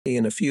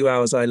In a few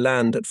hours I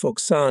land at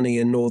Foxani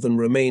in northern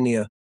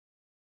Romania.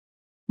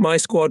 My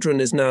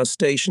squadron is now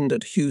stationed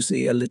at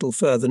Husi a little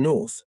further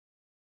north.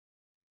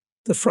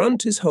 The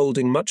front is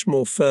holding much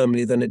more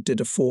firmly than it did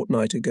a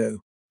fortnight ago.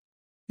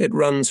 It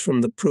runs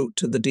from the Prut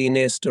to the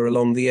Dniester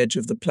along the edge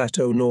of the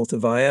plateau north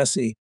of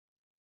Iasi.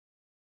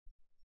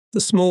 The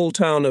small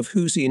town of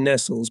Husi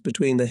nestles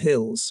between the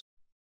hills.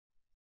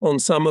 On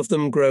some of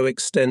them grow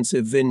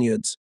extensive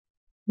vineyards.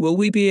 Will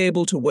we be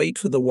able to wait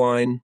for the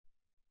wine?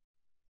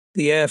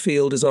 The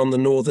airfield is on the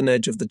northern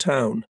edge of the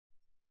town.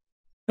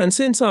 And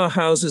since our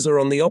houses are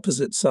on the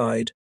opposite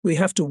side, we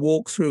have to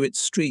walk through its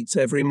streets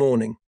every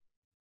morning.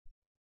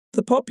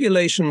 The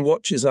population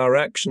watches our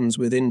actions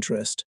with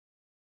interest.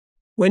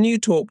 When you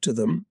talk to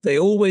them, they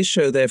always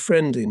show their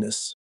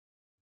friendliness.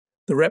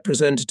 The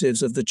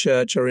representatives of the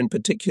church are in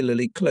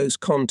particularly close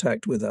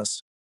contact with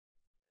us.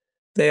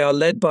 They are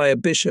led by a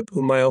bishop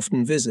whom I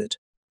often visit.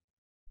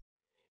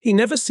 He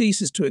never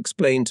ceases to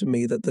explain to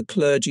me that the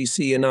clergy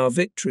see in our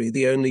victory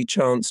the only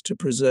chance to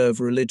preserve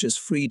religious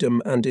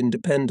freedom and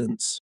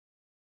independence.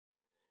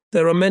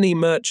 There are many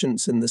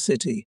merchants in the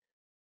city.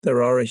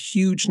 There are a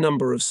huge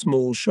number of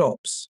small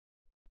shops.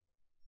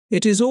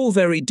 It is all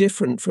very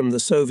different from the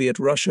Soviet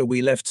Russia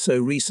we left so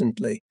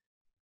recently.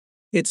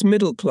 Its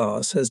middle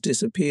class has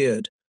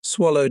disappeared,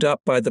 swallowed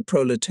up by the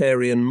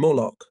proletarian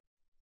Moloch.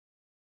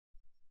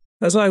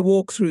 As I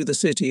walk through the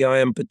city, I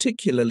am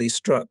particularly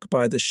struck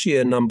by the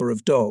sheer number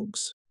of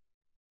dogs.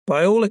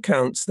 By all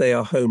accounts, they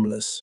are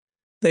homeless.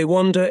 They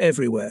wander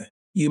everywhere.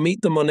 You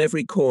meet them on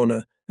every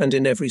corner and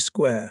in every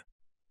square.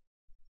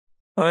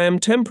 I am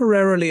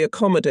temporarily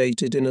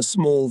accommodated in a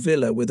small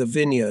villa with a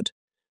vineyard,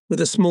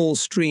 with a small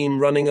stream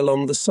running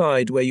along the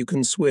side where you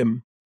can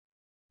swim.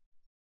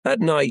 At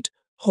night,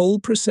 whole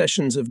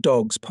processions of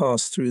dogs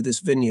pass through this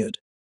vineyard.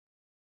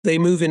 They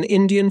move in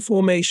Indian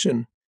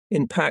formation,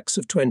 in packs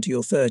of 20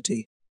 or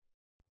 30.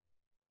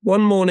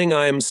 One morning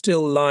I am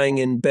still lying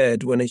in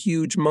bed when a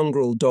huge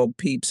mongrel dog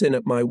peeps in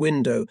at my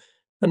window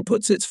and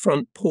puts its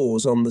front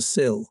paws on the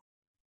sill.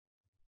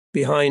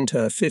 Behind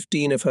her,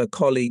 15 of her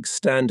colleagues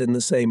stand in the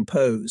same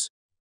pose.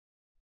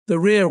 The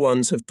rear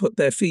ones have put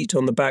their feet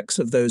on the backs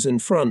of those in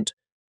front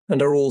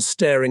and are all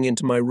staring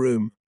into my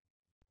room.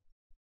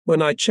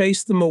 When I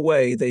chase them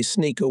away, they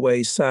sneak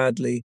away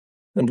sadly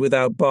and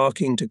without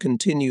barking to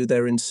continue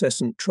their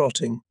incessant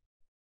trotting.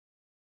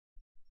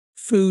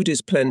 Food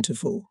is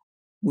plentiful.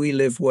 We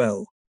live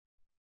well,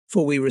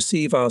 for we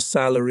receive our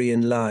salary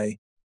in lei.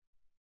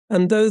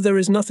 And though there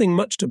is nothing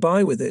much to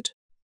buy with it,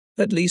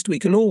 at least we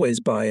can always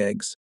buy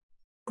eggs.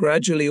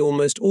 Gradually,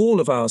 almost all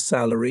of our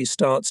salary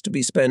starts to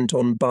be spent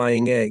on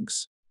buying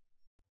eggs.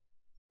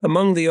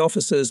 Among the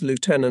officers,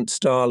 Lieutenant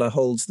Stahler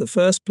holds the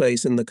first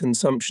place in the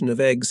consumption of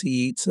eggs. He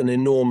eats an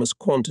enormous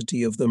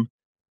quantity of them.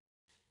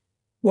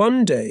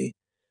 One day,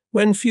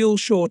 when fuel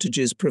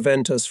shortages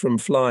prevent us from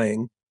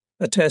flying,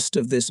 a test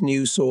of this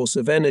new source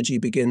of energy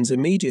begins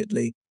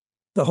immediately.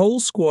 The whole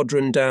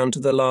squadron, down to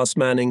the last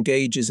man,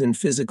 engages in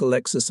physical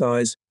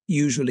exercise,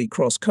 usually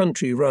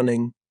cross-country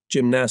running,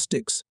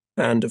 gymnastics,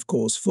 and, of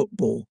course,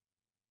 football.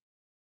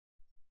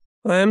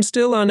 I am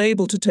still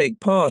unable to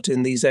take part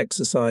in these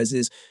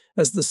exercises,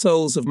 as the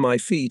soles of my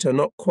feet are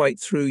not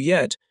quite through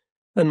yet,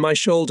 and my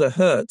shoulder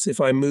hurts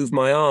if I move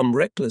my arm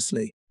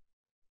recklessly.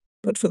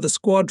 But for the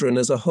squadron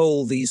as a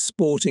whole, these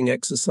sporting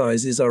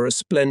exercises are a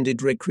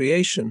splendid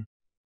recreation.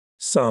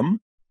 Some,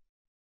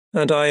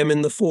 and I am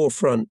in the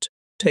forefront,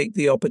 take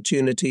the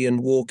opportunity and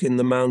walk in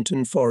the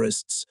mountain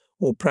forests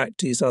or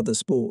practice other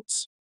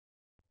sports.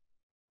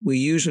 We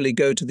usually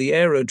go to the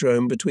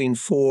aerodrome between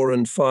 4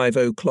 and 5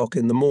 o'clock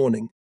in the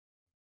morning.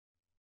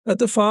 At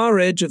the far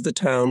edge of the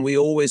town, we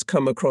always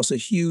come across a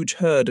huge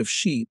herd of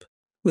sheep,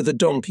 with a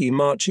donkey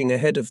marching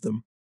ahead of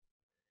them.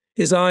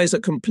 His eyes are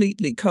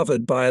completely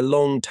covered by a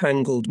long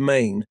tangled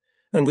mane,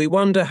 and we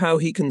wonder how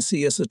he can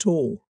see us at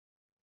all.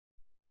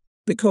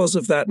 Because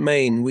of that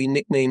mane, we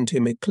nicknamed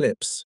him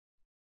Eclipse.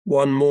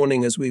 One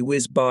morning as we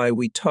whiz by,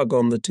 we tug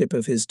on the tip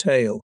of his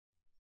tail.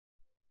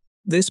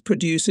 This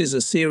produces a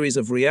series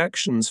of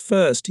reactions.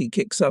 First, he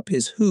kicks up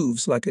his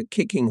hooves like a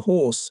kicking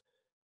horse.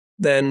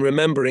 Then,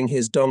 remembering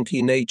his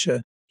donkey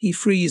nature, he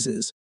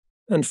freezes.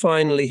 And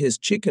finally, his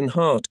chicken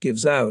heart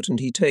gives out and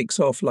he takes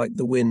off like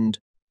the wind.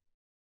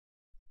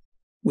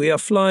 We are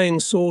flying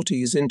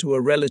sorties into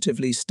a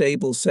relatively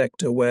stable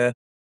sector where,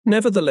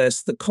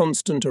 nevertheless, the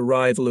constant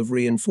arrival of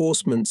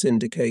reinforcements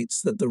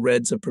indicates that the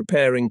Reds are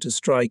preparing to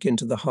strike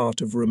into the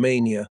heart of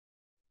Romania.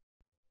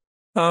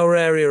 Our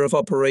area of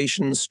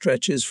operations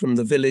stretches from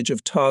the village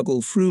of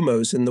Targul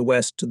Frumos in the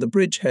west to the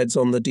bridgeheads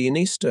on the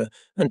Dniester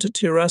and to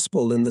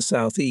Tiraspol in the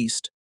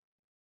southeast.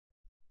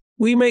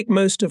 We make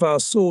most of our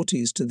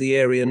sorties to the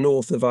area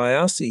north of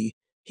Iasi.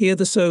 Here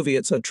the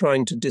Soviets are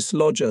trying to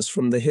dislodge us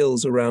from the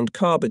hills around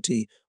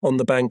Karbati on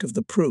the bank of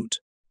the Prut.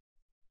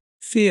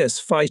 Fierce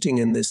fighting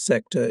in this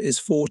sector is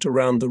fought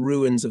around the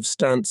ruins of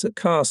Stanza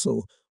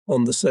Castle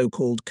on the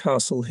so-called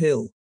Castle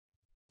Hill.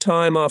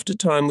 Time after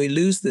time we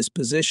lose this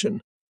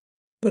position,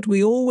 but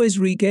we always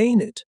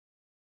regain it.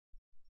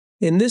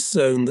 In this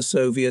zone, the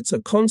Soviets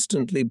are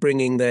constantly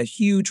bringing their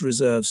huge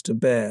reserves to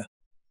bear.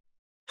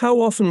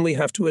 How often we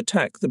have to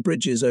attack the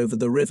bridges over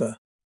the river.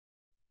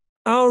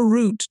 Our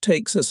route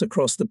takes us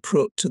across the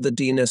Prut to the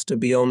Dniester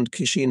beyond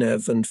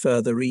Kishinev and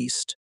further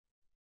east.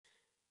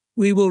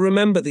 We will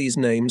remember these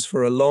names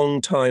for a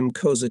long time: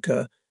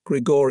 Kozaka,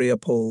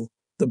 Grigoriopol,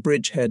 the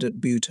bridgehead at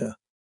Buta.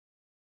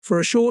 For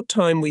a short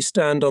time we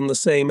stand on the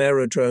same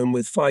aerodrome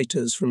with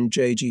fighters from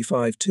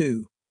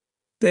JG-52.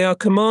 They are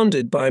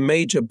commanded by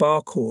Major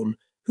Barkhorn,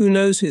 who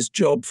knows his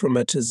job from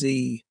A to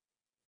Z.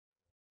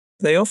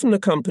 They often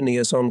accompany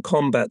us on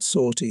combat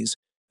sorties,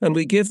 and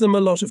we give them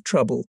a lot of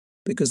trouble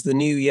because the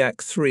new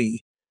Yak-3,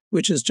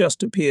 which has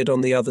just appeared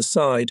on the other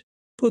side,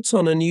 puts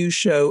on a new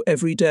show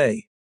every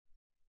day.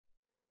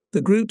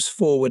 The group's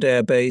forward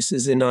air base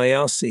is in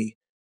Iasi.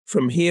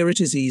 From here it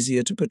is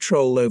easier to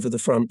patrol over the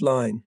front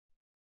line.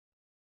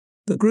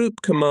 The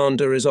group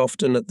commander is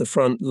often at the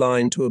front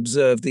line to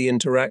observe the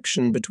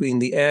interaction between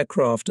the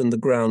aircraft and the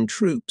ground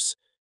troops.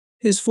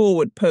 His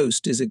forward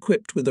post is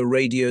equipped with a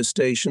radio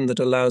station that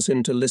allows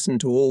him to listen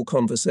to all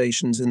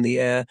conversations in the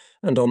air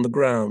and on the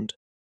ground.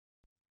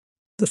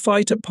 The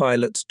fighter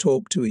pilots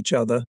talk to each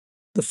other,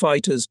 the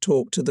fighters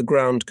talk to the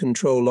ground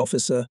control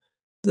officer,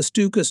 the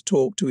Stukas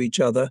talk to each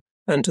other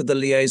and to the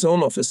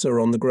liaison officer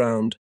on the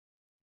ground.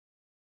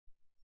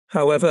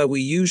 However,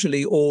 we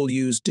usually all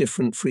use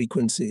different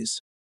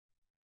frequencies.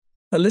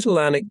 A little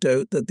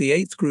anecdote that the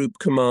 8th Group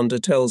commander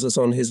tells us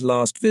on his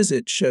last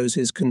visit shows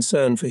his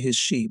concern for his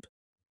sheep.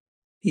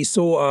 He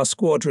saw our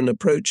squadron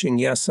approaching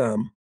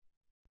Yassam.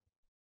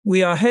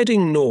 We are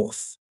heading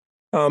north.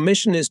 Our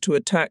mission is to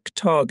attack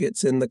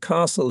targets in the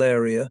castle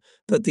area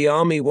that the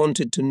army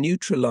wanted to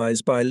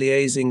neutralize by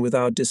liaising with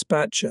our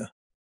dispatcher.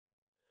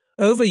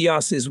 Over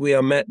Yasses we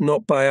are met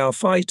not by our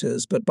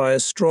fighters but by a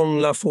strong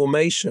La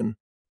formation.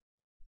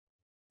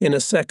 In a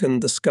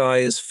second the sky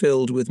is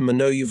filled with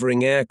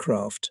maneuvering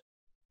aircraft.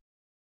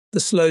 The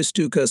slow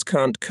Stukas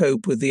can't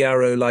cope with the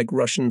arrow-like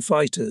Russian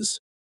fighters,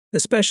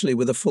 especially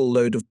with a full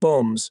load of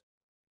bombs.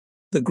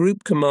 The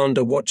group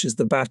commander watches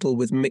the battle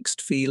with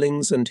mixed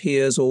feelings and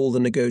hears all the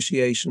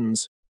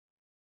negotiations.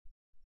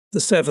 The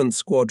 7th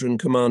Squadron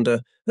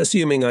commander,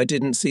 assuming I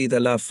didn't see the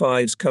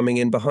La-5s coming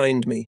in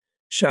behind me,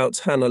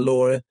 shouts,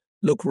 "Hannelore,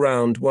 look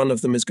round, one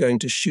of them is going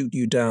to shoot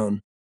you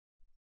down."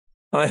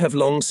 I have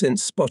long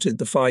since spotted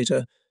the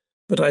fighter,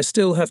 but I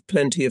still have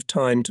plenty of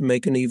time to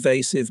make an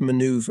evasive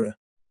maneuver.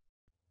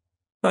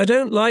 I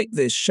don't like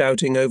this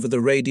shouting over the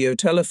radio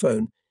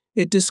telephone.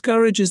 It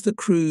discourages the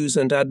crews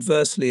and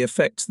adversely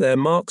affects their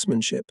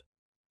marksmanship.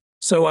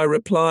 So I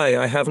reply,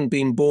 I haven't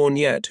been born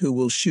yet, who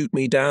will shoot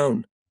me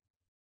down?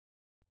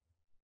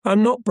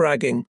 I'm not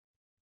bragging.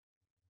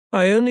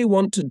 I only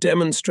want to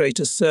demonstrate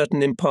a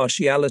certain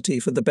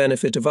impartiality for the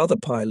benefit of other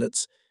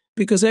pilots,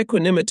 because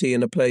equanimity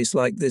in a place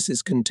like this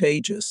is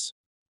contagious.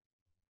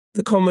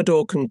 The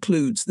Commodore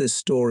concludes this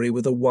story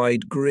with a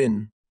wide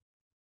grin.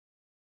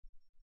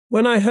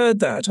 When I heard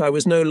that, I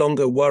was no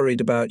longer worried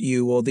about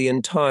you or the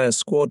entire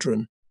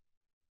squadron.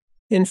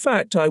 In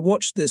fact, I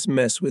watched this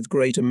mess with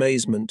great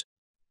amazement.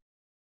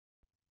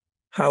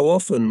 How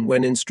often,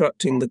 when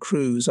instructing the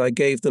crews, I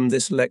gave them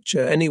this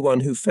lecture: anyone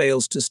who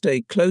fails to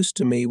stay close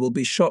to me will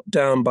be shot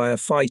down by a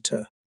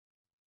fighter.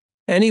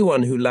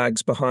 Anyone who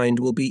lags behind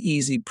will be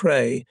easy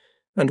prey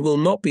and will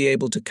not be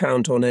able to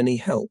count on any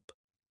help.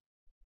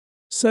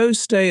 So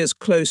stay as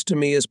close to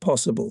me as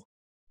possible.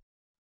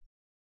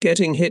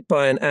 Getting hit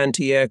by an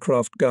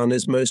anti-aircraft gun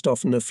is most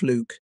often a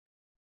fluke.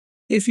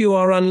 If you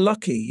are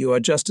unlucky, you are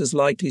just as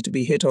likely to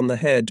be hit on the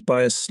head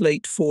by a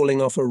slate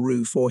falling off a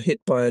roof or hit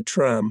by a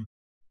tram.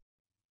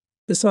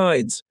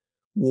 Besides,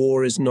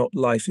 war is not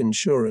life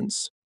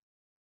insurance.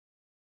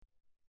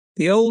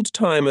 The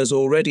old-timers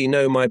already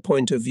know my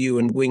point of view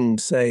and winged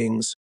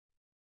sayings.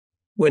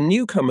 When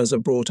newcomers are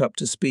brought up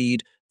to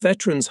speed,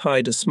 veterans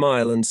hide a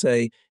smile and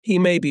say, he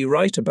may be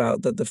right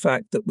about that. The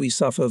fact that we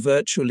suffer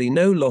virtually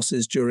no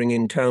losses during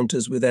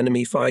encounters with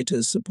enemy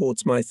fighters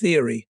supports my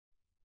theory.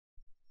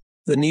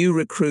 The new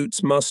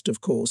recruits must, of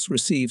course,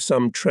 receive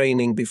some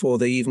training before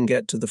they even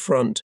get to the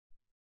front.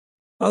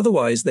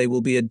 Otherwise, they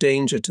will be a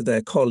danger to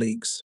their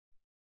colleagues.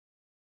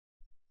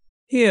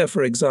 Here,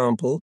 for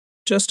example,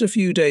 just a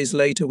few days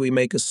later we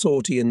make a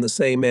sortie in the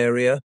same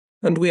area,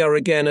 and we are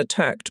again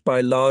attacked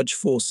by large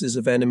forces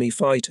of enemy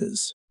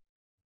fighters.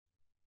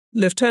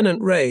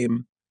 Lieutenant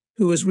Rame,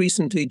 who has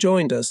recently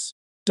joined us,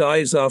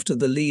 dives after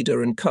the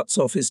leader and cuts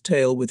off his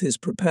tail with his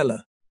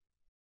propeller.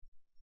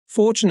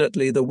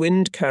 Fortunately, the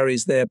wind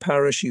carries their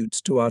parachutes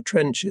to our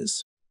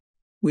trenches.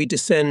 We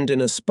descend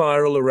in a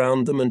spiral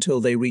around them until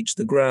they reach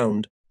the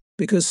ground,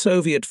 because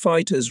Soviet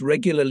fighters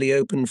regularly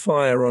open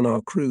fire on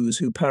our crews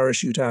who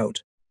parachute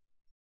out.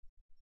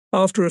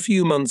 After a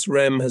few months,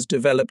 Rem has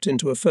developed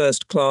into a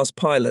first-class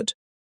pilot,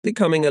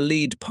 becoming a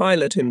lead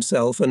pilot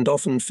himself and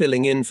often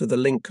filling in for the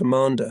link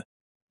commander.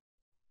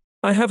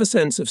 I have a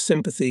sense of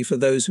sympathy for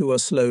those who are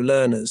slow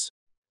learners.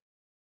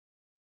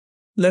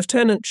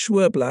 Lieutenant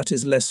Schwerblatt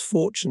is less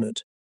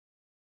fortunate.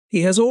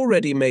 He has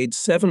already made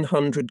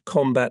 700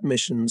 combat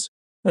missions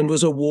and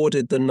was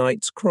awarded the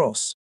Knight's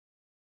Cross,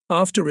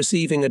 After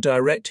receiving a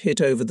direct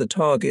hit over the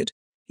target,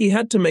 he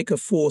had to make a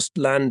forced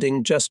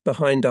landing just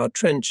behind our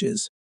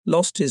trenches,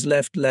 lost his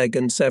left leg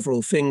and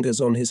several fingers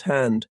on his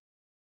hand.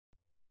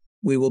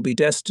 We will be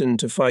destined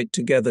to fight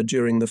together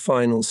during the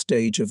final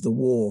stage of the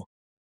war.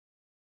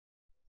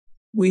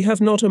 We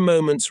have not a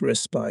moment's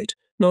respite,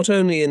 not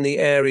only in the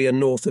area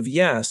north of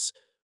Yas,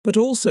 but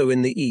also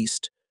in the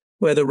east,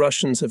 where the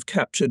Russians have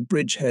captured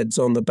bridgeheads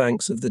on the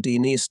banks of the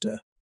Dniester.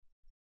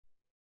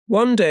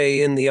 One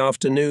day in the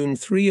afternoon,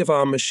 3 of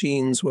our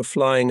machines were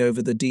flying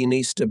over the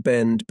Dniester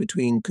bend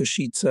between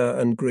Koshitsa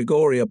and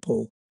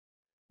Grigoriopol,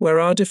 where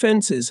our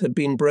defences had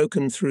been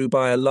broken through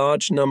by a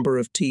large number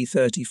of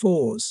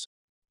T-34s.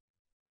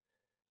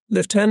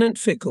 Lieutenant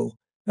Fickle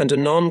and a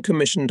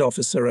non-commissioned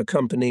officer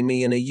accompany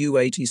me in a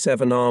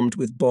U-87 armed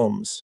with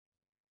bombs.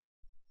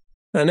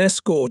 An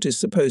escort is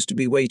supposed to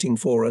be waiting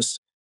for us,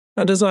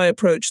 and as I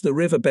approach the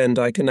river bend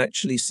I can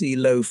actually see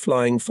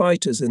low-flying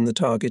fighters in the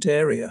target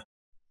area.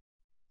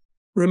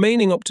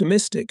 Remaining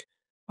optimistic,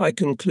 I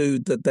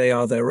conclude that they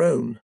are their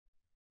own.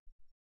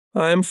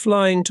 I am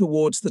flying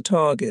towards the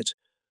target,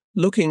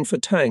 looking for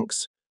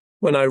tanks,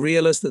 when I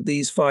realize that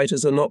these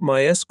fighters are not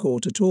my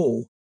escort at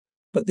all,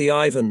 but the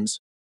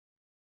Ivans.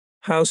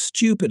 How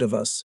stupid of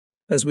us,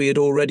 as we had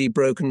already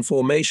broken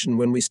formation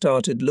when we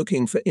started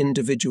looking for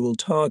individual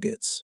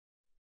targets.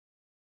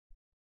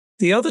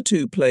 The other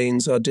 2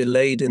 planes are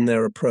delayed in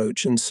their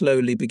approach and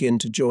slowly begin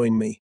to join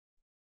me.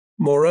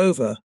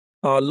 Moreover,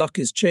 our luck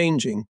is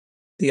changing.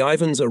 The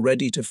Ivans are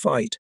ready to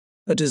fight,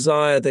 a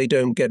desire they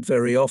don't get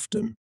very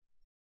often.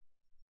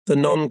 The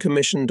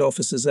non-commissioned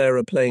officer's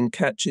aeroplane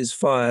catches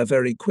fire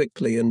very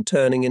quickly and,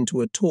 turning into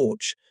a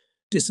torch,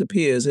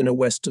 disappears in a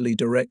westerly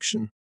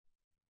direction.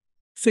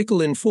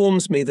 Fickle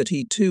informs me that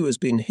he too has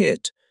been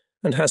hit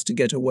and has to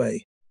get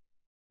away.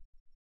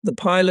 The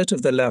pilot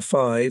of the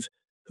La-5,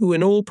 who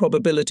in all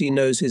probability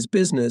knows his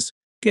business,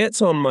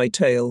 gets on my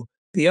tail.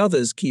 The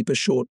others keep a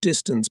short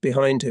distance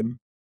behind him.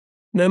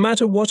 No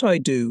matter what I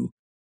do,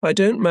 I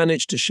don't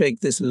manage to shake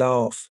this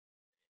La off.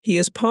 He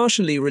has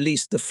partially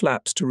released the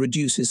flaps to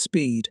reduce his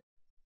speed.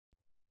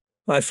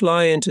 I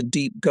fly into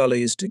deep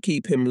gullies to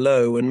keep him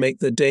low and make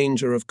the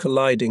danger of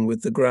colliding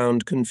with the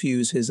ground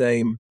confuse his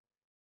aim.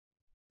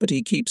 But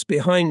he keeps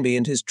behind me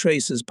and his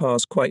tracers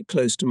pass quite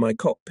close to my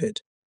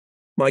cockpit.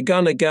 My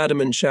gunner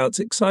Gadaman shouts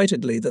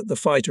excitedly that the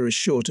fighter is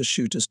sure to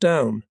shoot us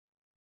down.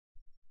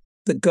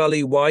 The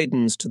gully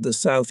widens to the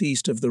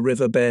southeast of the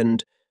river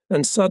bend,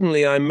 and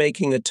suddenly I'm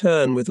making a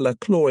turn with La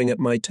clawing at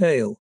my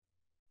tail.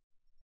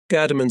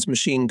 Gadaman's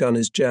machine gun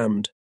is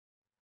jammed.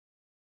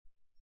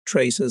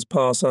 Tracers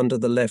pass under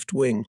the left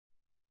wing.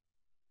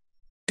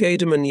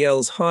 Gadaman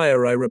yells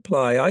higher. I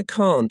reply, I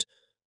can't.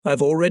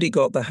 I've already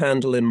got the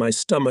handle in my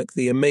stomach.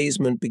 The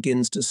amazement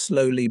begins to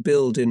slowly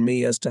build in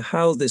me as to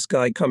how this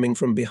guy coming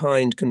from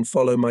behind can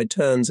follow my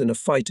turns in a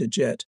fighter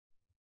jet.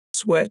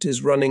 Sweat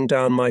is running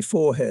down my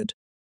forehead.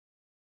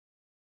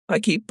 I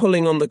keep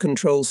pulling on the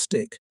control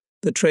stick.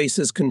 The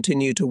tracers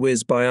continue to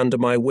whiz by under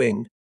my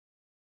wing.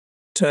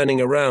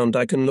 Turning around,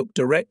 I can look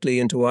directly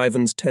into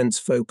Ivan's tense,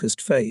 focused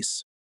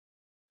face.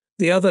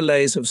 The other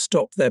Lays have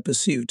stopped their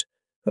pursuit,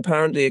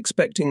 apparently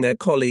expecting their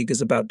colleague is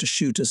about to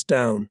shoot us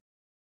down.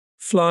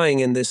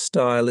 Flying in this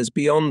style is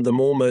beyond them,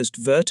 almost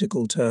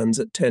vertical turns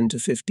at 10 to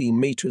 15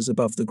 meters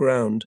above the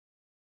ground.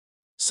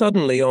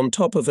 Suddenly, on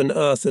top of an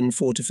earthen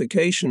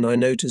fortification, I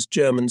notice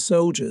German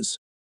soldiers.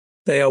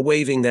 They are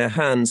waving their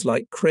hands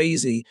like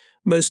crazy,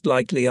 most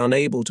likely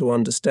unable to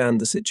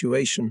understand the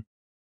situation.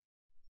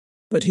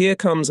 But here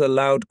comes a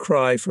loud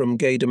cry from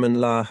Gadaman.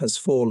 La has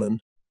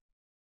fallen.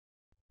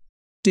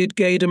 Did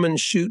Gadaman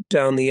shoot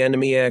down the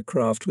enemy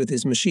aircraft with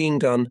his machine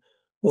gun,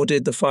 or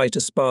did the fighter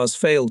spars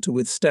fail to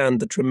withstand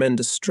the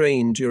tremendous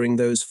strain during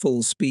those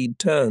full-speed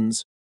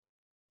turns?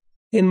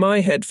 In my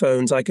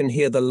headphones I can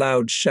hear the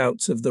loud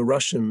shouts of the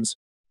Russians.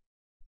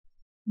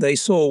 They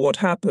saw what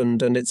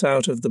happened and it's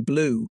out of the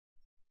blue.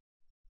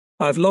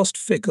 I've lost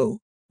Fickle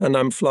and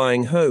I'm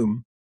flying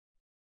home.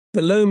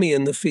 Below me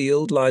in the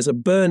field lies a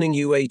burning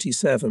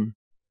U-87.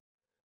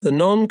 The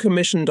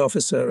non-commissioned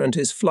officer and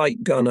his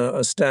flight gunner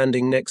are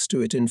standing next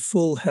to it in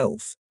full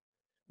health,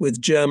 with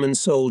German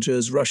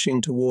soldiers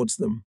rushing towards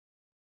them.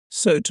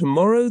 So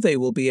tomorrow they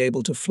will be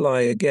able to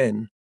fly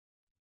again.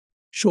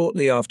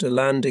 Shortly after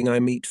landing, I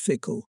meet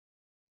Fickle.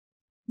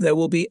 There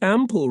will be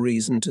ample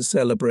reason to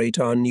celebrate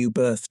our new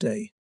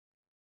birthday.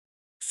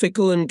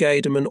 Fickle and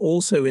Gadaman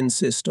also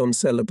insist on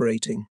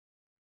celebrating.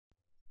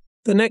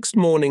 The next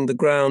morning, the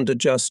ground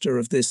adjuster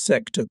of this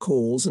sector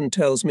calls and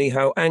tells me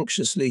how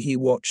anxiously he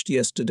watched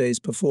yesterday's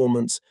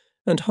performance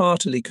and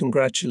heartily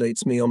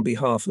congratulates me on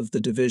behalf of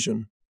the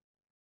division.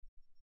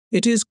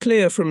 It is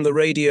clear from the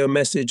radio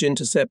message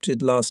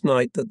intercepted last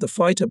night that the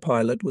fighter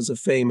pilot was a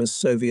famous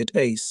Soviet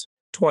ace,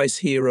 twice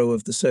hero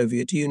of the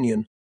Soviet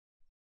Union.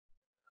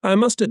 I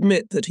must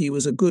admit that he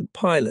was a good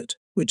pilot,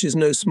 which is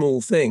no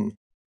small thing.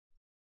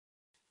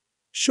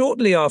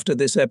 Shortly after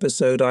this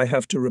episode, I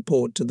have to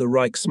report to the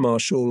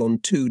Reichsmarschall on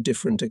 2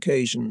 different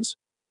occasions.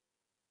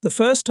 The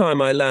first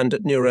time I land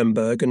at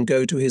Nuremberg and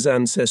go to his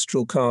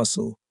ancestral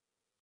castle.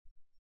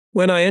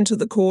 When I enter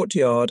the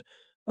courtyard,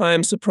 I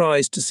am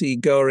surprised to see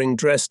Goring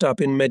dressed up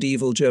in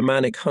medieval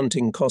Germanic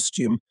hunting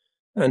costume,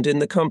 and in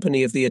the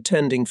company of the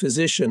attending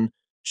physician,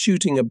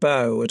 shooting a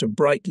bow at a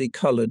brightly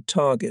coloured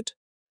target.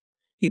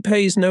 He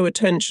pays no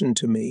attention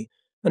to me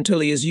until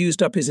he has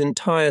used up his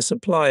entire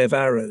supply of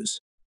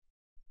arrows.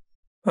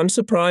 I'm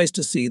surprised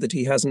to see that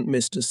he hasn't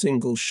missed a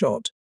single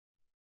shot.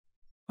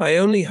 I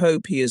only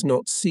hope he is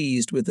not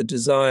seized with the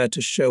desire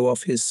to show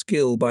off his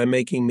skill by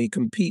making me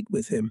compete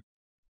with him,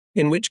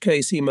 in which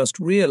case he must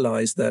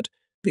realize that,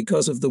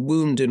 because of the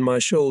wound in my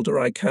shoulder,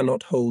 I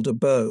cannot hold a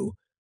bow,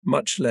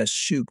 much less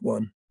shoot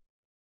one.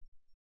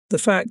 The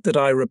fact that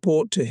I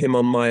report to him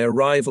on my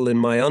arrival in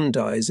my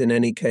undies, in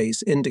any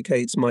case,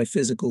 indicates my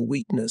physical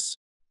weakness.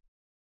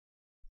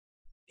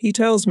 He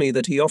tells me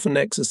that he often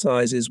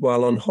exercises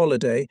while on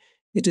holiday.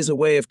 It is a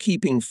way of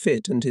keeping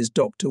fit, and his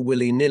doctor,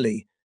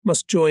 willy-nilly,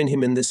 must join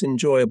him in this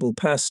enjoyable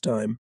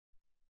pastime.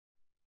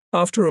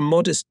 After a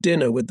modest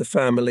dinner with the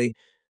family,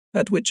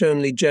 at which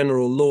only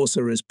General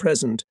Lawser is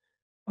present,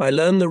 I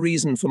learn the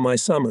reason for my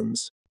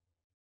summons.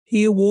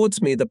 He awards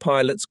me the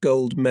pilot's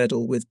gold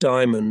medal with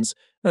diamonds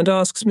and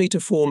asks me to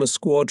form a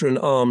squadron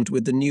armed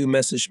with the new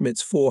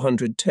Messerschmitt's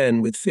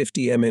 410 with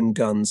 50 mm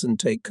guns and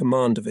take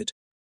command of it.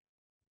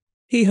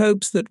 He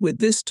hopes that with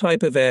this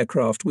type of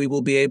aircraft we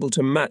will be able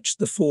to match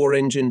the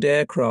 4-engined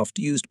aircraft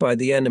used by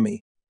the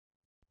enemy.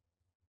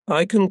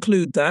 I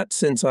conclude that,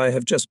 since I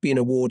have just been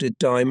awarded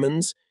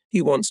diamonds,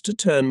 he wants to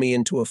turn me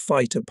into a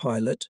fighter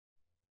pilot.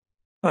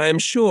 I am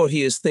sure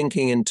he is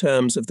thinking in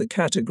terms of the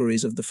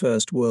categories of the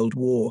First World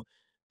War,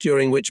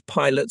 during which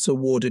pilots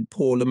awarded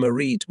pour le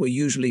mérite were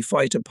usually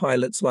fighter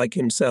pilots like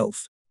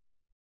himself.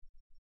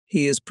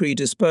 He is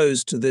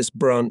predisposed to this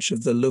branch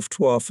of the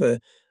Luftwaffe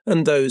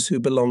and those who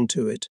belong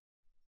to it,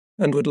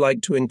 and would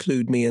like to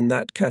include me in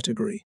that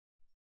category.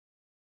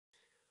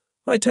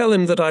 I tell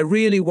him that I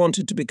really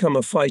wanted to become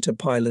a fighter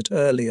pilot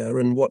earlier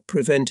and what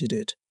prevented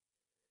it.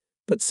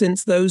 But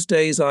since those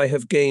days I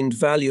have gained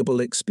valuable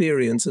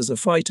experience as a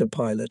fighter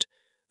pilot,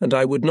 and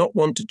I would not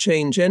want to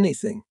change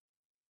anything.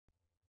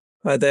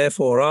 I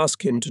therefore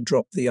ask him to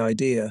drop the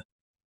idea.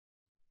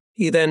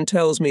 He then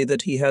tells me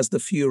that he has the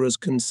Führer's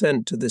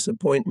consent to this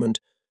appointment,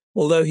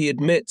 although he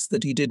admits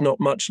that he did not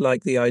much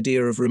like the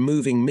idea of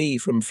removing me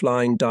from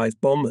flying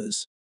dive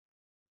bombers.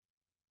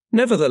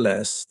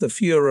 Nevertheless, the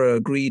Führer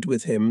agreed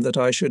with him that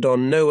I should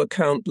on no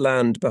account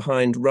land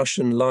behind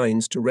Russian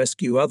lines to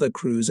rescue other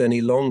crews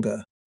any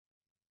longer.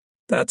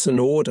 That's an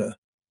order.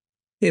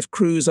 If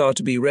crews are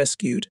to be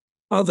rescued,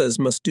 others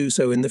must do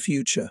so in the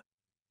future.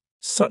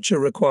 Such a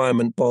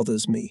requirement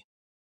bothers me.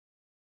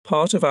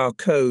 Part of our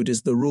code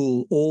is the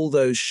rule all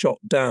those shot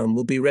down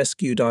will be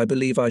rescued. I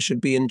believe I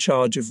should be in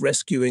charge of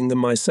rescuing them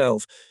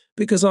myself,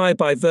 because I,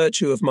 by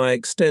virtue of my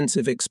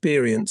extensive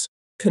experience,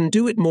 can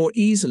do it more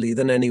easily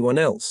than anyone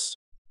else.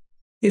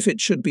 If it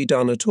should be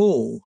done at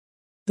all,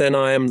 then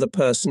I am the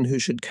person who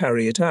should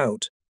carry it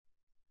out.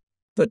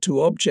 But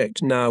to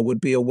object now would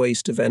be a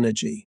waste of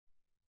energy.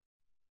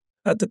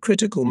 At the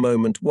critical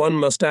moment, one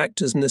must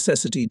act as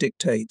necessity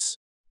dictates.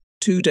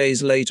 2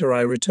 days later,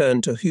 I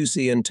return to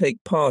Husi and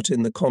take part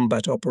in the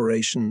combat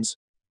operations.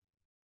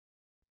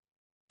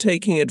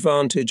 Taking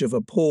advantage of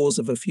a pause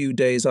of a few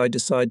days, I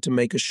decide to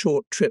make a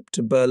short trip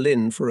to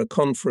Berlin for a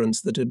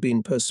conference that had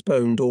been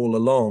postponed all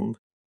along.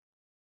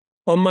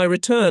 On my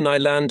return, I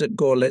land at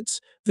Görlitz,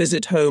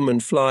 visit home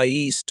and fly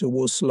east to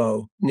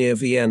Würslau, near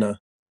Vienna.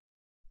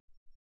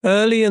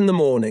 Early in the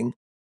morning,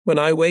 when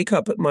I wake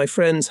up at my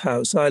friend's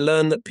house, I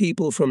learn that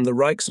people from the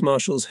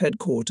Reichsmarshal's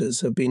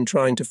headquarters have been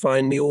trying to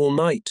find me all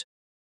night.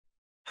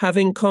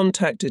 Having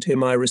contacted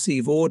him, I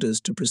receive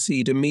orders to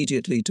proceed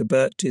immediately to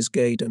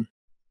Berchtesgaden.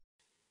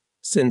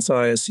 Since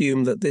I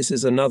assume that this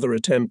is another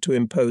attempt to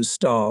impose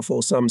staff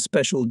or some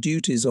special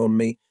duties on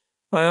me,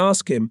 I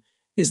ask him,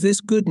 is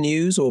this good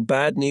news or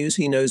bad news?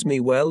 He knows me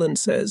well and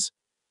says,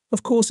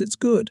 of course it's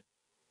good.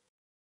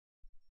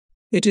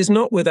 It is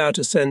not without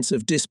a sense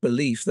of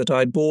disbelief that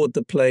I board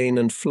the plane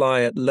and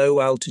fly at low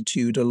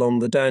altitude along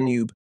the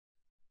Danube.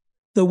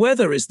 The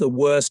weather is the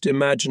worst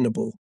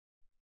imaginable.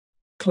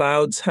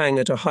 Clouds hang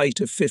at a height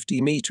of 50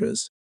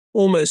 meters.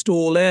 Almost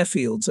all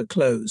airfields are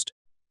closed.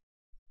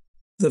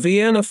 The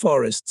Vienna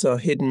forests are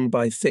hidden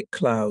by thick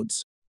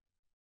clouds.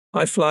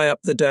 I fly up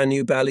the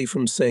Danube Valley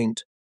from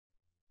St.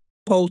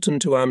 Pölten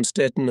to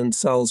Amstetten and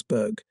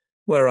Salzburg,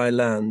 where I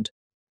land.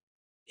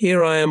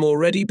 Here I am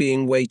already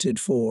being waited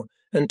for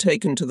and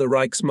taken to the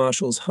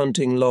Reichsmarshal's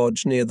hunting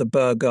lodge near the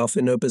Berghof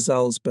in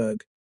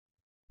Obersalzberg.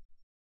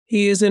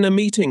 He is in a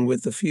meeting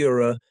with the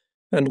Führer,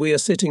 and we are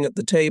sitting at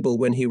the table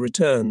when he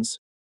returns.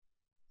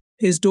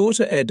 His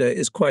daughter Edda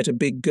is quite a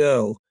big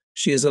girl.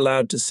 She is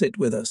allowed to sit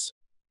with us.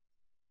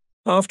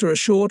 After a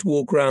short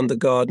walk round the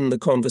garden, the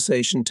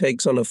conversation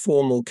takes on a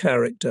formal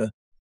character,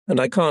 and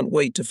I can't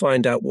wait to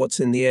find out what's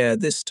in the air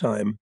this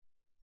time.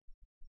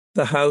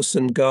 The house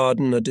and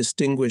garden are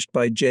distinguished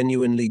by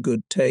genuinely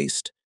good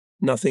taste,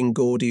 nothing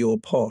gaudy or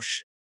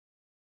posh.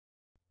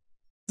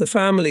 The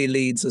family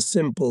leads a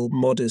simple,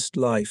 modest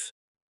life.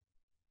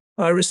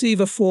 I receive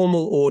a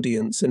formal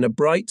audience in a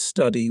bright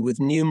study with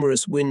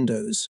numerous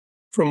windows,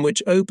 from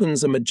which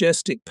opens a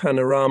majestic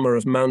panorama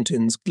of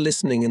mountains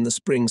glistening in the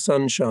spring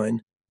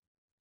sunshine.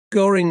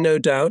 Goring, no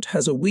doubt,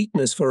 has a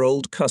weakness for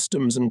old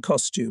customs and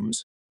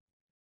costumes.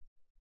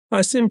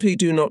 I simply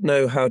do not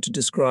know how to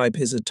describe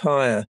his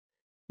attire.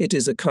 It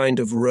is a kind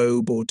of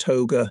robe or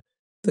toga,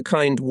 the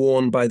kind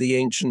worn by the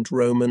ancient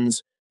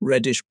Romans,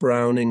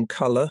 reddish-brown in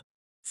colour,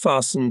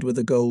 fastened with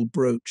a gold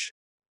brooch.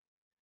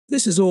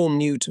 This is all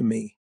new to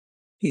me.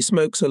 He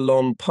smokes a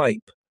long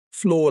pipe,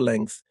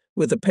 floor-length,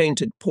 with a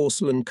painted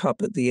porcelain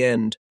cup at the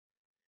end.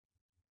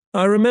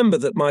 I remember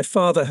that my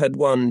father had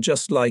one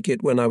just like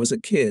it when I was a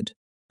kid.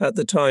 At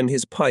the time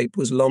his pipe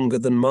was longer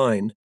than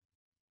mine.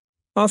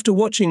 After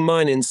watching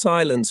mine in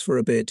silence for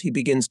a bit, he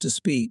begins to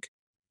speak.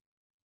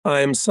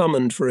 I am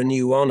summoned for a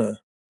new honour.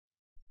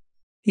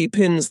 He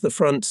pins the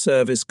front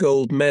service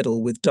gold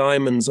medal with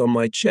diamonds on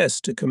my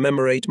chest to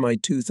commemorate my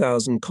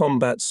 2000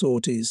 combat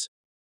sorties.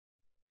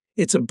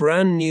 It's a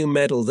brand new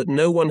medal that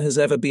no one has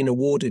ever been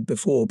awarded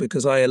before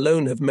because I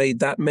alone have made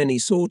that many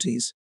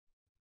sorties.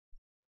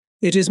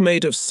 It is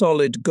made of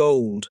solid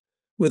gold,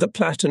 with a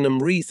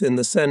platinum wreath in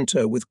the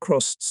centre with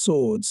crossed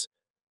swords,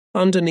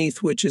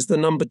 underneath which is the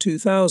number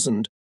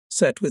 2000,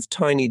 set with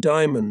tiny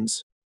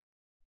diamonds.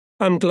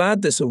 I'm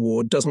glad this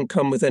award doesn't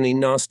come with any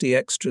nasty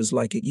extras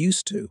like it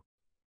used to.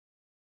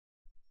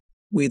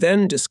 We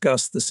then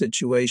discuss the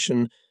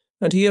situation,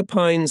 and he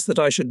opines that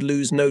I should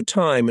lose no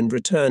time and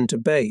return to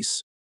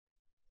base.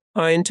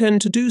 I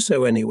intend to do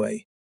so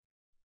anyway.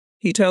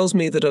 He tells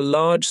me that a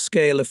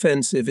large-scale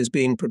offensive is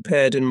being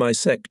prepared in my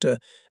sector,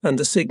 and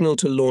the signal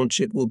to launch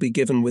it will be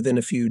given within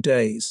a few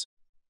days.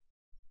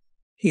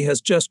 He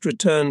has just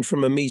returned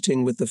from a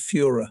meeting with the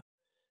Führer,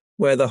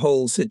 where the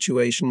whole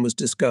situation was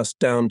discussed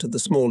down to the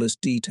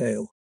smallest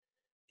detail.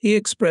 He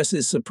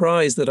expresses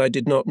surprise that I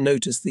did not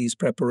notice these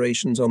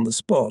preparations on the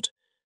spot,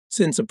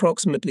 since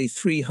approximately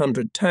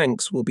 300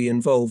 tanks will be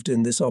involved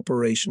in this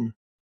operation.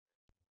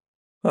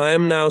 I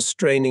am now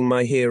straining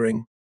my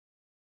hearing.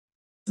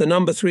 The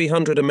number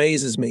 300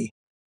 amazes me.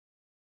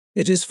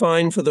 It is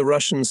fine for the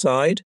Russian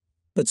side,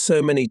 but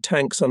so many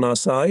tanks on our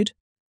side?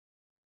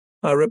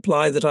 I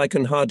reply that I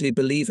can hardly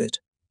believe it.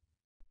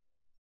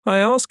 I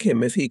ask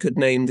him if he could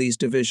name these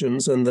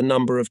divisions and the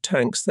number of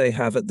tanks they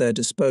have at their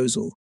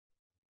disposal,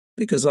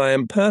 because I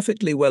am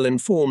perfectly well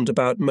informed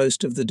about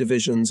most of the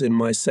divisions in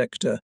my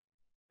sector,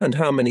 and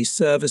how many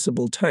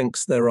serviceable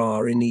tanks there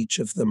are in each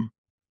of them.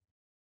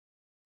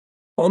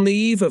 On the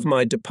eve of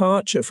my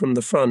departure from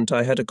the front,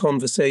 I had a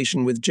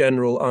conversation with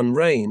General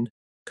Unrein,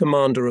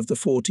 commander of the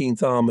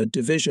 14th Armoured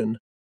Division.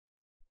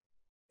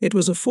 It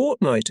was a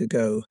fortnight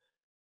ago,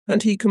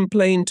 and he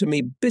complained to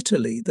me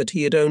bitterly that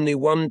he had only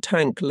one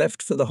tank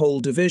left for the whole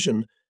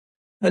division,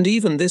 and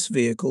even this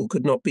vehicle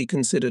could not be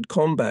considered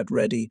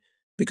combat-ready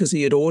because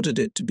he had ordered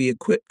it to be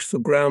equipped for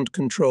ground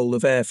control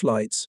of air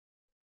flights.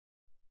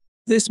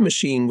 This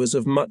machine was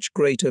of much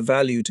greater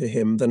value to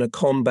him than a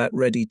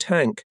combat-ready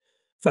tank,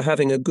 for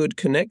having a good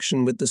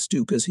connection with the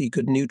Stukas he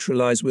could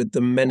neutralize with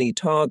them many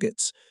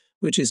targets,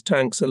 which his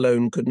tanks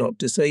alone could not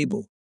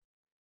disable.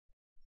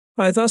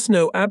 I thus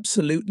know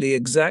absolutely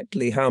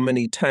exactly how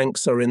many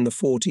tanks are in the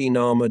 14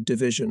 Armoured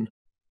Division.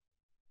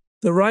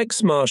 The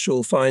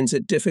Reichsmarschall finds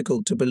it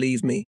difficult to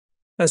believe me,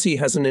 as he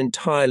has an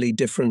entirely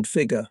different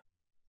figure.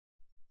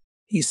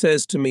 He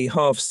says to me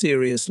half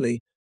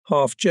seriously,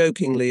 half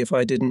jokingly, if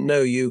I didn't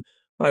know you,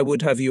 I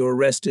would have you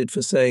arrested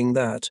for saying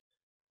that.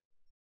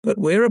 But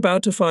we're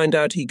about to find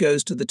out. He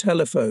goes to the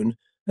telephone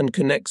and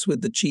connects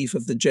with the Chief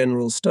of the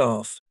General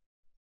Staff.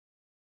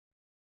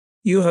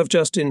 You have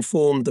just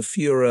informed the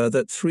Führer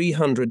that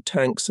 300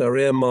 tanks are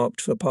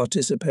earmarked for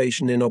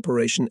participation in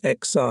Operation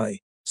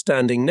XI.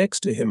 Standing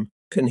next to him,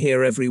 can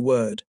hear every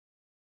word.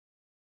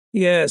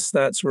 Yes,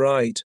 that's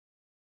right.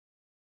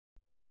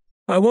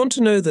 I want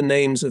to know the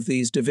names of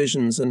these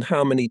divisions and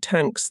how many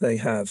tanks they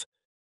have.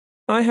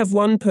 I have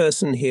one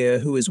person here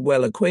who is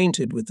well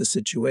acquainted with the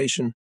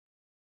situation.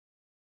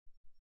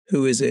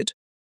 Who is it?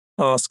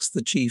 Asks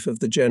the Chief of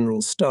the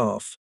General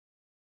Staff.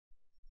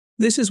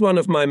 This is one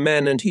of my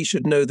men, and he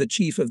should know the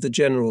Chief of the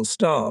General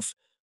Staff,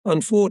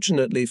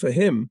 unfortunately for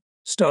him,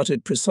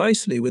 started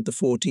precisely with the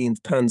 14th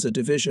Panzer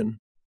Division.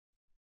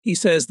 He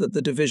says that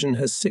the division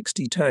has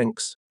 60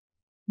 tanks.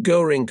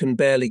 Göring can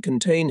barely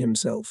contain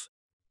himself.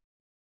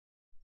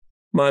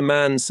 My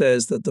man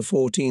says that the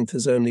 14th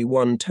has only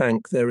one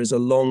tank. There is a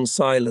long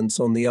silence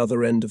on the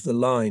other end of the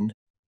line.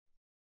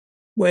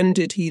 When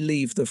did he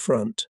leave the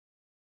front?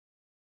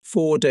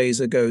 4 days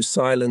ago,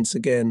 silence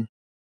again.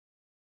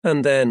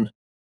 And then,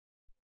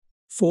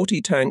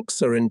 40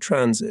 tanks are in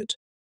transit.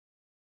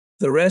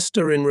 The rest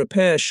are in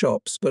repair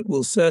shops, but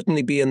will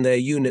certainly be in their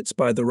units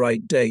by the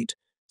right date,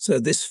 so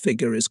this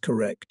figure is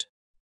correct.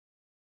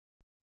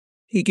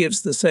 He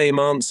gives the same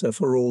answer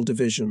for all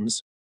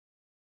divisions.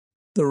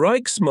 The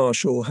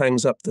Reichsmarschall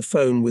hangs up the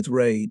phone with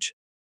rage.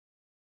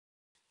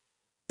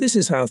 This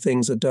is how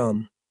things are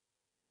done.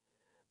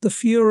 The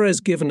Führer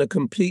is given a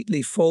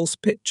completely false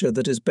picture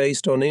that is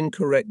based on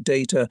incorrect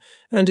data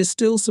and is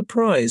still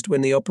surprised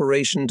when the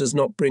operation does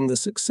not bring the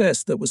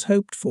success that was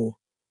hoped for.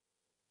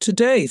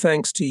 Today,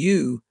 thanks to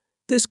you,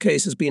 this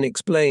case has been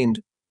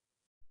explained.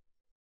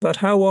 But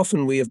how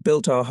often we have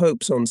built our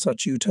hopes on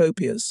such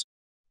utopias.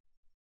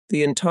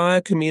 The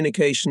entire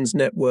communications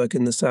network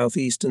in the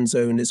southeastern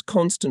zone is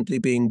constantly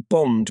being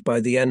bombed by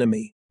the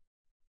enemy.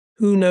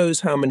 Who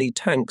knows how many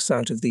tanks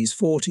out of these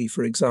 40,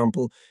 for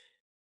example,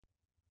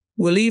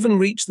 will even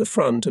reach the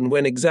front and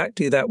when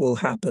exactly that will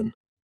happen.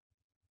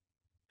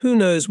 Who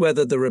knows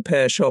whether the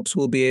repair shops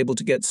will be able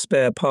to get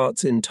spare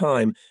parts in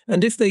time,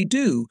 and if they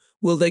do,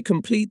 will they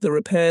complete the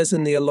repairs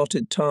in the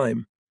allotted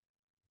time?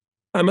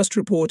 I must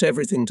report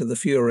everything to the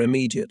Führer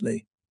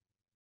immediately.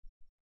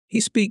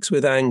 He speaks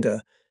with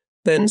anger,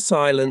 then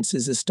silence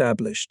is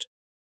established.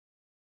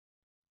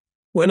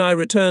 When I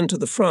return to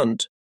the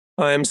front,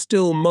 I am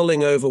still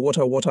mulling over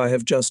what I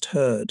have just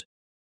heard.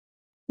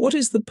 What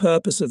is the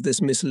purpose of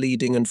this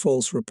misleading and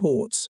false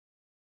reports?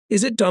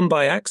 Is it done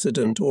by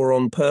accident or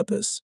on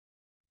purpose?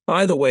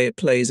 Either way, it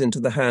plays into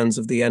the hands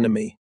of the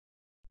enemy.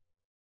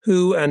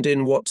 Who and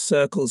in what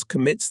circles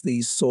commits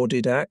these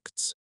sordid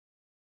acts?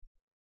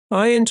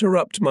 I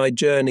interrupt my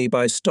journey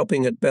by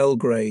stopping at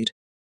Belgrade,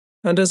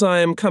 and as I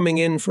am coming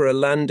in for a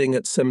landing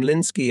at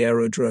Semlinsky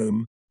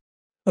Aerodrome,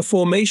 a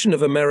formation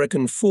of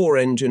American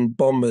four-engine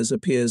bombers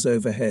appears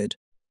overhead.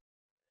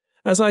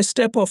 As I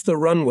step off the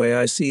runway,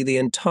 I see the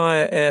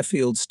entire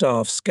airfield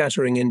staff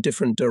scattering in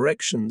different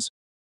directions.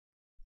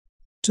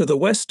 To the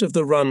west of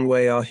the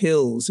runway are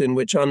hills in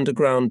which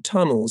underground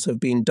tunnels have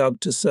been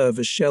dug to serve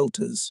as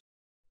shelters.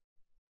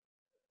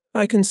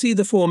 I can see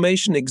the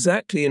formation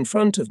exactly in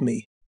front of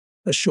me,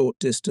 a short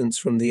distance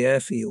from the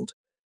airfield.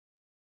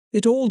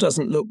 It all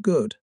doesn't look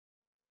good.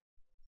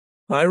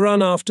 I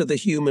run after the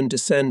human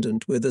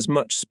descendant with as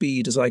much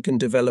speed as I can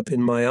develop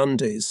in my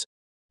undies.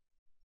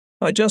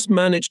 I just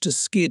manage to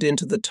skid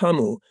into the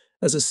tunnel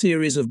as a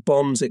series of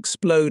bombs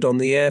explode on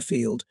the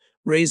airfield,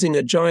 raising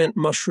a giant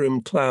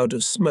mushroom cloud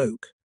of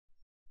smoke.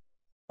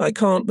 I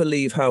can't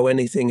believe how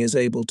anything is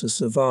able to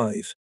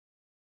survive.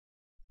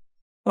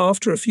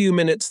 After a few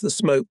minutes, the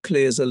smoke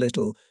clears a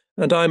little,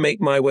 and I make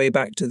my way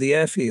back to the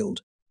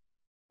airfield.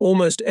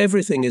 Almost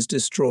everything is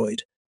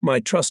destroyed.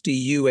 My trusty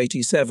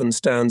U-87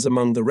 stands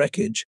among the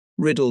wreckage,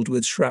 riddled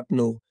with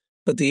shrapnel,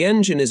 but the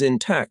engine is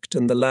intact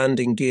and the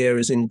landing gear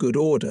is in good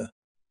order.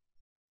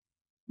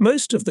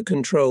 Most of the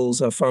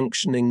controls are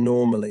functioning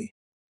normally.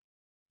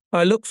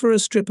 I look for a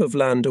strip of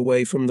land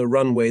away from the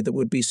runway that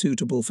would be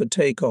suitable for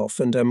takeoff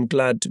and am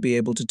glad to be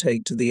able to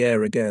take to the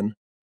air again.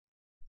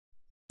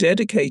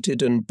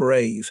 Dedicated and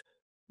brave,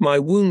 my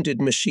wounded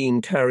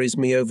machine carries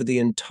me over the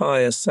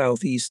entire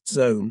southeast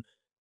zone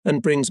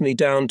and brings me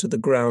down to the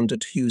ground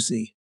at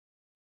Husi.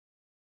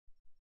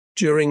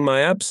 During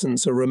my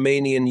absence, a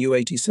Romanian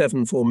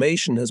U-87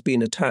 formation has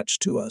been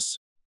attached to us.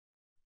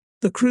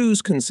 The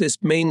crews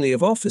consist mainly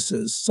of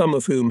officers, some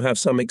of whom have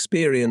some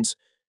experience,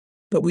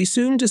 but we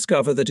soon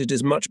discover that it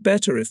is much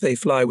better if they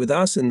fly with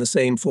us in the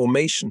same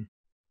formation.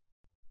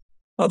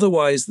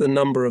 Otherwise, the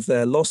number of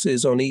their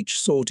losses on each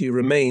sortie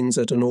remains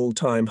at an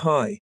all-time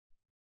high.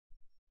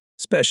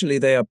 Especially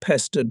they are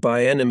pestered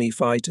by enemy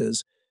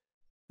fighters,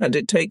 and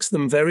it takes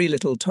them very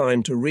little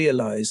time to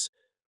realize,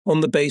 on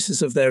the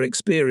basis of their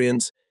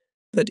experience,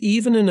 that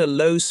even in a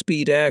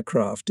low-speed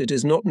aircraft it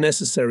is not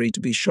necessary to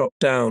be shot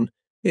down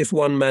if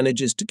one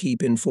manages to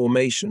keep in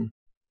formation.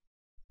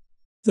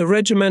 The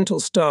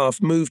regimental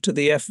staff moved to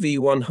the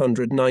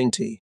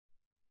FV-190.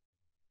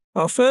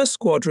 Our first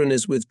squadron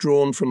is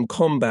withdrawn from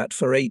combat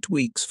for 8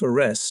 weeks for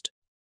rest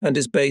and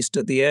is based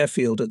at the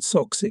airfield at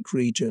Soksik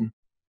region.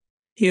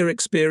 Here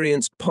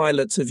experienced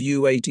pilots of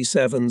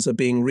U-87s are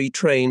being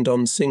retrained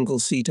on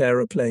single-seat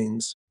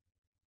aeroplanes.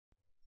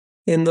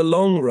 In the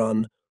long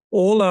run,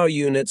 all our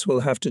units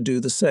will have to do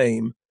the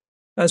same,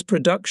 as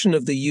production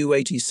of the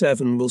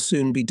U-87 will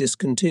soon be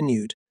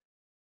discontinued.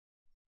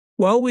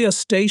 While we are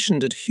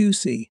stationed at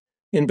Husi,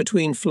 in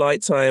between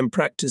flights I am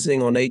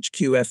practicing on HQ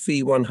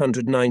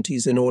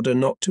FV-190s in order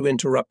not to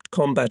interrupt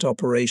combat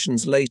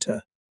operations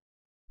later.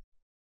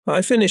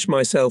 I finish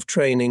my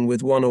self-training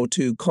with 1 or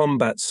 2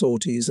 combat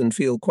sorties and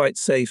feel quite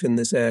safe in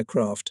this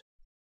aircraft.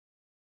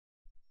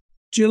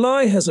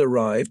 July has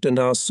arrived and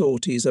our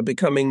sorties are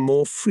becoming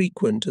more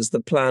frequent as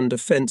the planned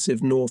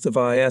offensive north of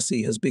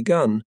Iasi has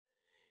begun.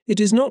 It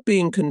is not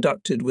being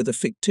conducted with a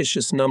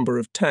fictitious number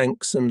of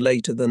tanks and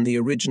later than the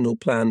original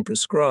plan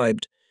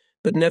prescribed,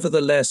 but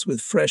nevertheless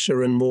with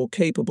fresher and more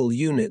capable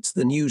units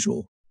than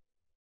usual.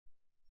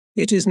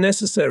 It is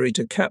necessary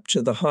to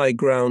capture the high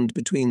ground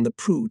between the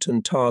Prut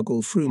and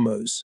Targul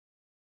Frumos.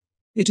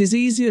 It is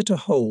easier to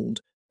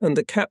hold, and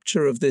the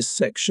capture of this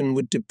section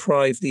would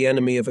deprive the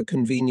enemy of a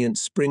convenient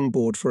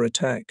springboard for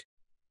attack.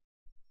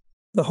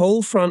 The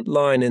whole front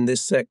line in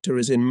this sector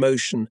is in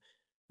motion,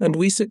 and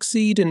we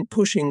succeed in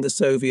pushing the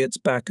Soviets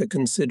back a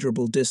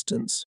considerable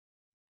distance.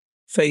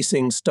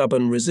 Facing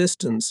stubborn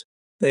resistance,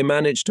 they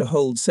manage to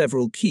hold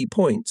several key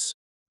points.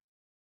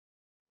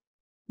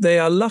 They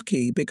are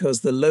lucky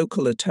because the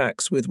local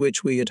attacks with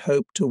which we had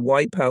hoped to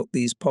wipe out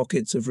these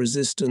pockets of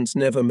resistance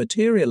never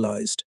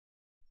materialized.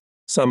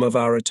 Some of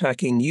our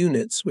attacking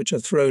units, which are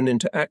thrown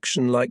into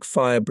action like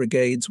fire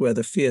brigades where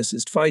the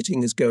fiercest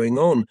fighting is going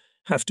on,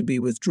 have to be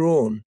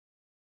withdrawn.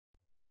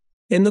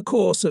 In the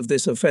course of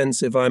this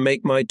offensive, I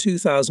make my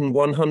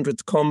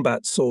 2100th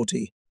combat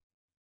sortie.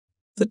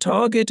 The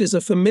target is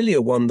a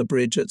familiar one, the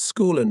bridge at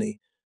Skulany,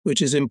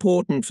 which is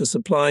important for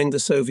supplying the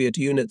Soviet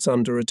units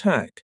under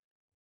attack.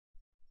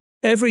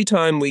 Every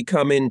time we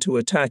come in to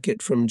attack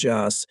it from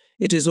Jas,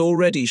 it is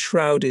already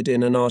shrouded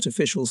in an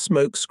artificial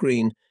smoke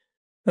screen,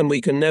 and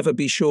we can never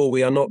be sure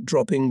we are not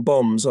dropping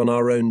bombs on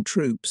our own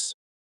troops.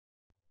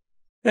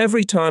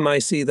 Every time I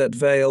see that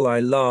veil,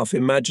 I laugh,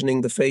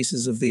 imagining the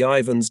faces of the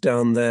Ivans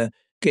down there,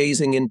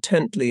 gazing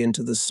intently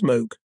into the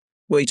smoke,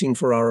 waiting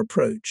for our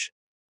approach.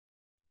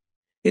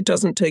 It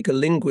doesn't take a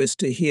linguist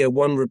to hear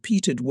one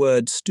repeated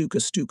word, Stuka,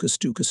 Stuka,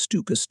 Stuka,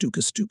 Stuka,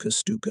 Stuka, Stuka,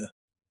 Stuka.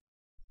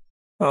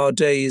 Our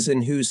days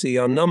in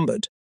Husi are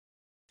numbered.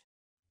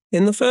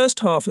 In the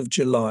first half of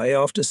July,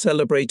 after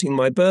celebrating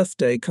my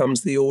birthday,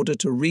 comes the order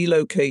to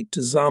relocate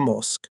to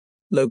Zamosk,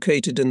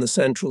 located in the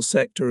central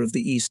sector of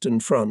the Eastern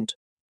Front.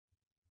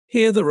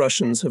 Here the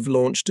Russians have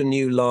launched a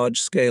new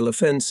large-scale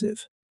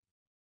offensive.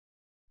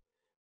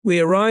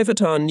 We arrive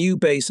at our new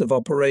base of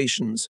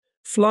operations,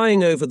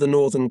 flying over the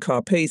northern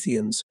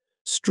Carpathians,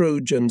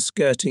 Struj and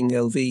skirting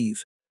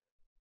Lviv.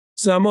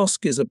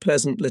 Zamosk is a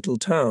pleasant little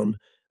town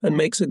and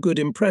makes a good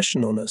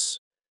impression on us.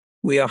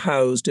 We are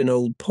housed in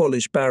old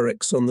Polish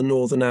barracks on the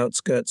northern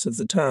outskirts of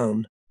the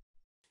town.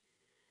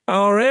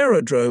 Our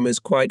aerodrome is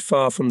quite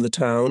far from the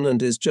town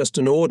and is just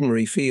an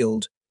ordinary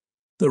field.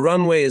 The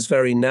runway is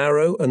very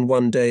narrow and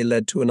one day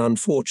led to an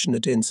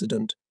unfortunate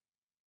incident.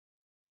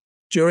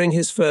 During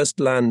his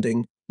first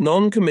landing,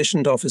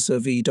 non-commissioned officer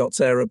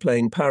V.'s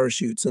aeroplane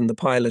parachutes and the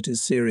pilot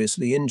is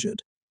seriously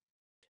injured.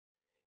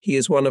 He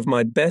is one of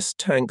my best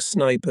tank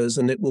snipers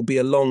and it will be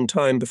a long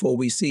time before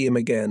we see him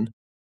again.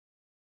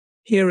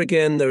 Here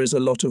again there is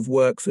a lot of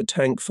work for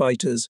tank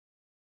fighters,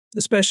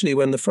 especially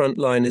when the front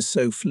line is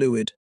so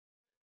fluid.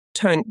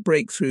 Tank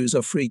breakthroughs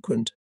are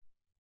frequent.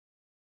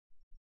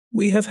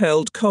 We have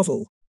held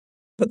Kovel,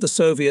 but the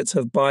Soviets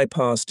have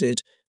bypassed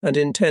it and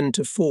intend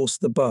to force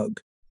the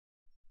bug.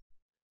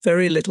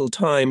 Very little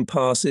time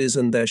passes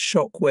and their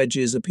shock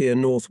wedges appear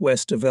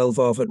northwest of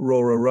Lvov at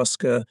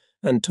Rora-Ruska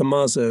and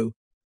Tomazo,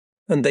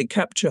 and they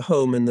capture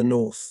home in the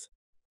north.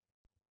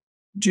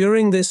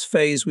 During this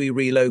phase we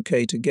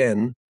relocate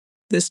again,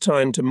 this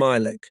time to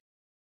Milek,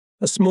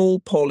 a small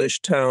Polish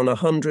town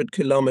 100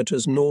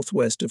 kilometers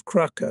northwest of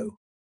Krakow.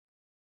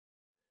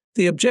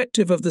 The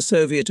objective of the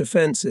Soviet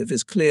offensive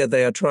is clear.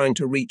 They are trying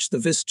to reach the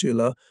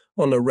Vistula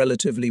on a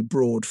relatively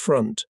broad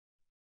front.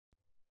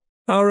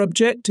 Our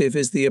objective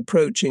is the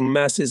approaching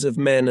masses of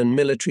men and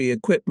military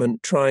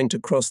equipment trying to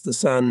cross the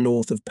San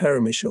north of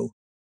Peremyshl.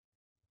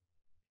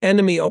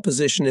 Enemy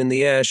opposition in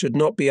the air should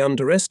not be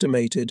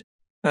underestimated,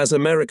 as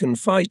American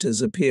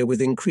fighters appear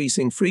with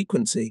increasing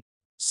frequency,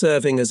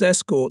 serving as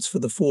escorts for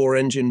the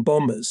 4-engine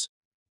bombers.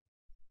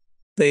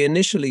 They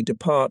initially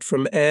depart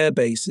from air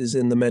bases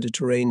in the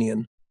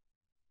Mediterranean.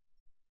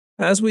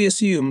 As we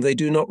assume, they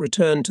do not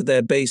return to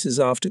their bases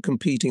after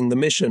completing the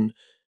mission,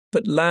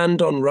 but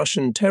land on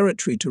Russian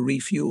territory to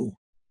refuel.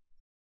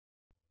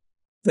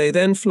 They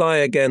then fly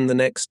again the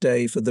next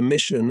day for the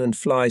mission and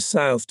fly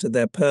south to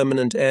their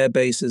permanent air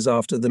bases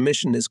after the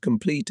mission is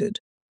completed.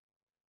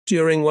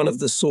 During one of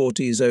the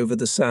sorties over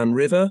the San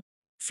River,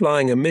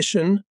 flying a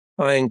mission,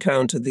 I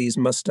encounter these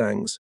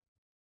Mustangs,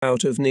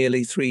 out of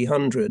nearly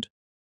 300.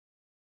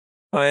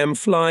 I am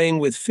flying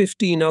with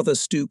 15 other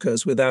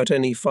Stukas without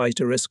any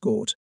fighter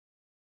escort.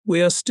 We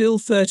are still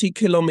 30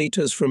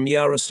 kilometers from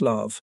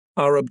Yaroslav,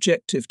 our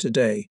objective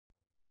today.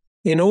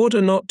 In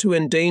order not to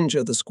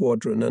endanger the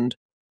squadron and,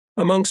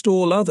 amongst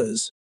all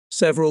others,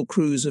 several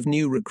crews of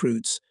new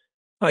recruits,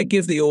 I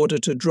give the order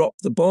to drop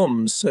the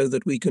bombs so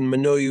that we can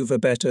maneuver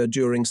better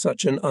during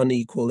such an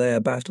unequal air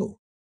battle.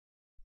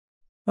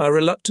 I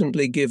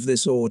reluctantly give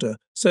this order.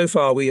 So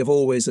far we have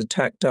always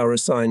attacked our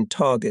assigned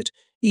target,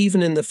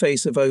 even in the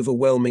face of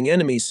overwhelming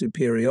enemy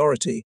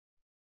superiority.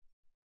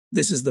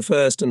 This is the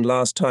first and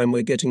last time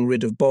we're getting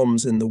rid of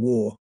bombs in the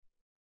war.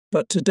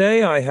 But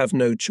today I have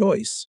no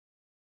choice.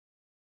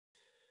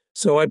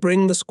 So I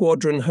bring the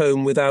squadron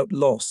home without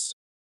loss,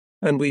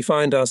 and we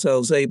find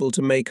ourselves able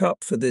to make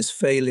up for this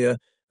failure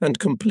and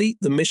complete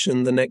the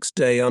mission the next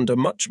day under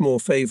much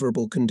more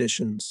favorable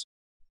conditions.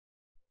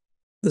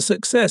 The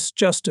success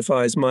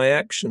justifies my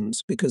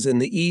actions because in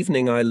the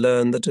evening I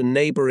learn that a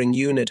neighboring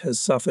unit has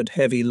suffered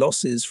heavy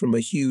losses from a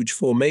huge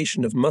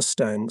formation of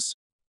Mustangs.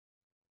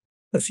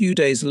 A few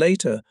days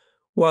later,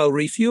 while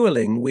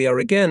refueling, we are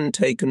again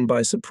taken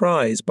by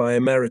surprise by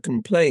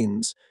American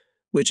planes,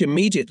 which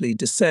immediately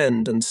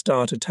descend and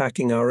start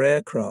attacking our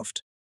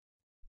aircraft.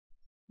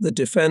 The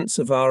defense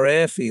of our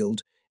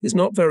airfield is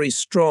not very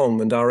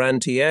strong and our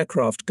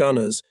anti-aircraft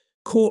gunners,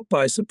 caught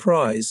by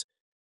surprise,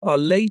 are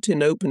late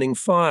in opening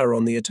fire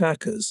on the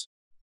attackers.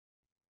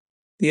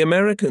 The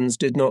Americans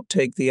did not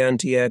take the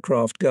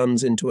anti-aircraft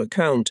guns into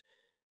account,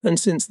 and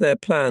since their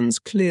plans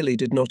clearly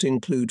did not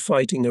include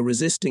fighting a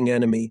resisting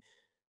enemy,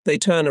 they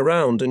turn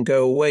around and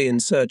go away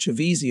in search of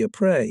easier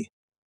prey.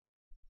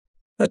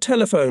 A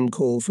telephone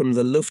call from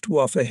the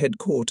Luftwaffe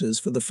headquarters.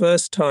 For the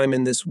first time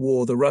in this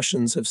war, the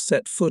Russians have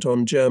set foot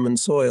on German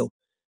soil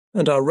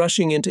and are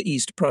rushing into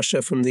East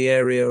Prussia from the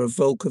area of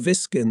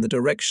Volkowisk in the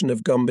direction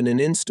of Gumben in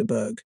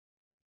Insterburg.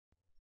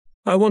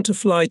 I want to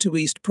fly to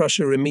East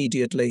Prussia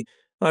immediately.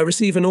 I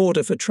receive an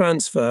order for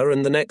transfer,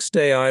 and the next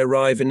day I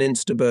arrive in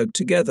Insterburg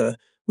together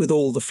with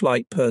all the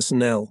flight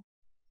personnel.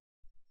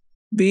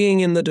 Being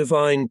in the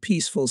divine,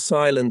 peaceful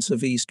silence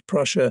of East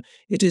Prussia,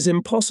 it is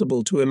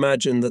impossible to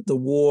imagine that the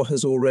war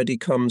has already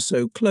come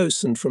so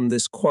close, and from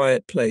this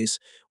quiet place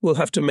we'll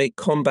have to make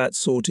combat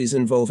sorties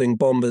involving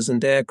bombers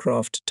and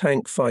aircraft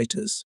tank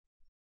fighters.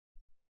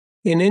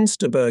 In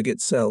Insterburg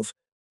itself,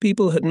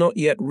 people had not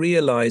yet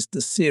realized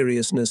the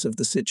seriousness of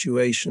the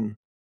situation.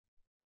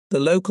 The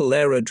local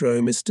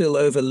aerodrome is still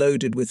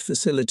overloaded with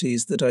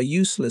facilities that are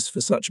useless for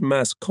such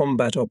mass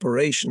combat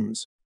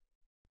operations.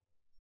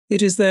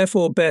 It is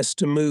therefore best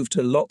to move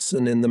to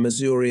Lotzen in the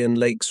Masurian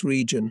Lakes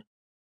region,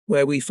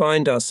 where we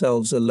find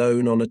ourselves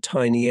alone on a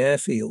tiny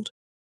airfield.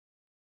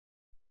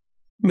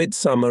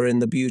 Midsummer in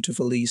the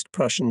beautiful East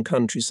Prussian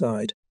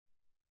countryside.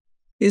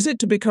 Is it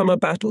to become a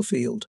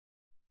battlefield?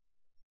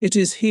 It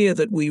is here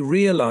that we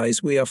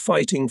realize we are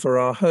fighting for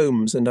our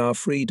homes and our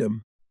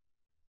freedom.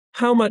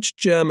 How much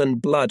German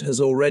blood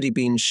has already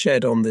been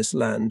shed on this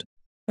land,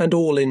 and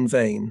all in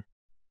vain.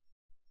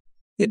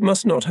 It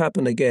must not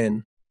happen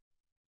again.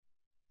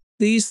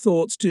 These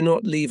thoughts do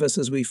not leave us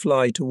as we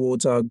fly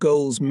towards our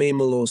goals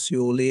Memel or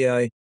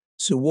Suolii,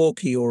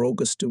 Suwalki or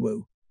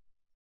Augustowo.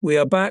 We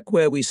are back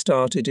where we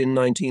started in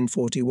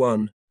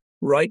 1941,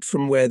 right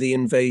from where the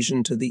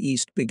invasion to the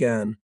east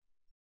began.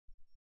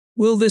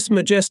 Will this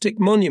majestic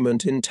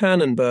monument in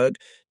Tannenberg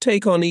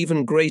take on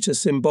even greater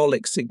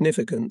symbolic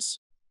significance?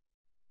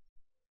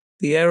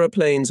 The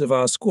aeroplanes of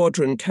our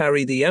squadron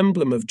carry the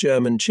emblem of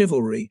German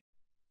chivalry.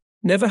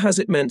 Never has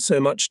it meant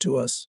so much to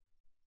us.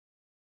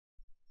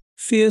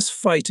 Fierce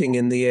fighting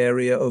in the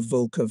area of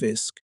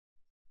Volkowisk.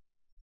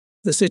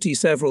 The city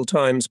several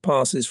times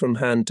passes from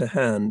hand to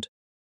hand.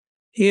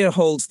 Here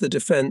holds the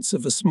defense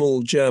of a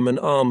small German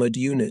armored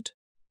unit.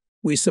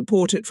 We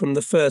support it from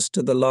the first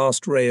to the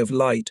last ray of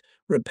light,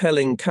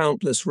 repelling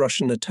countless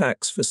Russian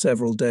attacks for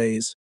several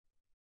days.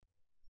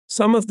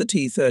 Some of the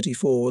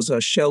T-34s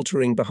are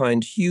sheltering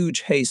behind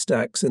huge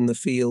haystacks in the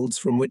fields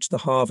from which the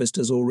harvest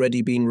has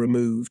already been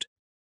removed.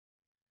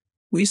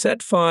 We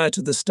set fire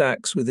to the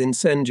stacks with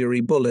incendiary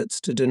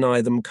bullets to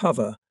deny them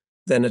cover,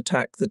 then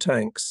attack the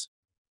tanks.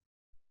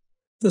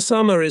 The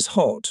summer is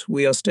hot.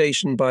 We are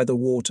stationed by the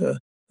water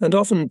and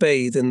often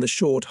bathe in the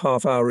short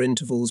half-hour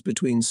intervals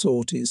between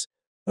sorties,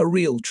 a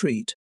real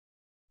treat.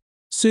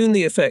 Soon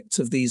the effects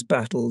of these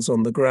battles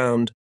on the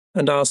ground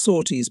and our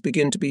sorties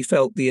begin to be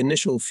felt. The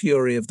initial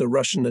fury of the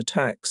Russian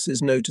attacks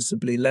is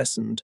noticeably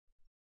lessened.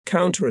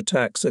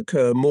 Counterattacks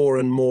occur more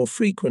and more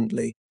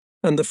frequently,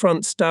 and the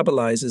front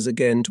stabilizes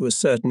again to a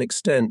certain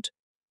extent.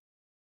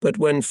 But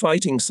when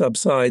fighting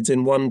subsides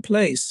in one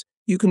place,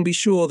 you can be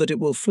sure that it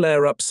will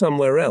flare up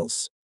somewhere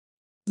else.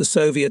 The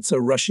Soviets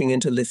are rushing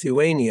into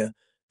Lithuania,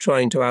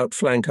 trying to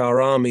outflank our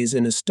armies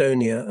in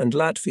Estonia and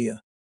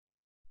Latvia.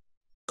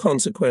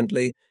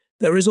 Consequently,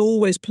 there is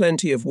always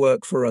plenty of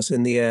work for us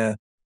in the air.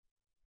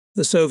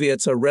 The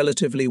Soviets are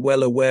relatively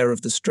well aware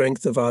of the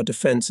strength of our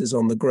defenses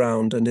on the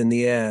ground and in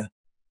the air.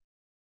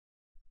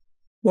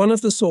 One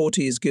of the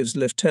sorties gives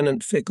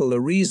Lieutenant Fickel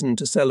a reason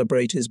to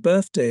celebrate his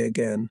birthday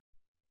again.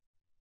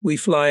 We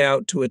fly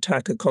out to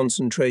attack a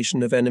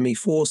concentration of enemy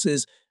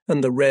forces,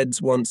 and the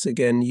Reds once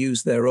again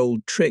use their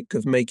old trick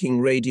of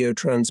making radio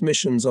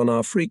transmissions on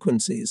our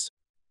frequencies.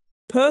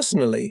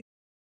 Personally,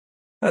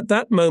 at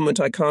that moment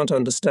I can't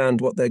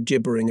understand what they're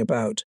gibbering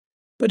about,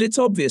 but it's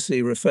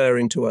obviously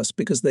referring to us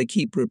because they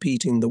keep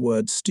repeating the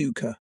word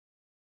Stuka.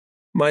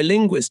 My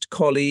linguist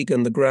colleague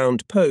and the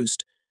ground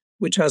post,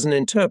 which has an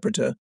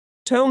interpreter,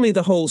 tell me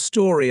the whole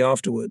story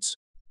afterwards.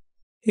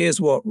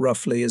 Here's what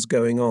roughly is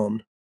going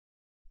on.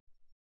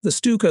 The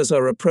Stukas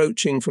are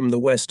approaching from the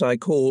west. I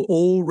call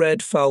all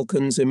Red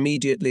Falcons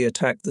immediately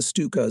attack the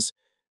Stukas.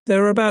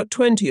 There are about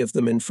 20 of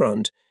them in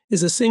front.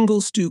 Is a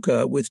single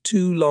Stuka with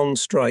 2 long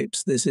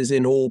stripes. This is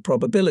in all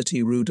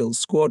probability Rudel's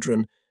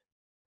squadron.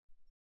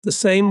 The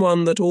same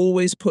one that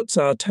always puts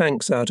our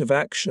tanks out of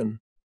action.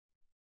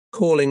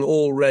 Calling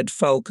all Red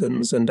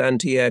Falcons and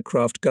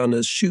anti-aircraft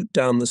gunners shoot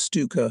down the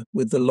Stuka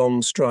with the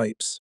long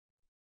stripes.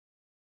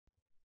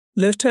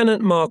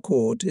 Lieutenant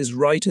Marquardt is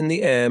right in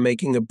the air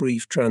making a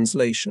brief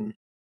translation.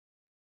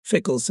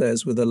 Fickel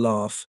says with a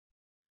laugh,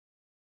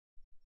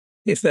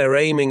 "If they're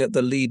aiming at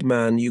the lead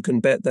man, you can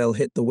bet they'll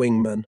hit the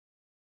wingman."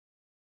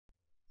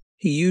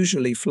 He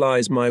usually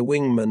flies my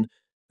wingman,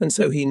 and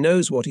so he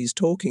knows what he's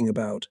talking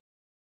about.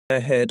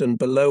 Ahead and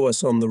below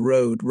us on the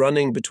road,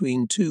 running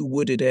between 2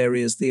 wooded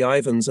areas, the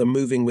Ivans are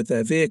moving with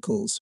their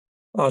vehicles,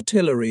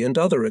 artillery and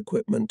other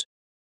equipment.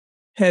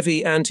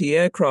 Heavy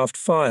anti-aircraft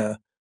fire,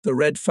 The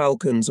Red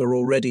Falcons are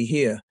already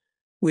here.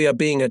 We are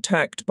being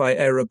attacked by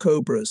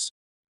Aerocobras.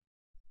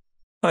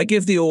 I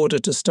give the order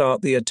to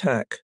start the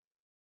attack.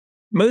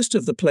 Most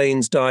of the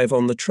planes dive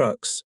on the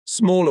trucks,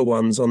 smaller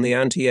ones on the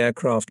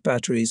anti-aircraft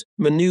batteries,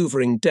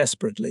 maneuvering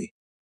desperately.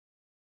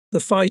 The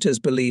fighters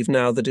believe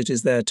now that it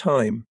is their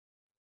time.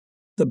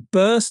 The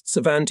bursts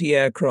of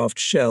anti-aircraft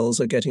shells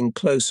are getting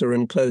closer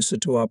and closer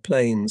to our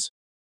planes.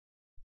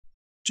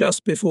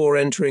 Just before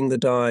entering the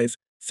dive,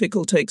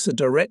 Fickle takes a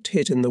direct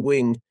hit in the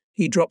wing.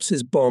 He drops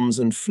his bombs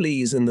and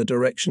flees in the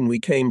direction we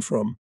came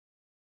from.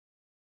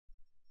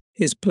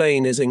 His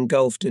plane is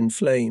engulfed in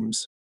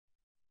flames.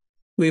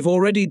 We've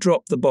already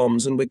dropped the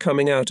bombs and we're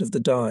coming out of the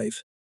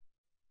dive.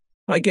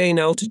 I gain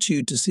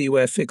altitude to see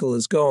where Fickle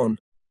has gone.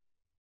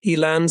 He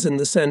lands in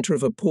the center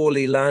of a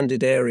poorly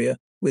landed area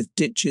with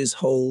ditches,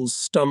 holes,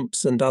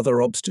 stumps, and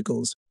other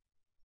obstacles.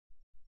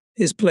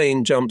 His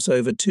plane jumps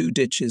over 2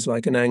 ditches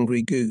like an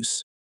angry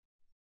goose.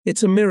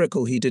 It's a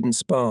miracle he didn't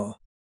spar.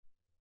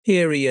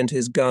 Here he and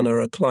his gunner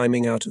are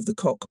climbing out of the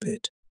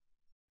cockpit.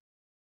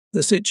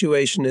 The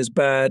situation is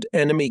bad.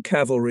 Enemy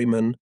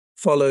cavalrymen,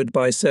 followed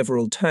by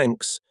several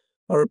tanks,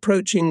 are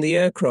approaching the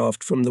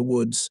aircraft from the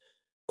woods,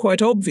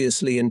 quite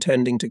obviously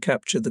intending to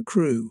capture the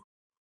crew.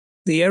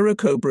 The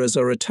Aerocobras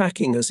are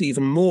attacking us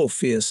even more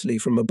fiercely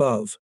from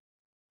above.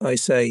 I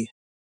say,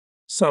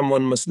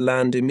 someone must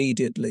land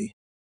immediately.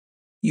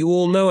 You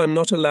all know I'm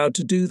not allowed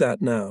to do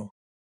that now.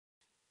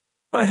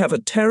 I have a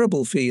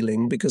terrible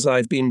feeling because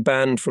I've been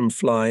banned from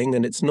flying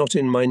and it's not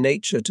in my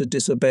nature to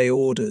disobey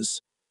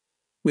orders.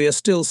 We are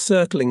still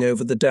circling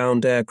over the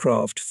downed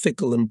aircraft,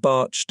 Fickle and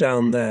Barch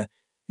down there,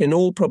 in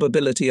all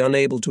probability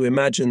unable to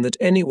imagine that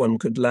anyone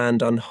could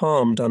land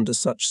unharmed under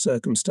such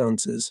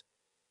circumstances.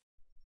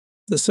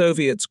 The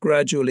Soviets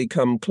gradually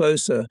come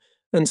closer,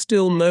 and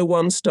still no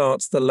one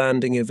starts the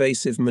landing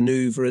evasive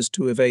maneuvers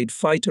to evade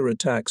fighter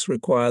attacks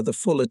require the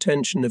full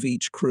attention of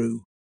each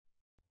crew.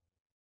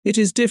 It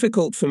is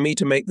difficult for me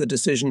to make the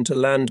decision to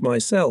land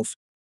myself,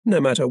 no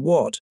matter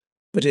what,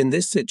 but in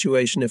this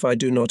situation if I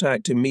do not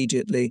act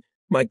immediately,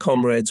 my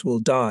comrades will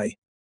die.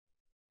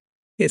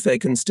 If they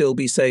can still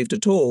be saved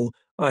at all,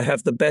 I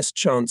have the best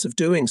chance of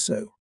doing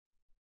so.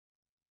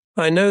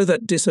 I know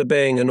that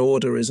disobeying an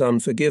order is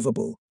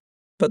unforgivable,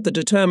 but the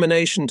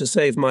determination to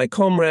save my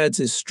comrades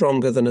is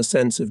stronger than a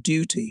sense of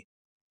duty.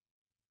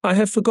 I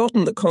have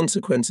forgotten the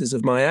consequences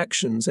of my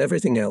actions,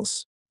 everything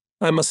else.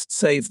 I must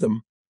save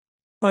them.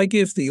 I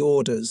give the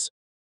orders.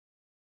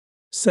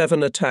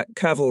 7 attack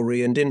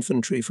cavalry and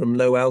infantry from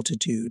low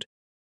altitude.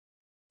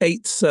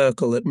 8th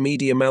circle at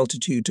medium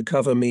altitude to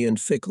cover me and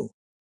Fickle.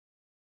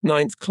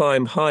 9th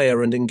climb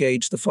higher and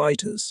engage the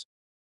fighters.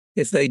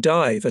 If they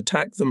dive,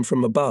 attack them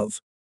from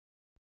above.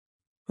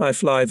 I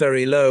fly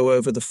very low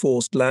over the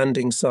forced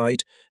landing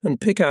site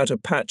and pick out a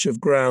patch of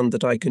ground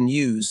that I can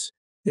use,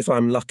 if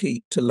I'm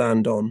lucky, to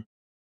land on.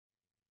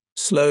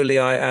 Slowly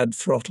I add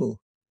throttle.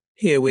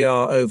 Here we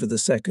are over the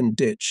second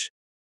ditch.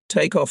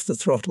 Take off the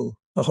throttle,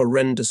 a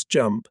horrendous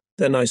jump,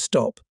 then I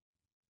stop.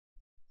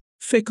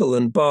 Fickle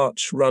and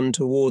Barch run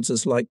towards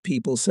us like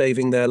people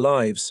saving their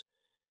lives.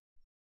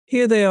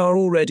 Here they are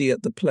already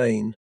at the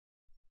plane.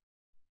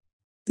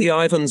 The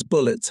Ivan's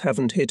bullets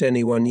haven't hit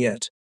anyone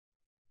yet.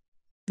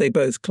 They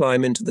both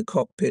climb into the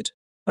cockpit.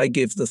 I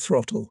give the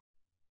throttle.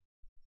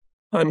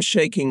 I'm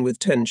shaking with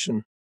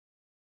tension.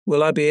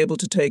 Will I be able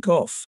to take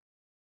off?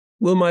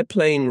 Will my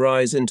plane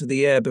rise into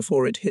the air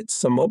before it hits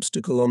some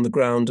obstacle on the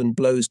ground and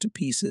blows to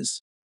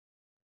pieces?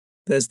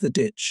 There's the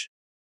ditch.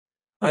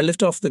 I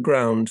lift off the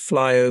ground,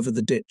 fly over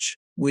the ditch,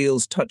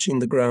 wheels touching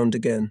the ground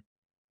again.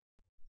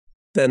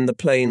 Then the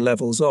plane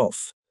levels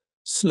off.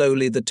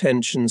 Slowly the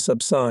tension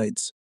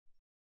subsides.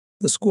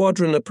 The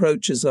squadron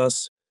approaches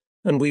us,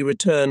 and we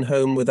return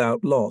home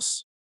without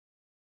loss.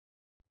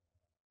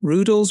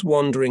 Rudel's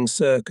wandering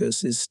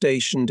circus is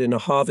stationed in a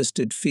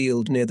harvested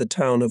field near the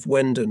town of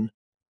Wenden,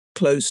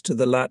 close to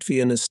the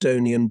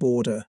Latvian-Estonian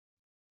border.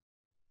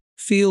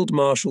 Field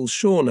Marshal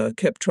Schorner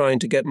kept trying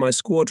to get my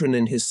squadron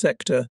in his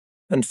sector,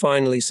 and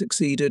finally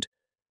succeeded.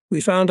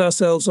 We found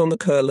ourselves on the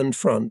Kurland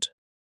front.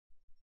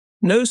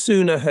 No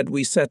sooner had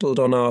we settled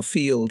on our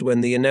field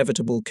when the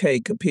inevitable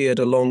cake appeared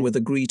along with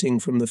a greeting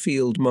from the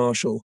Field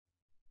Marshal.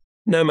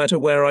 No matter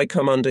where I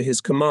come under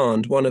his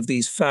command, one of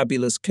these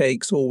fabulous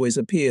cakes always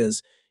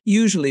appears,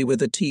 usually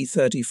with a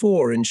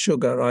T-34 in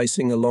sugar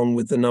icing along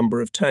with the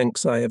number of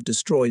tanks I have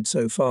destroyed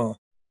so far.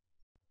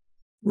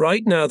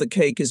 Right now the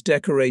cake is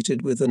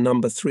decorated with the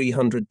number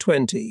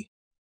 320.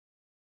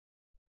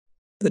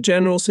 The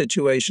general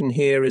situation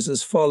here is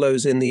as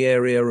follows. In the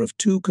area of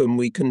Tukum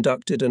we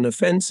conducted an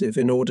offensive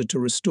in order to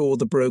restore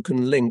the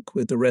broken link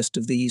with the rest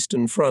of the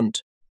Eastern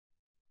Front.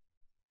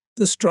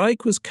 The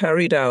strike was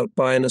carried out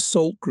by an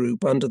assault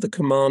group under the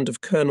command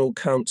of Colonel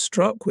Count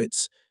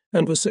Strachwitz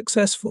and was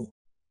successful.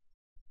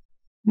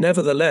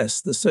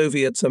 Nevertheless, the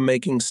Soviets are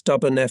making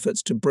stubborn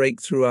efforts to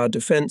break through our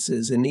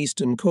defences in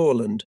eastern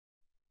Courland.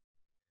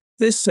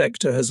 This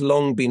sector has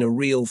long been a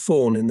real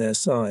thorn in their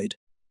side.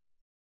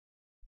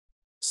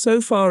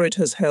 So far it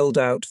has held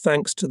out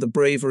thanks to the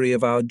bravery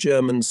of our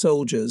German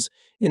soldiers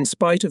in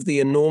spite of the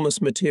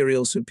enormous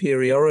material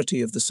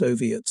superiority of the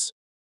Soviets.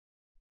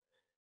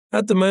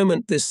 At the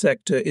moment, this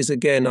sector is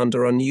again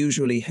under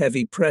unusually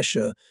heavy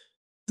pressure.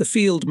 The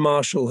Field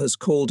Marshal has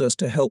called us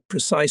to help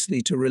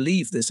precisely to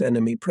relieve this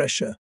enemy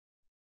pressure.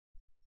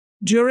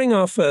 During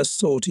our first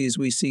sorties,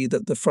 we see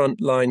that the front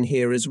line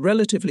here is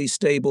relatively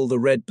stable. The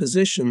red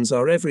positions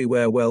are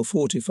everywhere well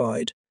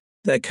fortified.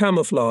 Their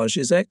camouflage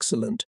is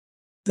excellent.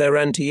 Their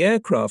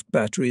anti-aircraft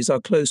batteries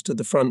are close to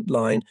the front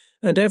line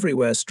and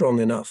everywhere strong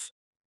enough.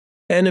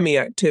 Enemy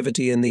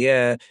activity in the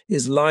air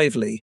is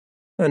lively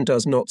and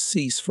does not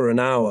cease for an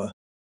hour.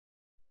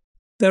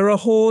 There are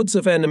hordes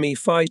of enemy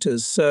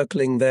fighters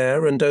circling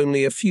there and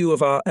only a few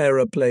of our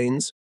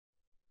aeroplanes,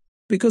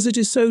 because it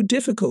is so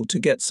difficult to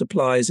get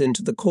supplies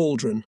into the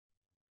cauldron.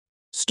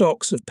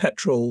 Stocks of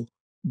petrol,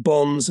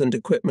 bombs and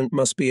equipment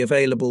must be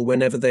available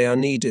whenever they are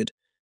needed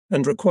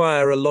and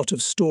require a lot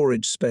of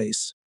storage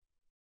space.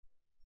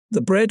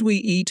 The bread we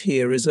eat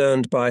here is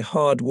earned by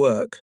hard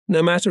work,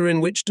 no matter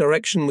in which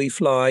direction we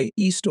fly,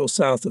 east or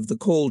south of the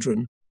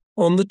cauldron,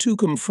 on the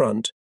Tukum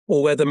front,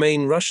 or where the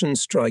main Russian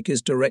strike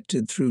is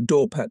directed through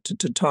Dorpat to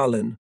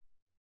Tallinn.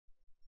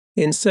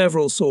 In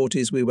several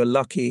sorties we were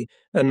lucky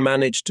and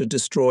managed to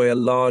destroy a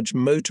large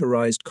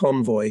motorized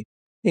convoy,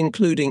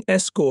 including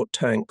escort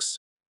tanks,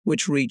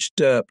 which reached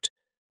Derpt.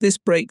 This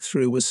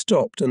breakthrough was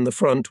stopped and the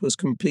front was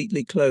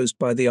completely closed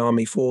by the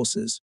army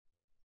forces.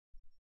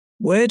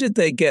 Where did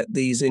they get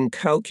these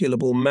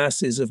incalculable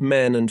masses of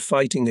men and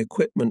fighting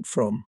equipment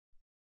from?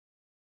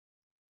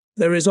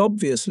 There is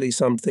obviously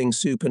something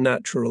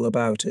supernatural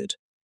about it.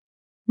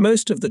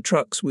 Most of the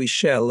trucks we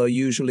shell are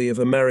usually of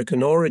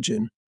American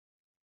origin.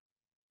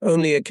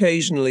 Only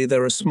occasionally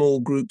there are small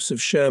groups of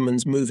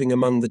Shermans moving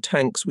among the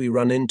tanks we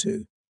run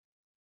into.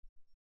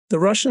 The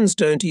Russians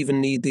don't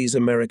even need these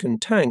American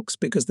tanks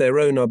because their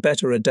own are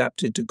better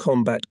adapted to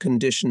combat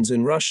conditions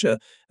in Russia,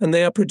 and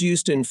they are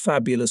produced in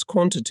fabulous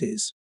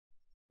quantities.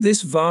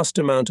 This vast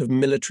amount of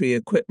military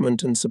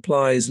equipment and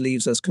supplies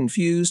leaves us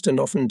confused and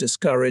often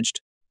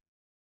discouraged.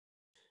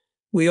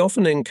 We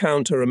often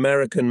encounter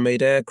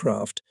American-made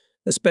aircraft,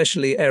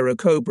 especially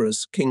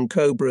Aerocobras, King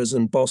Cobras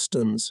and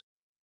Bostons.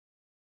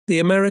 The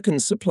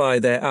Americans supply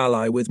their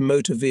ally with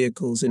motor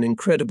vehicles in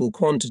incredible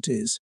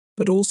quantities,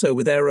 but also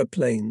with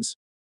aeroplanes.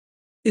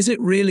 Is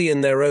it really in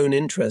their own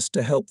interest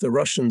to help the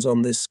Russians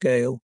on this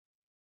scale?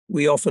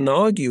 We often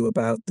argue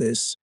about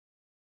this.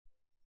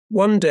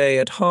 One day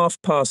at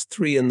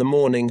 3:30 in the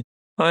morning,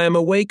 I am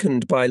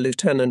awakened by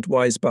Lieutenant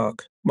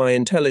Weisbach, my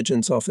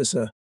intelligence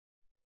officer.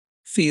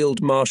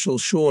 Field Marshal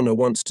Schorner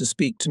wants to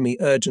speak to me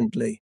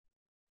urgently.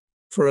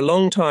 For a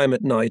long time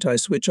at night I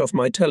switch off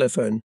my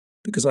telephone,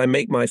 because I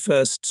make my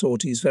first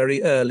sorties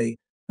very early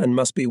and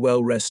must be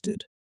well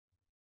rested.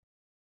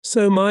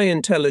 So my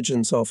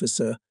intelligence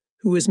officer,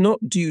 who is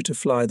not due to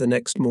fly the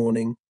next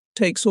morning,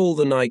 takes all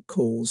the night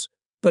calls,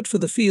 but for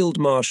the Field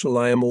Marshal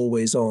I am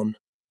always on.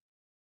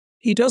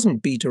 He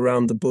doesn't beat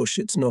around the bush,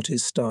 it's not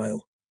his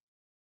style.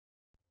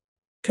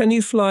 Can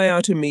you fly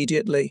out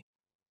immediately?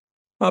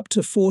 Up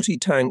to 40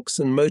 tanks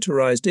and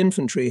motorized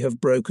infantry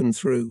have broken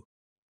through.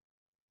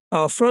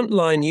 Our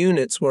frontline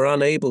units were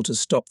unable to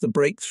stop the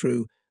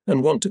breakthrough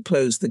and want to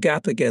close the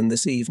gap again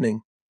this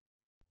evening.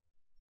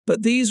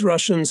 But these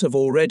Russians have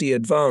already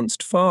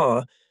advanced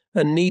far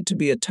and need to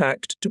be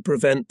attacked to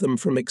prevent them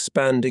from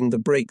expanding the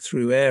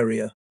breakthrough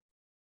area.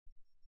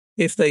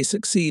 If they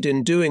succeed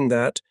in doing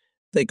that,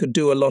 they could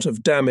do a lot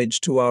of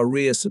damage to our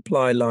rear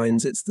supply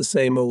lines. It's the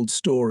same old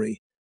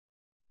story.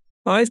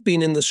 I've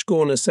been in the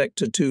Schorner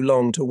sector too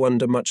long to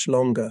wonder much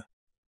longer.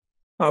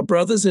 Our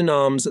brothers in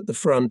arms at the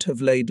front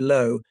have laid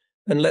low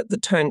and let the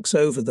tanks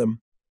over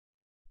them,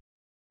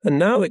 and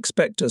now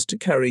expect us to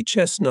carry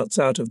chestnuts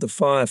out of the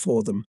fire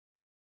for them.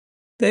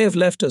 They have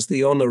left us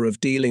the honor of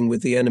dealing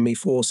with the enemy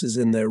forces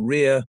in their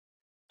rear,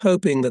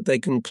 hoping that they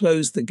can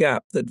close the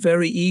gap that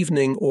very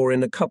evening or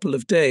in a couple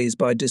of days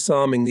by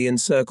disarming the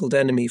encircled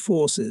enemy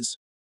forces.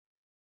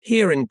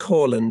 Here in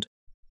Courland,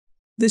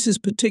 this is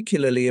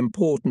particularly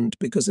important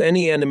because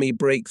any enemy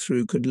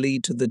breakthrough could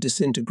lead to the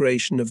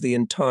disintegration of the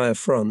entire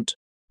front.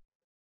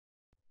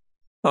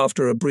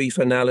 After a brief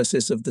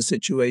analysis of the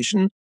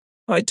situation,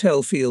 I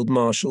tell Field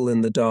Marshal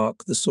in the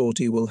dark the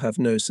sortie will have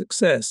no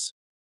success,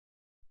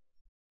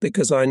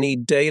 because I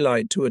need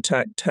daylight to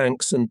attack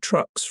tanks and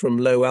trucks from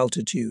low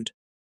altitude.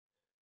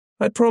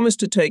 I promise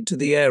to take to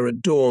the air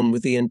at dawn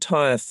with the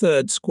entire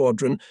 3rd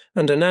Squadron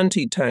and an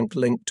anti-tank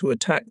link to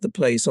attack the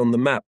place on the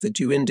map that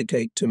you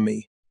indicate to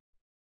me.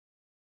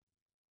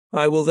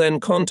 I will then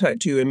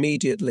contact you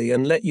immediately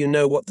and let you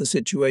know what the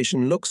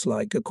situation looks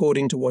like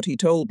according to what he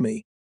told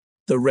me.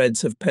 The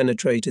Reds have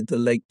penetrated the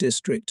Lake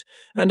District,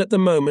 and at the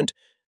moment,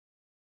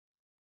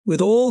 with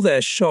all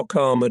their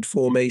shock-armoured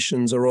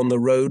formations, are on the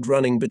road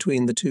running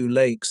between the two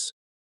lakes.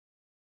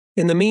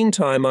 In the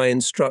meantime, I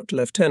instruct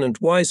Lieutenant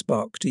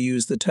Weisbach to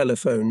use the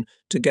telephone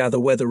to gather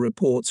weather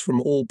reports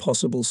from all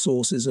possible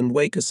sources and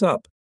wake us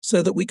up,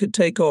 so that we could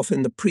take off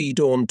in the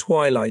pre-dawn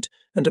twilight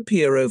and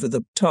appear over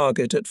the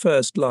target at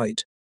first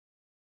light.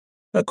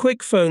 A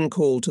quick phone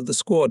call to the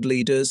squad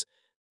leaders,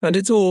 And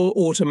it's all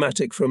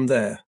automatic from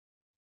there.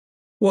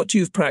 What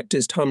you've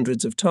practiced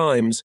hundreds of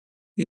times,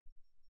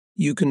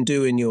 you can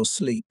do in your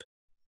sleep.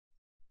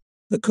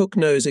 The cook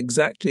knows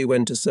exactly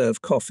when to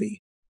serve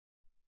coffee.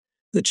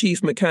 The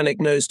chief mechanic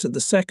knows to the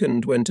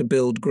second when to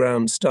build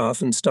ground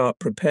staff and start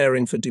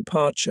preparing for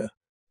departure.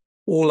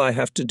 All I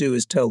have to do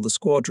is tell the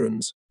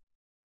squadrons.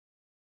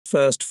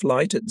 First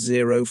flight at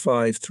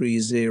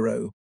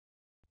 0530.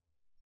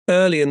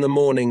 Early in the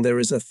morning there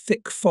is a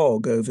thick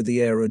fog over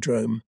the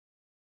aerodrome.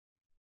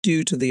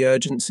 Due to the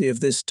urgency of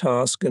this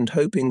task and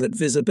hoping that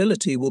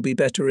visibility will be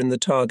better in the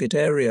target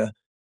area,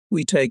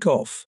 we take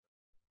off.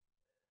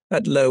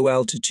 At low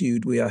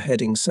altitude we are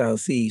heading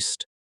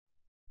southeast.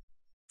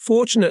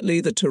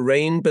 Fortunately, the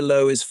terrain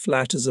below is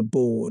flat as a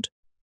board,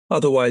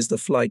 otherwise the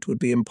flight would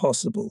be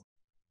impossible.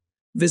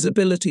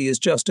 Visibility is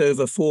just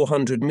over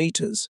 400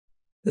 meters,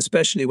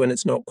 especially when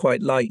it's not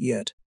quite light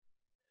yet.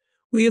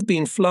 We have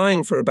been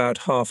flying for about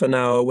half an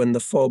hour when the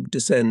fog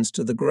descends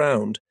to the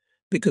ground,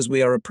 because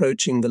we are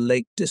approaching the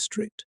Lake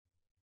District.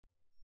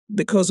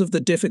 Because of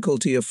the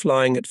difficulty of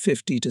flying at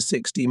 50 to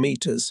 60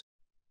 meters,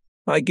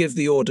 I give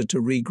the order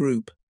to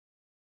regroup.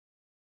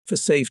 For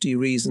safety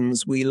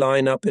reasons, we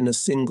line up in a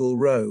single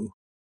row.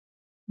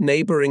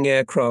 Neighboring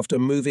aircraft are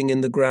moving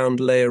in the ground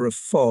layer of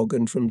fog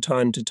and from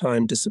time to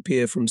time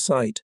disappear from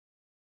sight.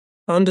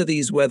 Under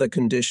these weather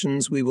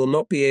conditions, we will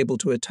not be able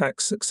to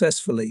attack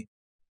successfully.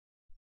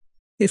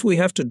 If we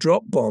have to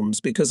drop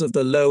bombs because of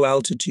the low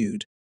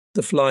altitude,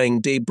 the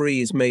flying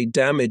debris may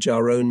damage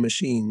our own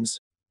machines.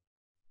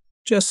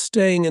 Just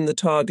staying in the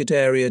target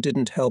area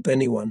didn't help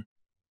anyone.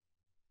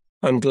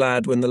 I'm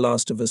glad when the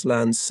last of us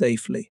lands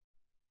safely.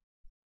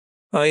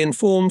 I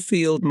inform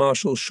Field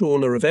Marshal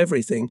Schorner of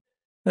everything,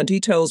 and he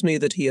tells me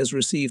that he has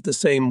received the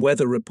same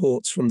weather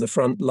reports from the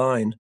front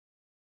line.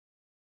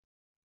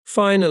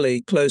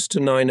 Finally, close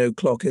to 9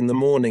 o'clock in the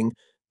morning,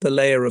 the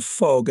layer of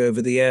fog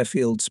over the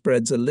airfield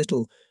spreads a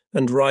little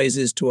and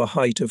rises to a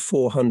height of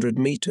 400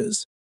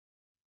 meters.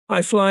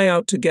 I fly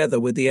out together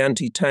with the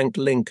anti-tank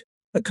Link,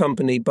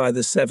 accompanied by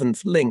the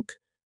 7th Link,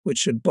 which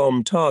should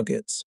bomb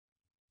targets.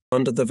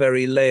 Under the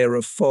very layer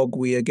of fog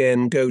we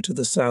again go to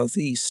the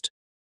southeast.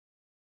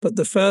 But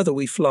the further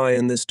we fly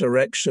in this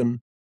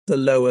direction, the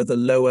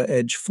lower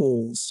edge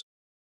falls.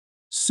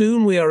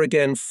 Soon we are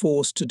again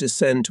forced to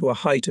descend to a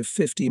height of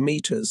 50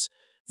 meters.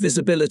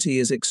 Visibility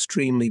is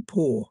extremely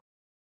poor.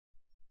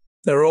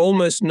 There are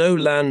almost no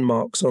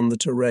landmarks on the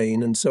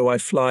terrain, and so I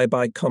fly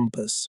by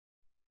compass.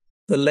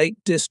 The Lake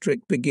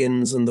District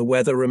begins and the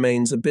weather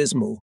remains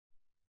abysmal.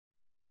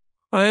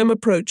 I am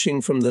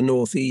approaching from the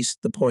northeast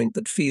the point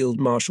that Field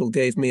Marshal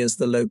gave me as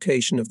the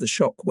location of the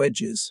shock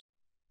wedges.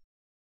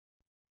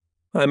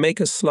 I make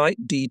a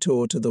slight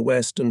detour to the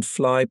west and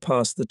fly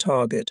past the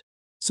target,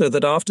 so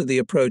that after the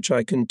approach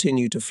I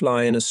continue to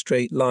fly in a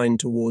straight line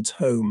towards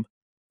home,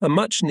 a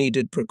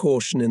much-needed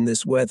precaution in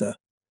this weather.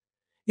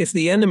 If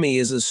the enemy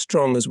is as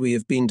strong as we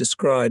have been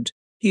described,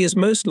 he is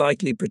most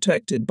likely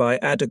protected by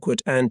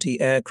adequate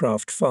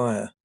anti-aircraft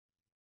fire.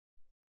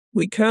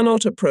 We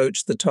cannot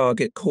approach the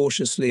target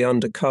cautiously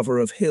under cover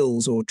of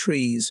hills or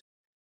trees,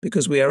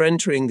 because we are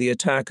entering the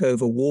attack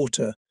over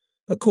water.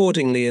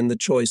 Accordingly, in the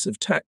choice of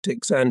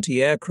tactics,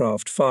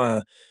 anti-aircraft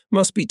fire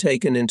must be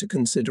taken into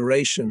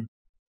consideration.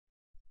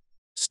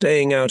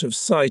 Staying out of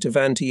sight of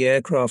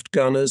anti-aircraft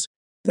gunners,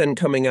 then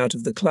coming out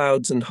of the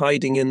clouds and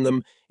hiding in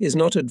them, is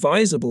not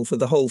advisable for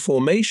the whole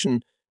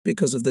formation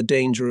because of the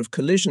danger of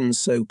collisions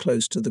so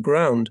close to the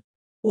ground,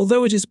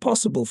 although it is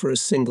possible for a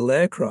single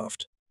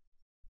aircraft.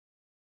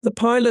 The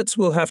pilots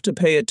will have to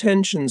pay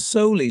attention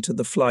solely to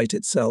the flight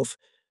itself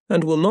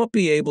and will not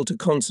be able to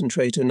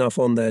concentrate enough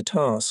on their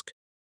task.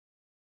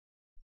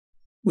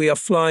 We are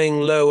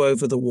flying low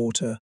over the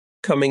water,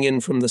 coming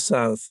in from the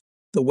south.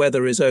 The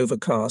weather is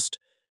overcast.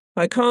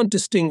 I can't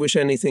distinguish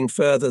anything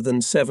further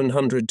than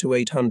 700 to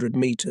 800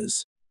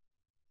 meters.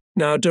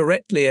 Now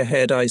directly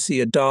ahead I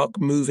see a dark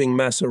moving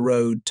mass of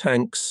road,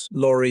 tanks,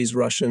 lorries,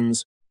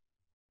 Russians.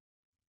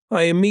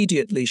 I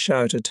immediately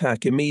shout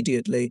attack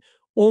immediately,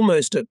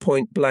 almost at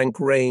point-blank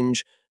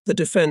range. The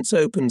defense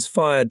opens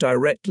fire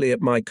directly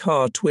at my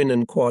car twin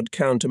and quad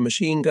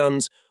counter-machine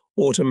guns.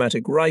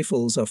 Automatic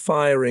rifles are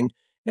firing.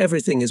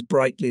 Everything is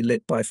brightly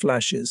lit by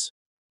flashes.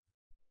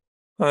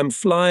 I'm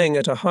flying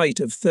at a height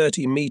of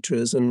 30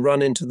 meters and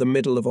run into the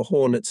middle of a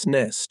hornet's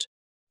nest.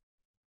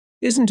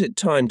 Isn't it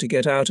time to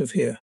get out of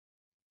here?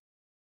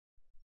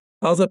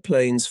 Other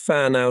planes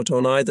fan out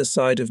on either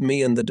side of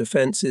me and the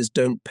defenses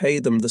don't pay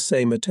them the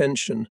same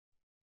attention.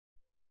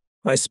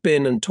 I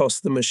spin and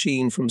toss the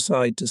machine from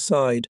side to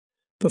side,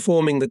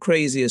 performing the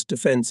craziest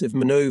defensive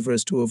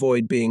maneuvers to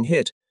avoid being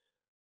hit.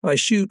 I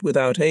shoot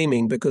without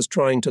aiming because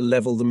trying to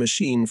level the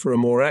machine for a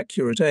more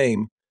accurate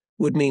aim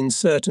would mean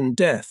certain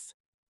death.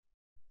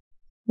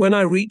 When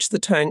I reach the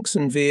tanks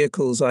and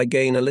vehicles, I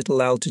gain a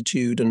little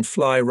altitude and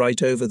fly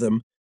right over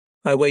them.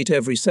 I wait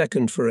every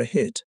second for a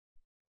hit.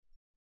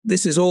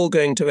 This is all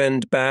going to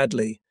end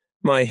badly.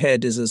 My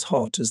head is as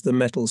hot as the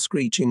metal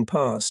screeching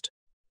past.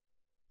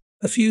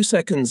 A few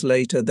seconds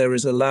later, there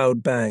is a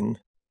loud bang.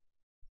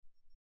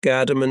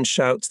 Garderman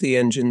shouts the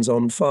engine's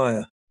on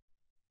fire.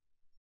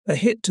 A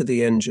hit to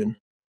the engine.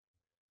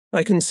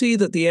 I can see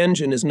that the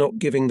engine is not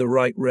giving the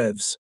right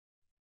revs.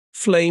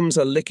 Flames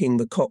are licking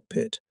the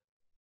cockpit.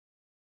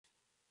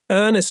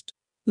 Ernest,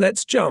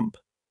 let's jump.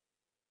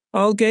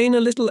 I'll gain a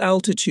little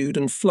altitude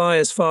and fly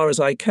as far as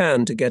I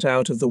can to get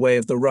out of the way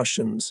of the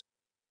Russians.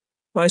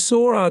 I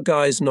saw our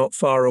guys not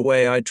far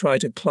away. I try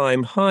to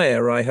climb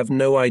higher. I have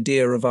no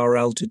idea of our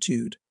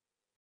altitude.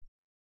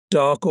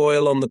 Dark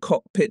oil on the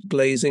cockpit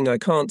glazing. I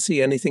can't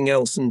see anything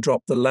else and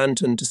drop the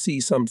lantern to see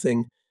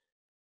something.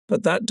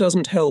 But that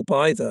doesn't help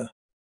either.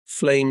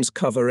 Flames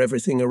cover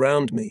everything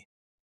around me.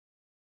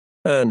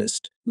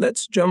 Ernest,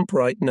 let's jump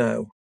right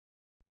now.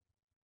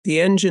 The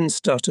engine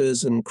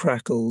stutters and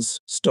crackles,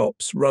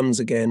 stops, runs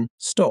again,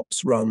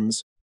 stops,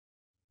 runs.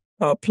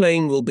 Our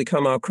plane will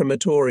become our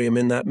crematorium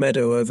in that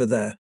meadow over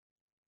there.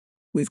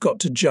 We've got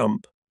to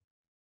jump.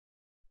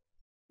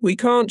 We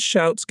can't,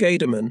 shouts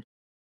Garderman.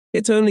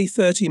 It's only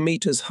 30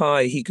 meters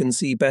high. He can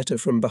see better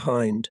from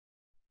behind.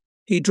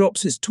 He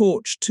drops his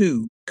torch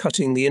too,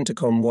 cutting the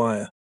intercom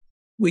wire.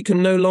 We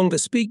can no longer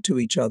speak to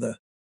each other.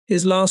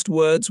 His last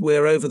words,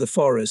 we're over the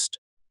forest.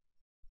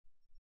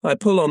 I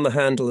pull on the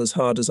handle as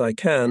hard as I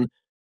can,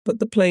 but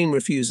the plane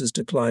refuses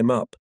to climb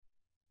up.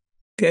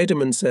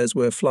 Garderman says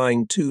we're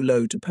flying too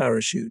low to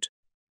parachute.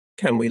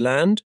 Can we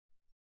land?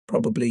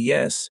 Probably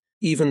yes,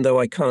 even though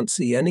I can't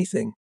see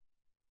anything.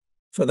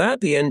 For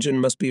that, the engine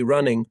must be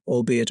running,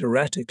 albeit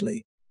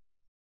erratically.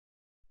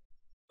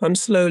 I'm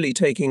slowly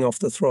taking off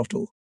the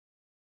throttle.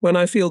 When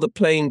I feel the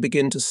plane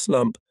begin to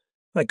slump,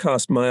 I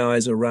cast my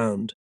eyes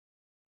around.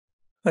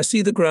 I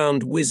see the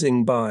ground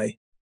whizzing by.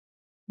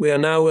 We are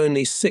now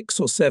only 6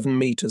 or 7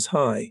 meters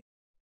high.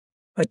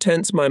 I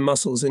tense my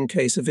muscles in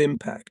case of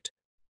impact.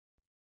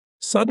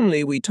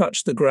 Suddenly we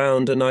touch the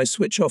ground and I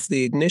switch off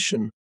the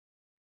ignition.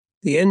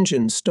 The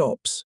engine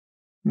stops.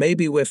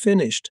 Maybe we're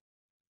finished.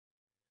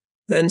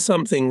 Then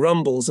something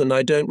rumbles and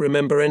I don't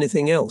remember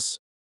anything else.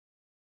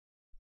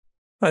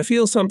 I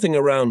feel something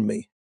around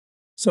me,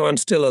 so I'm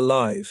still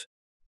alive.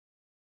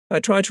 I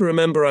try to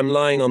remember I'm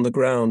lying on the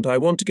ground. I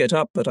want to get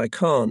up, but I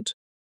can't.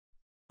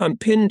 I'm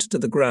pinned to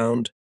the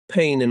ground,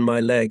 pain in my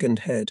leg and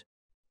head.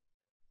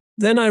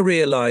 Then I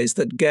realize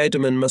that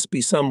Garderman must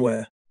be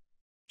somewhere.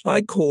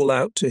 I call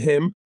out to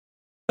him,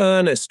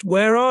 "Ernest,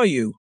 where are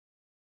you?"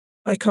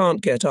 I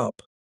can't get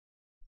up.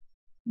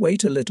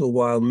 Wait a little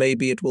while,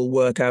 maybe it will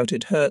work out.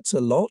 It hurts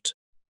a lot.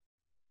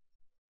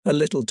 A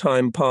little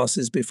time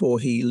passes before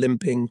he,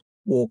 limping,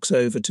 walks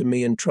over to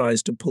me and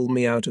tries to pull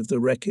me out of the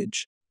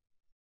wreckage.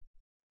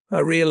 I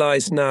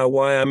realize now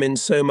why I'm in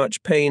so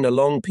much pain. A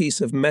long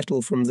piece of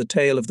metal from the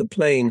tail of the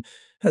plane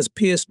has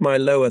pierced my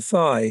lower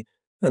thigh,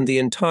 and the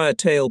entire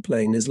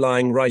tailplane is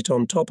lying right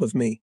on top of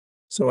me,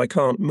 so I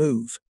can't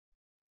move.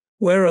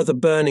 Where are the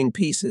burning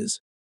pieces?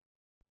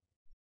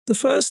 The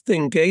first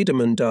thing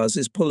Garderman does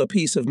is pull a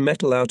piece of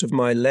metal out of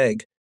my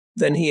leg.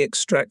 Then he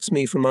extracts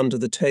me from under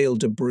the tail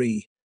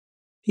debris.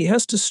 He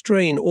has to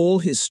strain all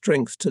his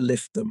strength to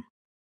lift them.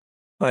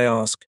 I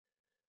ask,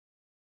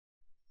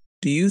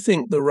 "Do you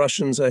think the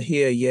Russians are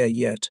here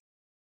yet?"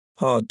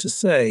 Hard to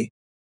say.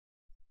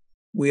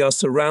 We are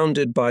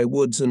surrounded by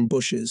woods and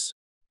bushes.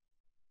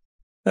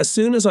 As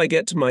soon as I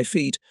get to my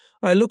feet,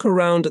 I look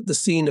around at the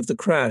scene of the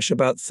crash.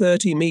 About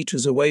 30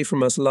 meters away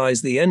from us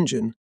lies the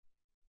engine.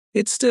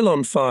 It's still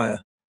on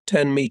fire.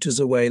 10 meters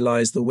away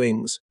lies the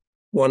wings,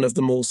 one of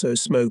them also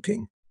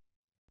smoking.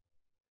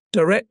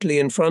 Directly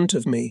in front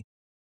of me,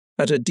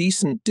 at a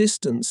decent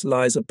distance,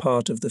 lies a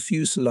part of the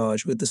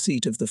fuselage with the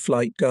seat of the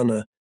flight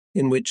gunner,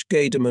 in which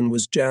Garderman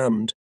was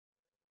jammed.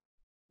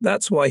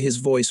 That's why his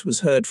voice was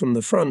heard from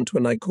the front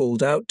when I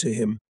called out to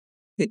him.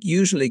 It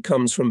usually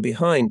comes from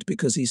behind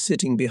because he's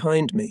sitting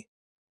behind me.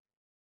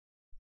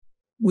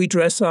 We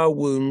dress our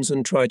wounds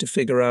and try to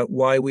figure out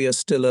why we are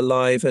still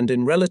alive and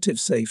in relative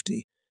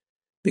safety,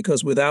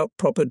 because without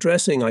proper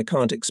dressing I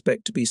can't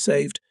expect to be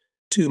saved.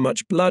 Too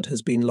much blood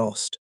has been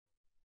lost.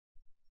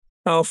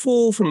 Our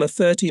fall from a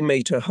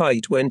 30-meter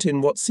height went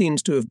in what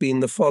seems to have been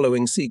the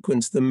following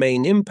sequence. The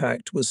main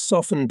impact was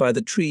softened by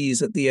the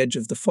trees at the edge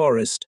of the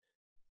forest.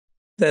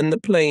 Then the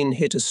plane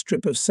hit a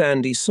strip of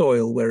sandy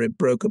soil where it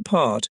broke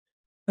apart,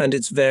 and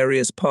its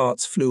various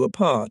parts flew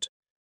apart,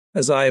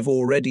 as I have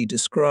already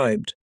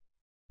described.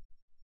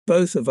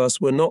 Both of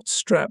us were not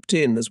strapped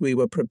in as we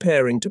were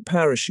preparing to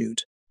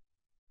parachute.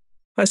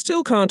 I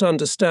still can't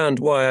understand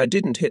why I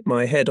didn't hit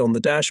my head on the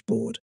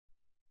dashboard.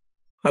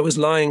 I was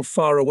lying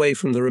far away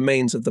from the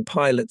remains of the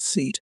pilot's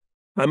seat.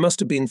 I must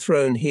have been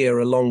thrown here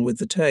along with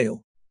the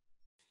tail.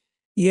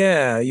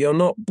 Yeah, you're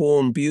not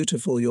born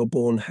beautiful, you're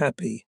born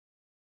happy.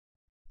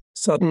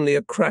 Suddenly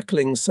a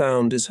crackling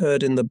sound is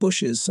heard in the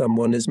bushes.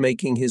 Someone is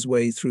making his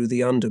way through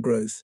the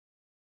undergrowth.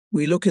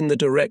 We look in the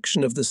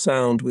direction of the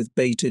sound with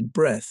bated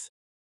breath,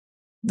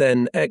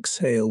 then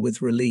exhale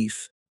with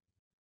relief.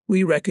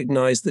 We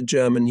recognize the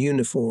German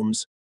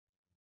uniforms.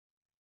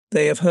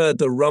 They have heard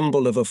the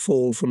rumble of a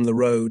fall from the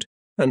road,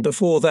 and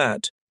before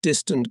that,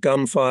 distant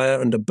gunfire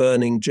and a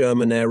burning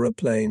German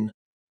aeroplane.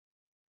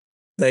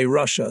 They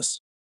rush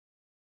us.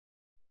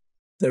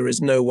 There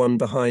is no one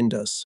behind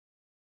us.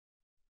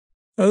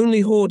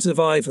 Only hordes of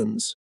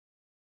Ivans.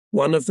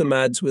 One of them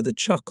adds with a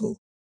chuckle,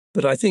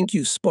 but I think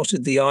you've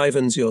spotted the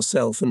Ivans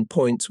yourself, and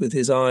points with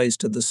his eyes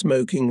to the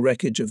smoking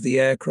wreckage of the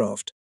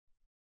aircraft.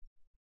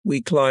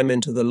 We climb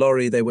into the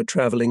lorry they were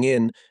travelling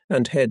in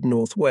and head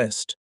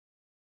northwest.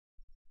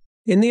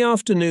 In the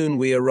afternoon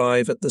we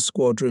arrive at the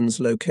squadron's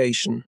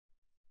location.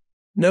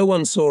 No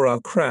one saw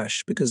our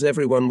crash because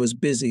everyone was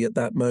busy at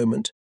that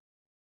moment.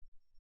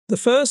 The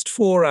first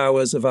 4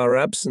 hours of our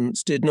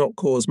absence did not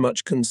cause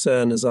much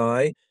concern, as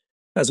I,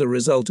 as a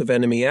result of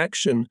enemy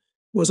action,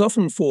 was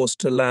often forced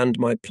to land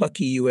my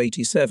plucky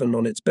U-87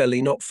 on its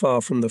belly not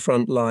far from the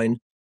front line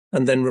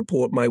and then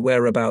report my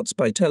whereabouts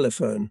by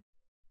telephone.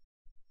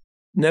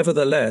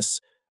 Nevertheless,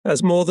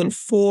 as more than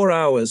 4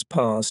 hours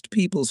passed,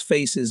 people's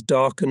faces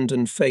darkened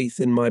and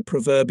faith in my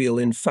proverbial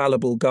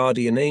infallible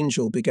guardian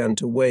angel began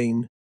to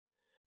wane.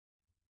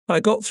 I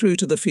got through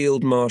to the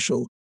field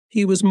marshal.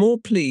 He was more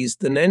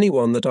pleased than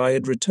anyone that I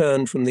had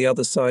returned from the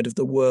other side of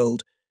the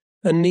world,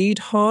 and need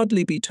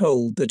hardly be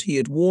told that he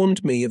had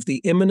warned me of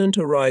the imminent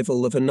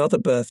arrival of another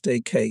birthday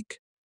cake.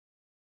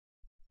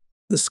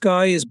 The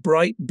sky is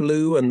bright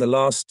blue and the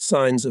last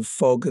signs of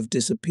fog have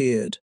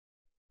disappeared.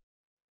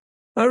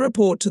 I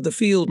report to the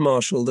field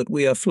marshal that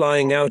we are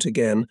flying out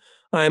again.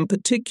 I am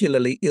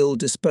particularly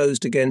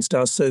ill-disposed against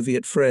our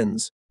Soviet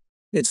friends.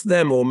 It's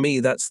them or me,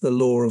 that's the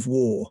law of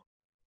war.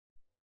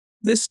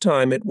 This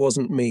time it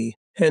wasn't me,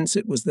 hence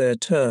it was their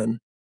turn.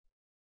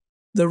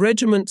 The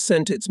regiment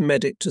sent its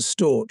medic to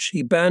Storch.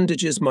 He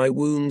bandages my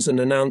wounds and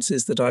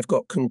announces that I've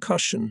got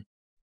concussion.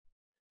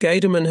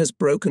 Gaderman has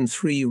broken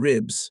 3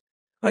 ribs.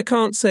 I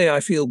can't say I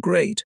feel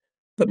great,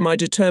 but my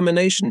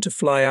determination to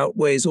fly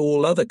outweighs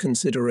all other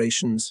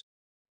considerations.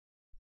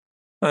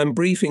 I'm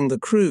briefing the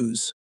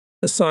crews,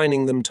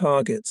 assigning them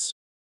targets.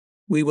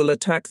 We will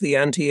attack the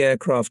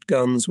anti-aircraft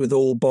guns with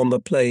all bomber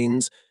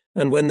planes,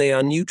 and when they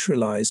are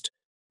neutralized,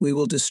 we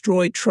will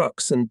destroy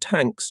trucks and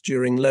tanks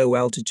during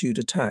low-altitude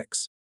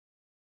attacks.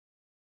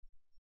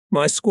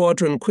 My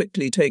squadron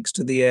quickly takes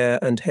to the air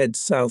and heads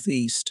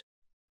southeast.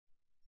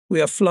 We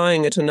are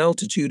flying at an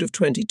altitude of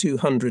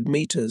 2,200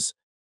 meters,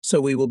 so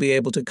we will be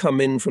able to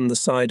come in from the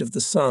side of the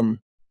sun.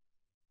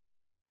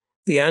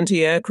 The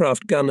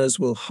anti-aircraft gunners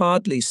will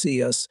hardly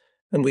see us,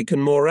 and we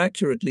can more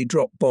accurately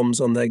drop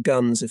bombs on their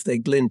guns if they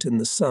glint in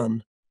the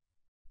sun.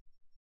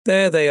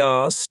 There they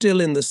are,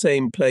 still in the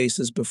same place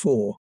as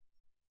before.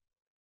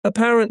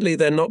 Apparently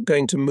they're not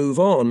going to move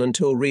on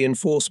until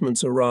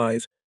reinforcements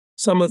arrive.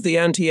 Some of the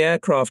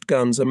anti-aircraft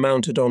guns are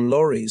mounted on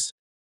lorries.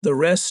 The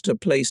rest are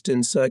placed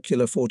in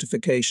circular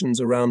fortifications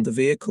around the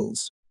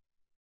vehicles.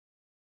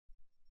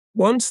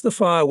 Once the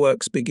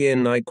fireworks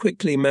begin, I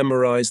quickly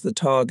memorize the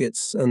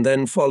targets and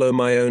then follow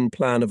my own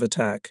plan of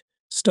attack,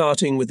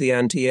 starting with the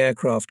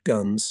anti-aircraft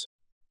guns.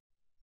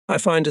 I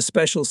find a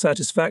special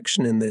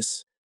satisfaction in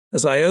this,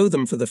 as I owe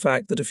them for the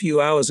fact that a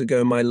few hours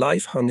ago my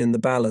life hung in the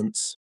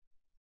balance.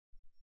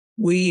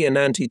 We in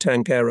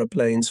anti-tank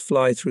aeroplanes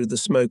fly through the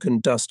smoke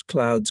and dust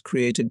clouds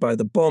created by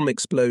the bomb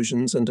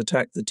explosions and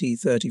attack the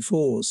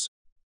T-34s.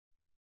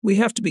 We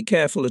have to be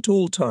careful at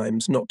all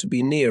times not to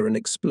be near an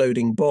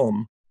exploding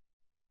bomb.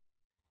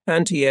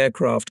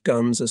 Anti-aircraft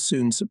guns are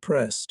soon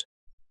suppressed.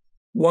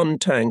 One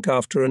tank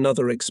after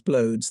another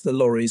explodes, the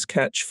lorries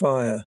catch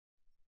fire.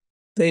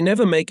 They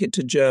never make it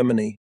to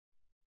Germany.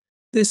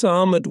 This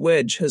armoured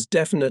wedge has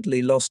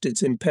definitely lost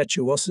its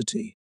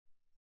impetuosity.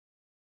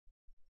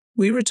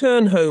 We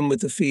return home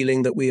with the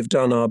feeling that we have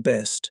done our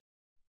best.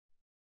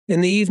 In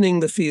the evening,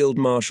 the field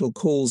marshal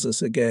calls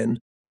us again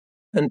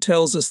and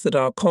tells us that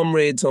our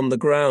comrades on the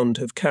ground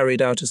have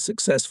carried out a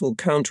successful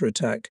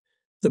counterattack.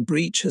 The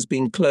breach has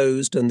been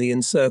closed and the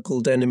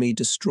encircled enemy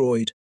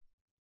destroyed.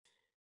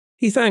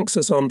 He thanks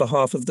us on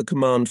behalf of the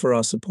command for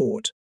our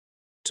support.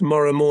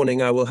 Tomorrow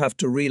morning I will have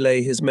to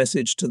relay his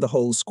message to the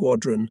whole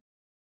squadron.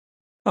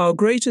 Our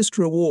greatest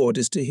reward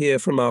is to hear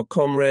from our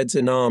comrades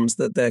in arms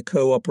that their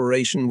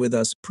cooperation with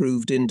us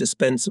proved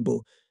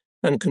indispensable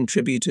and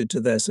contributed to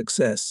their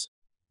success.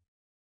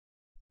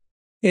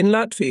 In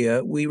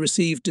Latvia, we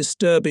received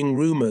disturbing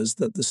rumors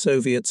that the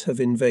Soviets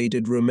have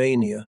invaded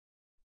Romania.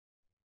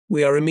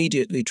 We are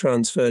immediately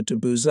transferred to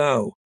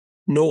Buzău.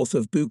 North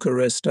of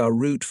Bucharest, our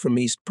route from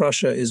East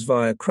Prussia is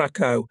via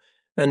Krakow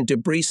and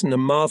Debrecen, a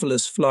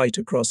marvelous flight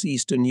across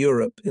Eastern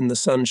Europe in the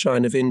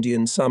sunshine of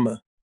Indian summer.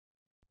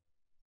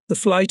 The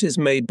flight is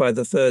made by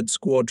the 3rd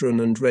Squadron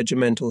and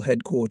regimental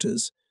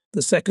headquarters. The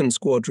 2nd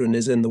Squadron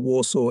is in the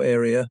Warsaw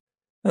area,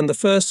 and the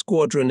 1st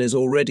Squadron is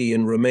already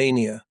in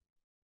Romania.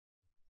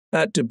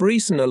 At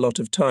Debrecen, a lot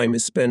of time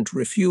is spent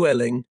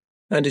refueling,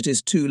 and it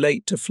is too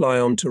late to fly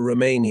on to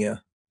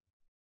Romania.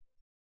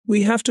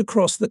 We have to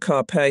cross the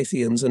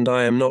Carpathians, and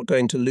I am not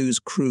going to lose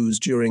crews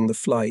during the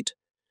flight.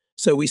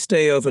 So we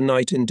stay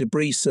overnight in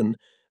Debrecen,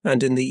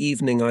 and in the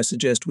evening I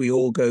suggest we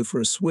all go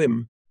for a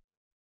swim.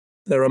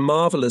 There are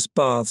marvelous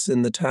baths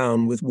in the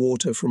town with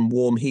water from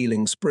warm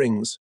healing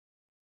springs.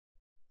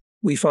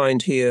 We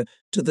find here,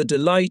 to the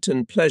delight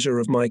and pleasure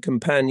of my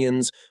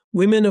companions,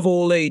 women of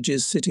all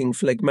ages sitting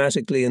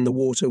phlegmatically in the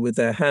water with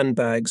their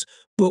handbags,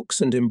 books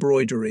and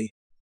embroidery.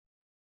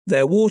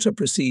 Their water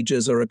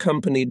procedures are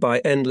accompanied by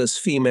endless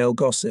female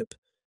gossip,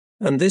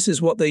 and this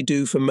is what they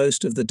do for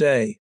most of the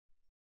day.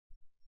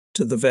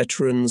 To the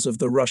veterans of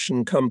the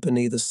Russian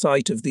company, the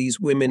sight of these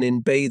women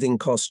in bathing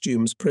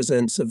costumes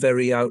presents a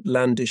very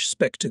outlandish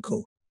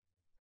spectacle.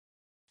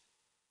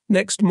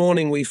 Next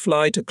morning we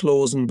fly to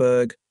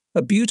Klausenburg,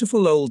 a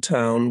beautiful old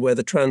town where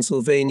the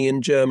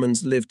Transylvanian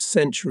Germans lived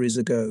centuries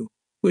ago,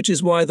 which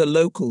is why the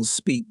locals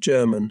speak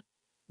German.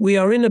 We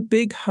are in a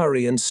big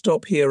hurry and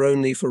stop here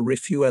only for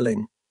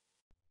refueling.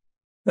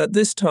 At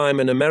this time,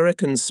 an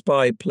American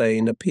spy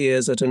plane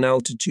appears at an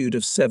altitude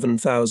of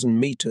 7,000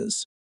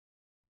 meters.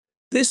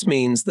 This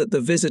means that the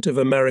visit of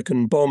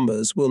American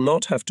bombers will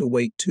not have to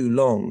wait too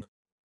long.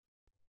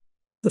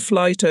 The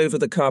flight over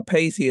the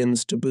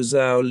Carpathians to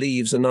Buzău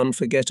leaves an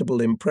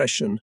unforgettable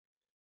impression,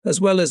 as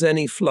well as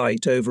any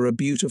flight over a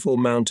beautiful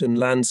mountain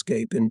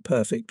landscape in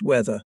perfect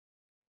weather.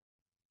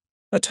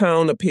 A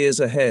town appears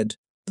ahead.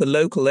 The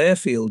local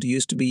airfield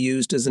used to be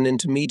used as an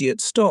intermediate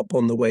stop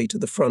on the way to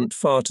the front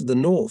far to the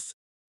north.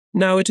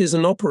 Now it is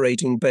an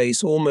operating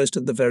base almost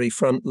at the very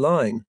front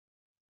line.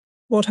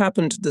 What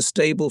happened to the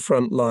stable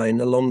front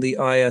line along the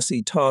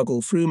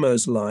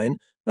Iasi-Targal-Frumos line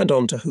and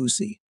on to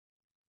Husi?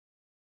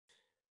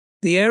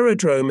 The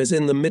aerodrome is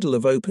in the middle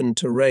of open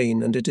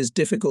terrain and it is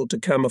difficult to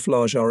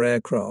camouflage our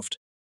aircraft.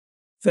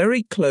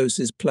 Very close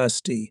is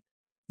Plasti,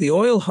 the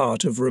oil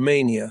heart of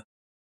Romania.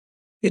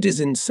 It is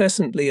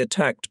incessantly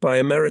attacked by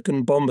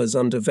American bombers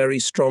under very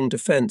strong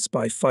defense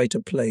by fighter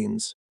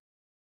planes.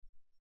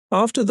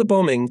 After the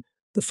bombing,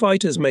 the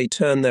fighters may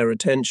turn their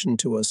attention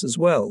to us as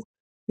well,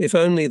 if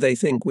only they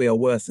think we are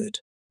worth it.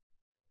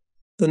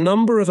 The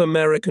number of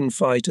American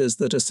fighters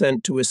that are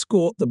sent to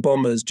escort the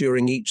bombers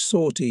during each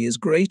sortie is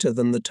greater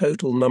than the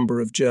total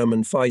number of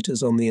German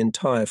fighters on the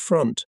entire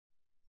front.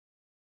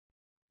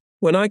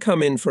 When I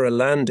come in for a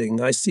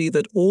landing, I see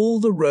that all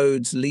the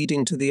roads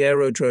leading to the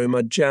aerodrome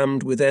are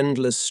jammed with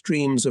endless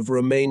streams of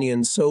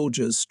Romanian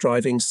soldiers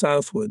striving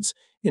southwards,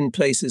 in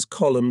places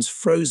columns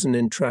frozen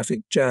in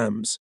traffic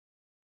jams.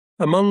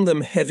 Among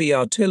them heavy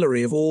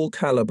artillery of all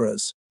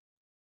calibers.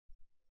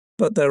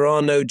 But there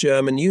are no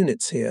German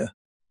units here.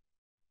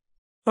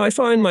 I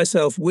find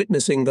myself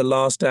witnessing the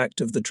last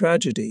act of the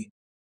tragedy.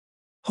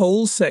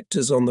 Whole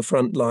sectors on the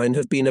front line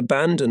have been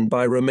abandoned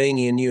by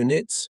Romanian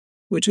units,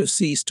 which have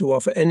ceased to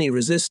offer any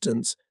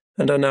resistance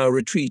and are now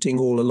retreating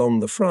all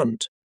along the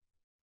front.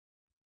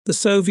 The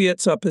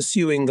Soviets are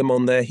pursuing them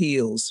on their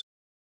heels.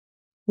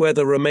 Where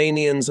the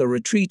Romanians are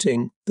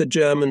retreating, the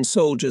German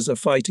soldiers are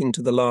fighting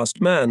to the last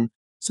man,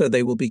 so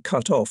they will be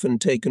cut off and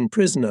taken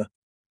prisoner.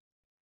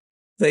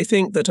 They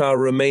think that our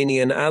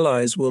Romanian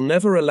allies will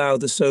never allow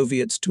the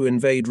Soviets to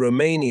invade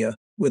Romania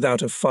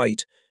without a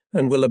fight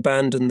and will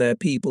abandon their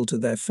people to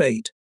their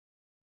fate.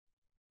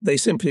 They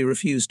simply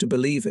refuse to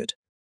believe it.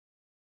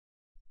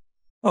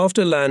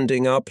 After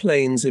landing, our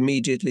planes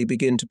immediately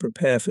begin to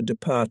prepare for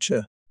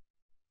departure.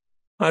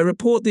 I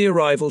report the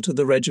arrival to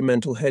the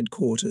regimental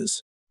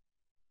headquarters.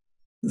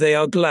 They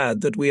are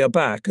glad that we are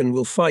back and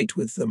will fight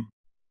with them.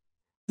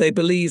 They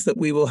believe that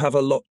we will have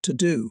a lot to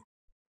do.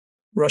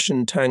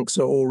 Russian tanks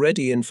are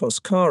already in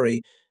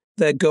Foscari.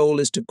 Their goal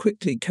is to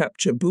quickly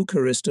capture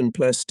Bucharest and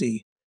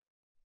Plasti.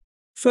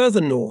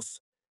 Further north,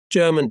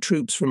 German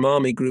troops from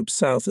Army Group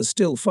South are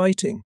still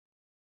fighting.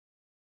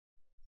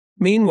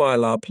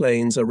 Meanwhile, our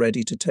planes are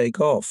ready to take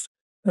off,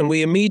 and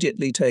we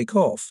immediately take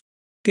off,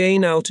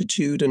 gain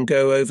altitude and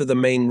go over the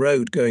main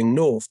road going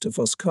north to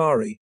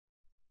Foscari.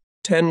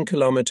 10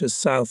 kilometers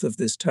south of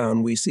this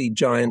town we see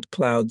giant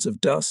clouds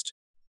of dust.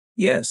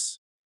 Yes,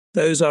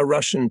 those are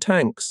Russian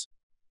tanks.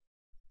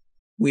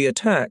 We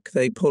attack,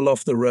 they pull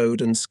off the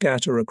road and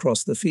scatter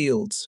across the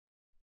fields.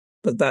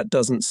 But that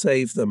doesn't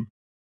save them.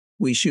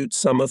 We shoot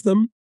some of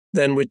them,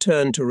 then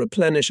return to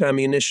replenish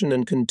ammunition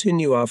and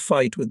continue our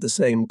fight with the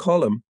same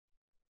column.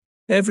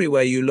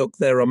 Everywhere you look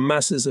there are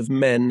masses of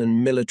men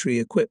and military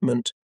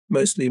equipment,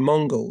 mostly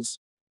Mongols.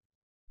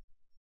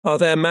 Are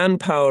their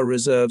manpower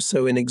reserves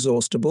so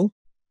inexhaustible?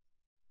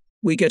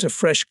 We get a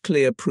fresh,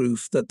 clear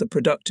proof that the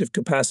productive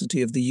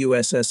capacity of the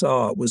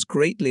USSR was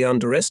greatly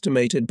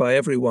underestimated by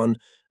everyone,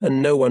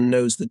 and no one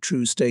knows the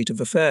true state of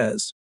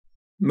affairs.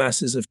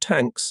 Masses of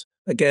tanks,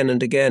 again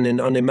and again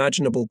in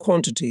unimaginable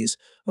quantities,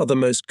 are the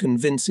most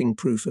convincing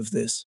proof of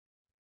this.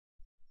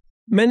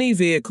 Many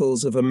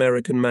vehicles of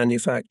American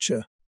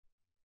manufacture.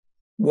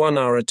 1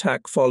 hour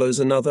attack follows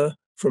another,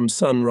 from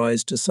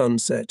sunrise to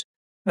sunset,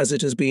 as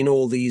it has been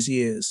all these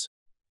years.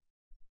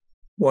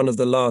 One of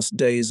the last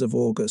days of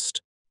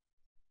August.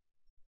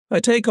 I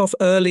take off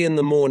early in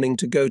the morning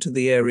to go to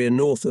the area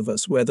north of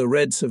us where the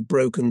Reds have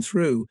broken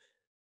through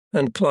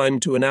and climb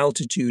to an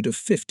altitude of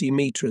 50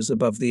 meters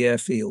above the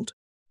airfield.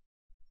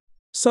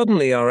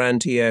 Suddenly our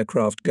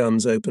anti-aircraft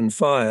guns open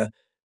fire.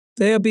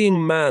 They are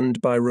being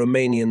manned by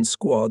Romanian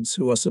squads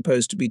who are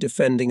supposed to be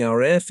defending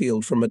our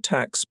airfield from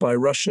attacks by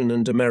Russian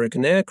and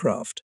American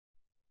aircraft.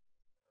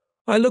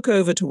 I look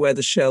over to where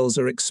the shells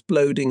are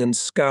exploding and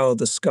scour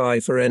the sky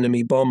for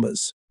enemy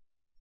bombers.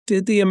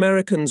 Did the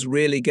Americans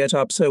really get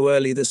up so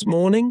early this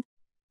morning?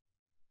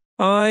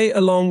 I,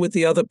 along with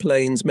the other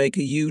planes, make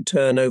a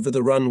U-turn over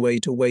the runway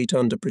to wait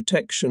under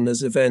protection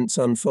as events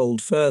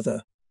unfold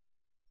further.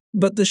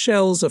 But the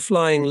shells are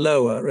flying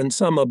lower and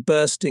some are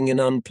bursting in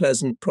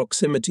unpleasant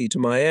proximity to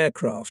my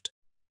aircraft.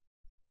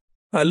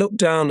 I look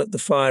down at the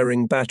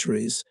firing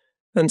batteries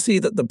and see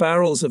that the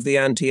barrels of the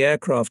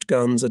anti-aircraft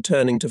guns are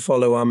turning to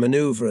follow our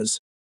maneuvers.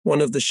 One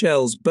of the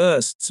shells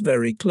bursts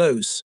very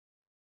close.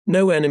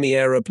 No enemy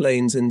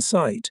aeroplanes in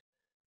sight.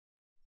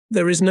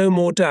 There is no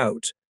more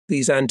doubt.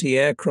 These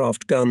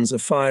anti-aircraft guns are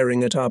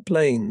firing at our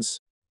planes.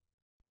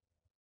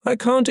 I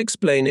can't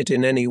explain it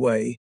in any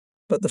way,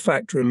 but the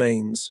fact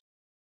remains.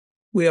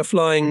 We are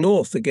flying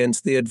north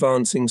against the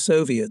advancing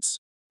Soviets,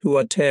 who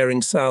are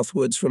tearing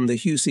southwards from the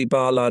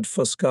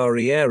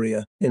Husi-Balad-Foscari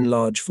area in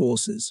large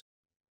forces.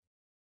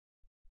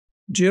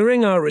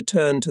 During our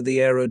return to the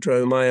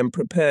aerodrome, I am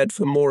prepared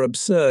for more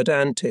absurd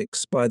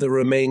antics by the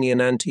Romanian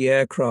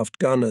anti-aircraft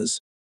gunners,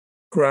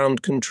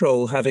 ground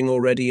control having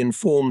already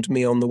informed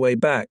me on the way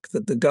back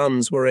that the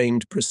guns were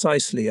aimed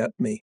precisely at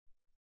me.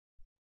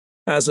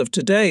 As of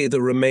today,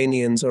 the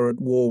Romanians are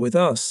at war with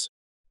us.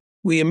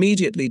 We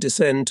immediately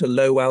descend to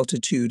low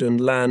altitude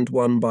and land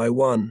one by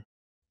one.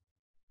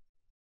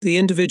 The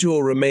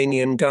individual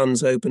Romanian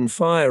guns open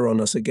fire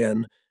on us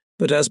again,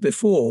 but as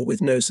before,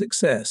 with no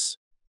success.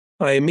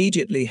 I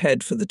immediately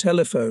head for the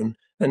telephone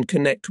and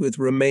connect with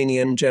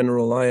Romanian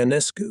General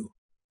Ionescu.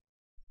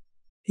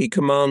 He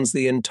commands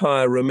the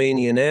entire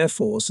Romanian Air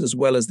Force as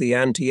well as the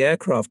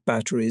anti-aircraft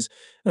batteries,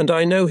 and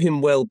I know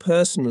him well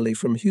personally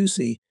from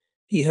Husi.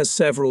 He has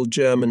several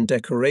German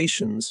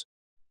decorations.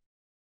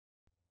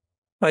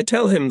 I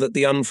tell him that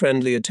the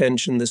unfriendly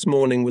attention this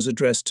morning was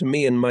addressed to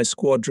me and my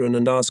squadron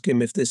and ask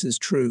him if this is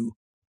true.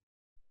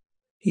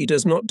 He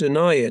does not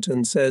deny it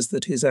and says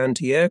that his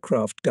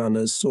anti-aircraft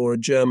gunners saw a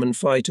German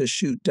fighter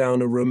shoot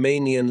down a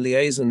Romanian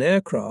liaison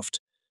aircraft,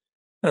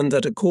 and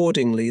that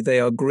accordingly they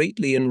are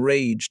greatly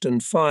enraged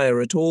and fire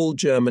at all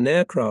German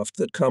aircraft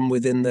that come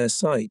within their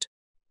sight.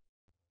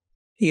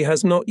 He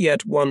has not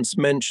yet once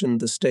mentioned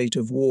the state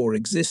of war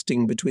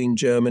existing between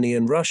Germany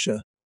and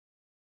Russia.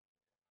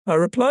 I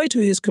reply to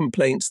his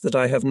complaints that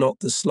I have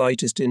not the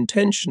slightest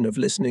intention of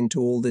listening to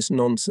all this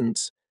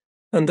nonsense,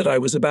 and that I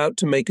was about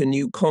to make a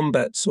new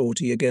combat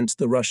sortie against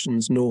the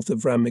Russians north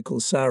of Ramikal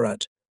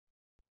Sarat.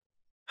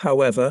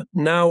 However,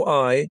 now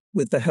I,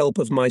 with the help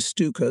of my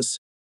Stukas,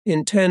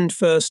 intend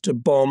first to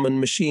bomb and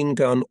machine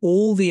gun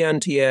all the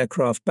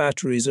anti-aircraft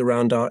batteries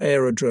around our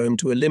aerodrome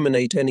to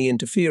eliminate any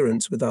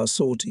interference with our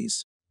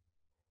sorties.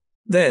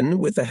 Then,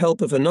 with the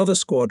help of another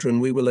squadron,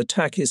 we will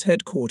attack his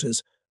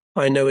headquarters.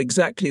 I know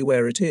exactly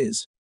where it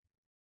is.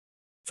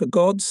 For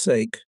God's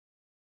sake,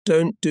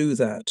 don't do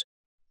that.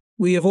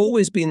 We have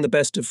always been the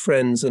best of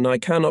friends, and I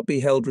cannot be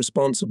held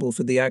responsible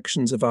for the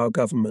actions of our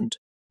government.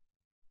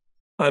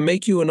 I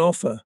make you an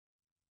offer.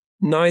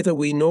 Neither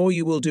we nor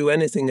you will do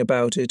anything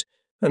about it,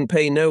 and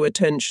pay no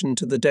attention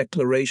to the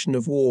declaration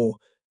of war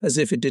as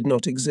if it did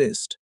not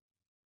exist.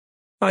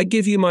 I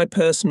give you my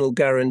personal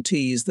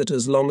guarantees that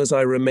as long as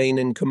I remain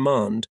in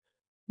command,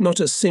 not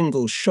a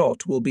single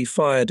shot will be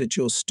fired at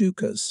your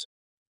Stukas.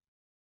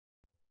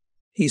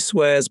 He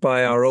swears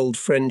by our old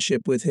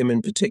friendship with him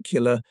in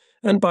particular,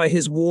 and by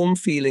his warm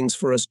feelings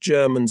for us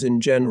Germans in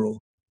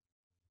general.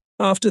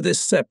 After this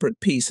separate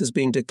peace has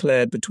been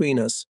declared between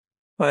us,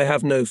 I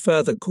have no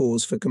further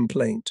cause for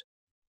complaint.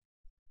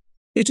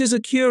 It is a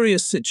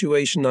curious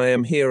situation. I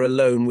am here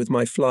alone with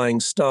my flying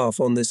staff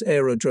on this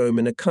aerodrome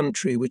in a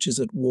country which is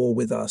at war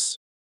with us.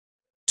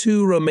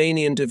 2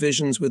 Romanian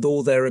divisions with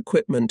all their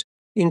equipment,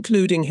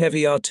 including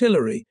heavy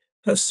artillery,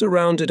 have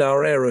surrounded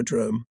our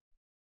aerodrome.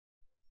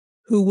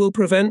 Who will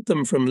prevent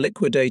them from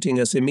liquidating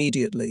us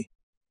immediately?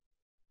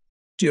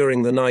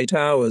 During the night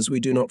hours we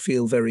do not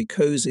feel very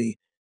cozy.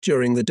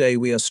 During the day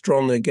we are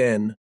strong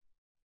again.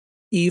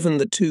 Even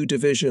the 2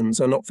 divisions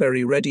are not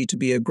very ready to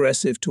be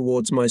aggressive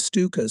towards my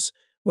Stukas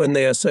when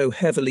they are so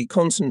heavily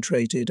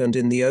concentrated and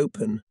in the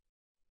open.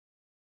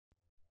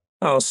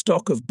 Our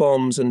stock of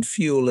bombs and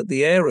fuel at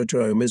the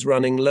aerodrome is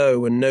running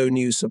low and no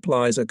new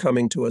supplies are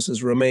coming to us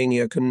as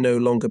Romania can no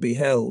longer be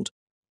held.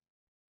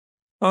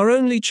 Our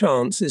only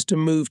chance is to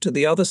move to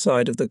the other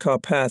side of the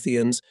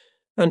Carpathians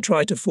and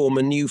try to form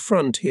a new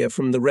front here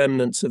from the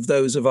remnants of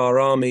those of our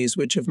armies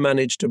which have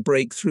managed to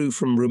break through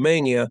from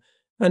Romania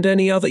and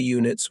any other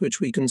units which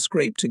we can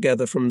scrape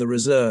together from the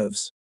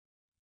reserves.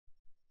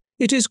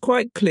 It is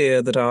quite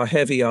clear that our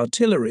heavy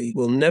artillery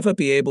will never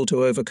be able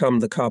to overcome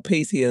the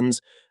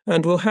Carpathians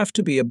and will have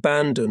to be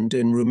abandoned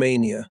in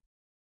Romania.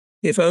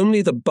 If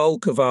only the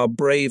bulk of our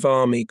brave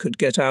army could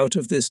get out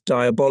of this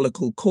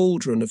diabolical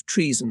cauldron of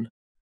treason,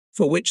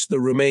 for which the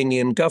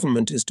Romanian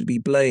government is to be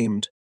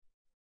blamed.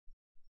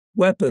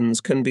 Weapons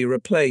can be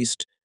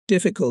replaced,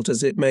 difficult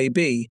as it may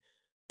be,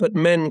 but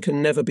men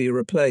can never be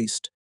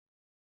replaced.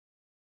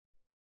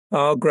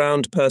 Our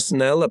ground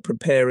personnel are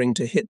preparing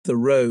to hit the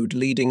road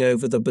leading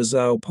over the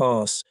Buzău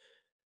Pass.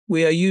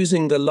 We are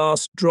using the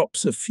last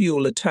drops of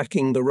fuel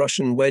attacking the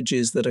Russian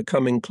wedges that are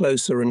coming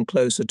closer and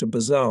closer to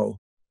Buzău.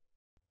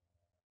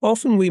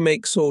 Often we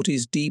make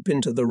sorties deep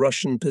into the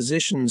Russian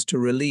positions to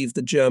relieve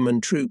the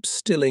German troops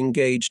still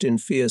engaged in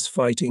fierce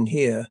fighting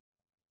here.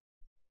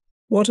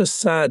 What a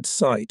sad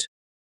sight,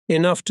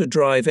 enough to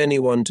drive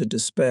anyone to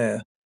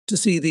despair, to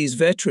see these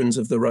veterans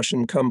of the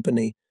Russian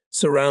company,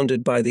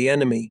 surrounded by the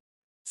enemy,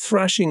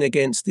 thrashing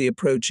against the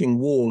approaching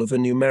wall of a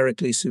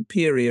numerically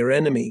superior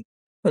enemy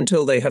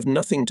until they have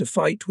nothing to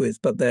fight with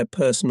but their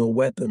personal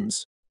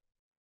weapons.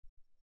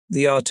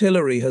 The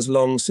artillery has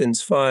long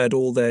since fired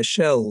all their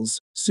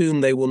shells.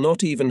 Soon they will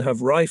not even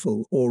have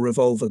rifle or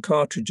revolver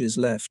cartridges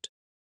left.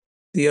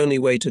 The only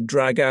way to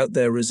drag out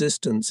their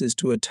resistance is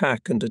to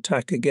attack and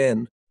attack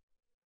again.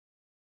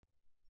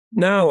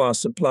 Now our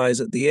supplies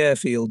at the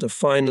airfield are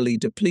finally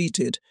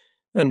depleted,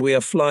 and we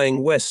are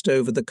flying west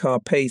over the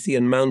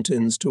Carpathian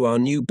Mountains to our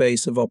new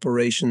base of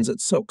operations at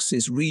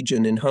Soxis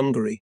region in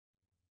Hungary.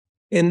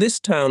 In this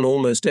town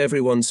almost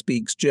everyone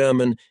speaks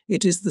German.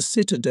 It is the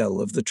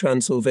citadel of the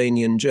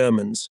Transylvanian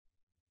Germans.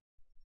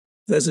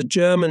 There's a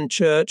German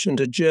church and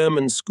a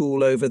German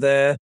school over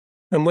there,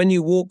 and when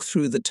you walk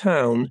through the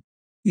town,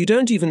 you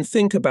don't even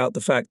think about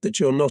the fact that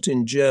you're not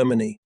in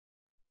Germany.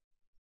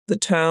 The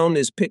town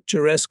is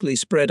picturesquely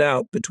spread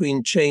out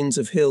between chains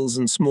of hills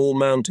and small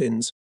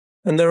mountains,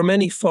 and there are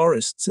many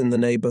forests in the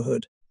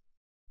neighborhood.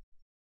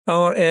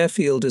 Our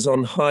airfield is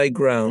on high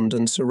ground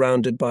and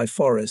surrounded by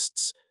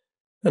forests,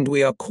 and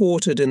we are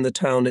quartered in the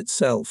town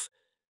itself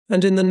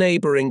and in the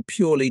neighboring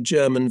purely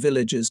German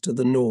villages to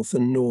the north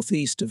and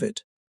northeast of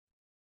it.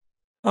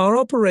 Our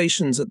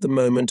operations at the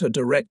moment are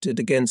directed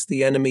against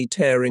the enemy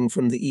tearing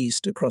from the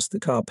east across the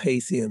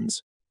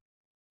Carpathians.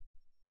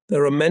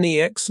 There are many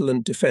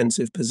excellent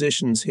defensive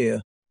positions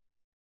here,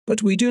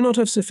 but we do not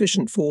have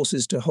sufficient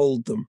forces to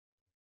hold them,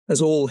 as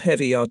all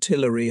heavy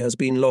artillery has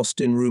been lost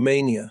in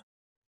Romania.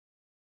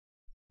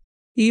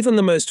 Even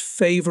the most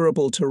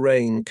favorable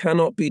terrain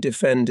cannot be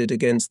defended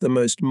against the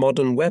most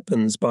modern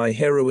weapons by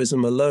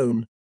heroism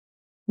alone.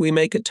 We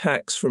make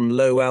attacks from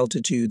low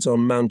altitudes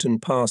on mountain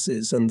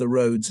passes and the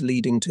roads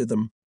leading to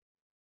them.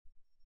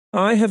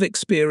 I have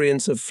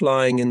experience of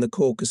flying in the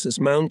Caucasus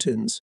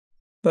Mountains,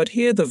 but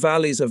here the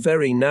valleys are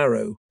very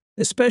narrow,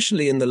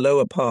 especially in the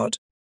lower part,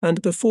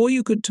 and before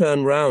you could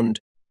turn round,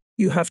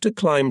 you have to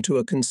climb to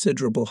a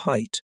considerable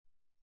height.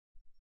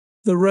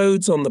 The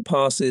roads on the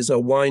passes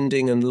are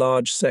winding and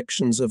large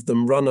sections of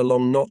them run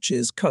along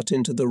notches cut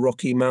into the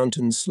rocky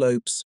mountain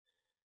slopes.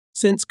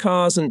 Since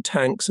cars and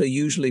tanks are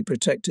usually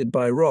protected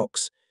by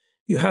rocks,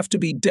 you have to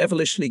be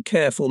devilishly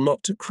careful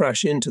not to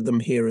crash into them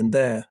here and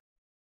there.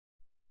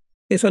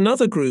 If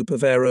another group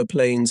of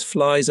aeroplanes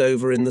flies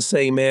over in the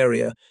same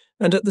area,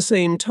 and at the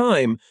same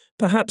time,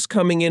 perhaps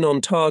coming in on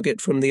target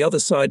from the other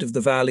side of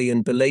the valley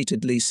and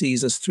belatedly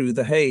sees us through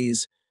the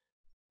haze,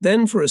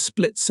 then for a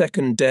split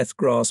second death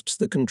grasps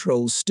the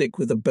control stick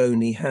with a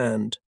bony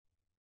hand,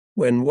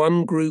 when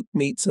one group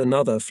meets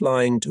another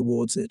flying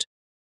towards it.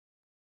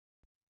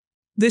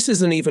 This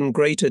is an even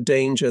greater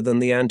danger than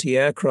the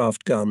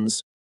anti-aircraft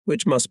guns,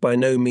 which must by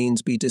no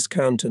means be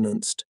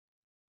discountenanced.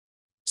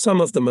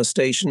 Some of them are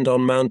stationed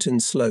on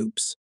mountain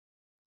slopes,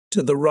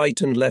 to the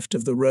right and left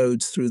of the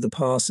roads through the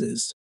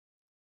passes.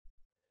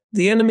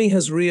 The enemy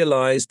has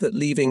realized that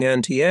leaving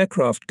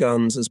anti-aircraft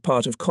guns as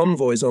part of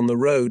convoys on the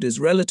road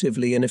is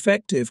relatively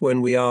ineffective when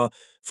we are,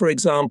 for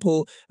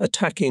example,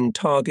 attacking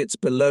targets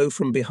below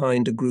from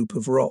behind a group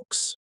of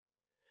rocks.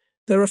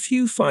 There are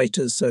few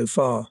fighters so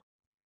far.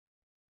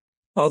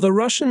 Are the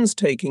Russians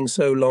taking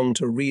so long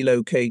to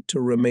relocate to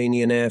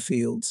Romanian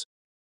airfields?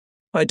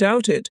 I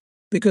doubt it,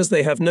 because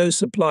they have no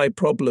supply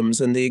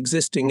problems and the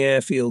existing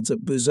airfields at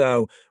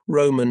Buzău,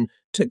 Roman,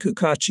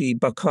 Tecucaci,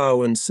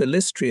 Bacău and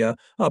Silistria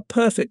are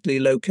perfectly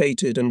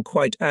located and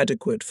quite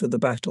adequate for the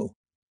battle.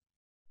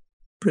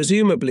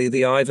 Presumably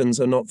the Ivans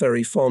are not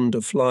very fond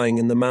of flying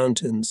in the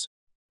mountains.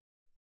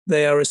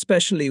 They are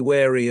especially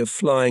wary of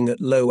flying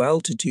at low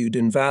altitude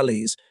in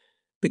valleys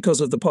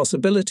because of the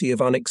possibility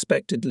of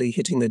unexpectedly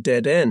hitting a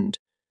dead end,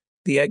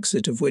 the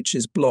exit of which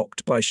is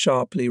blocked by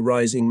sharply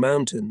rising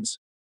mountains.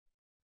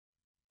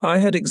 I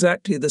had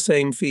exactly the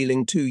same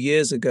feeling 2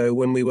 years ago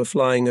when we were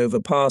flying over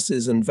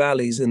passes and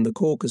valleys in the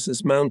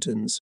Caucasus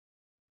Mountains.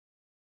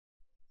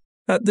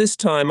 At this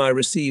time I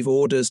receive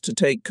orders to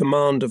take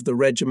command of the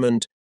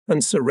regiment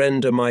and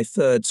surrender my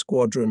 3rd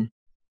Squadron.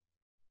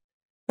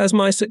 As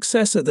my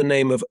successor, the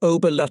name of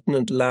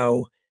Oberleutnant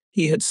Lau,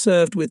 he had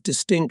served with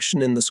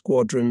distinction in the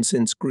squadron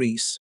since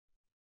Greece.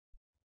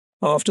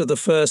 After the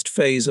first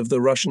phase of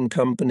the Russian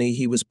company,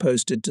 he was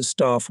posted to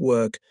staff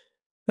work,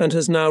 and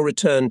has now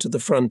returned to the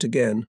front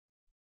again.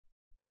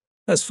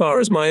 As far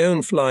as my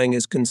own flying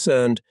is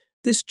concerned,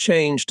 this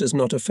change does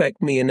not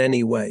affect me in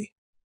any way.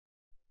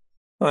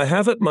 I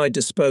have at my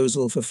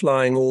disposal for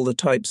flying all the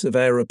types of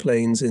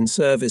aeroplanes in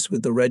service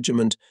with the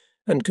regiment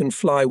and can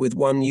fly with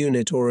one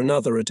unit or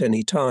another at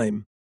any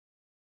time.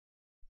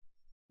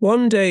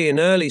 One day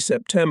in early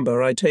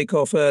September, I take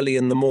off early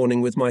in the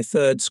morning with my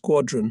 3rd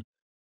Squadron.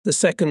 The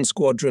 2nd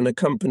Squadron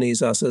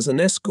accompanies us as an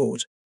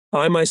escort,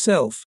 I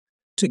myself,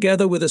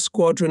 together with a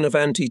squadron of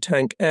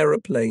anti-tank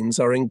aeroplanes,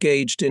 are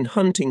engaged in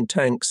hunting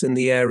tanks in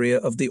the area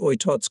of the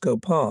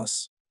Oitotsko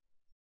Pass.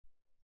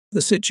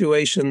 The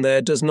situation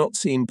there does not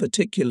seem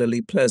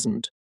particularly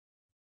pleasant.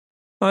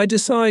 I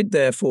decide,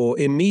 therefore,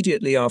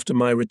 immediately after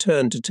my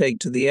return to take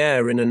to the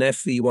air in an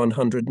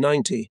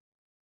FV-190.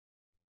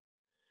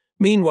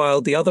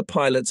 Meanwhile, the other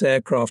pilot's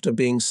aircraft are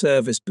being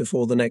serviced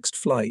before the next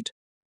flight.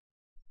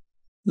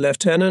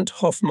 Lieutenant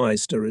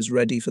Hofmeister is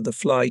ready for the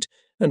flight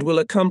and will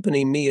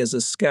accompany me as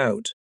a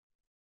scout.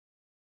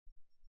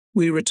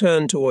 We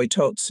return to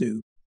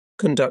Oitotsu,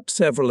 conduct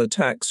several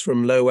attacks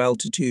from low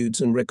altitudes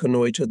and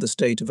reconnoitre the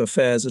state of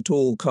affairs at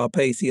all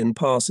Carpathian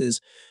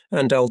passes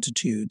and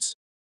altitudes,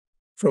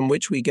 from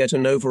which we get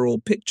an overall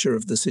picture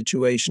of the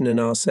situation in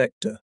our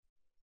sector.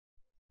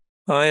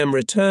 I am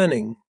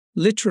returning,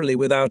 literally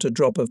without a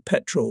drop of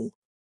petrol,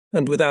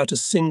 and without a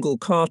single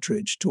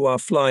cartridge to our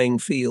flying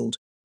field,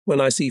 when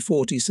I see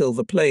 40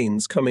 silver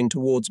planes coming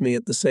towards me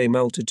at the same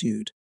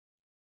altitude.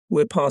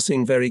 We're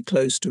passing very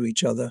close to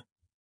each other.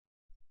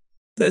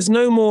 There's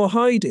no more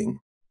hiding.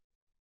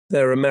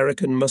 They're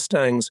American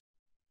Mustangs.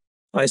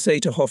 I say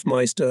to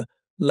Hofmeister,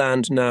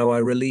 "Land now." I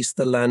release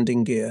the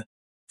landing gear,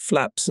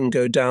 flaps and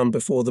go down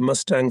before the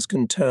Mustangs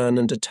can turn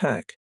and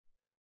attack.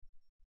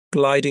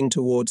 Gliding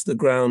towards the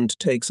ground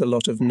takes a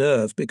lot of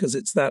nerve because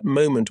it's that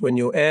moment when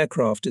your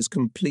aircraft is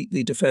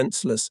completely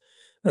defenseless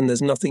and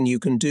there's nothing you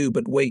can do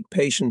but wait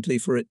patiently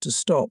for it to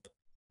stop.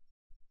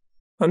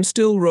 I'm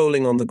still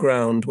rolling on the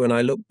ground when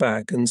I look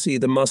back and see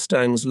the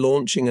Mustangs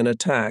launching an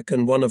attack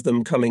and one of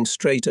them coming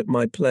straight at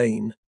my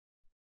plane.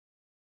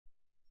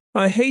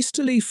 I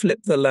hastily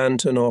flip the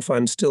lantern off.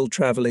 I'm still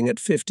traveling at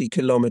 50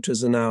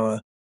 kilometers an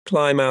hour,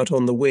 climb out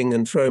on the wing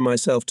and throw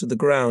myself to the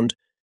ground,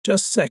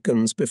 just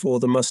seconds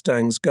before the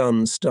Mustang's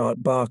guns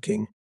start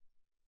barking.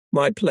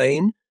 My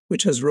plane,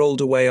 which has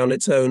rolled away on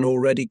its own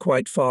already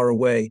quite far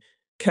away,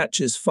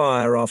 catches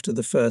fire after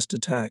the first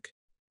attack.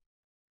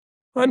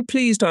 I'm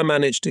pleased I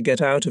managed to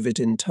get out of it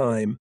in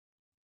time.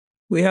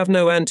 We have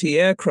no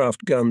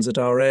anti-aircraft guns at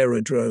our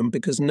aerodrome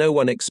because no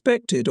one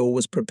expected or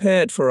was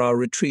prepared for our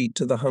retreat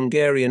to the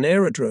Hungarian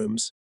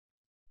aerodromes.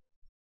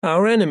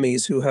 Our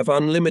enemies, who have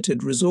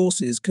unlimited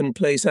resources, can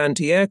place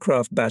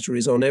anti-aircraft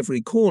batteries on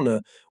every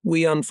corner.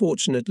 We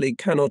unfortunately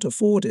cannot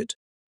afford it.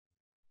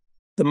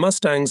 The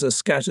Mustangs are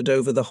scattered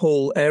over the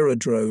whole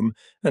aerodrome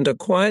and are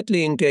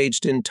quietly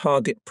engaged in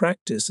target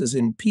practice as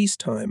in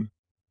peacetime.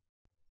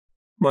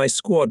 My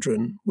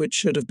squadron, which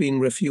should have been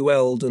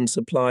refueled and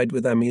supplied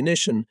with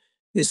ammunition,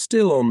 is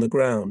still on the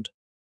ground.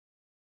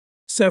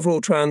 Several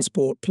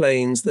transport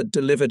planes that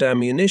delivered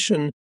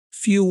ammunition,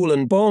 fuel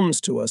and bombs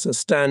to us are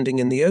standing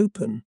in the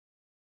open.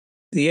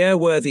 The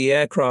airworthy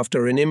aircraft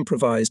are in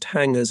improvised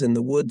hangars in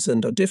the woods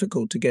and are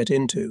difficult to get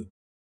into.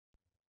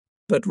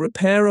 But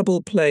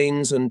repairable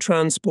planes and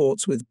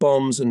transports with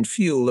bombs and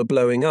fuel are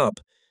blowing up,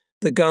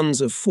 the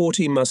guns of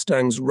 40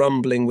 Mustangs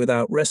rumbling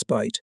without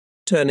respite,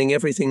 turning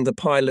everything the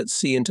pilots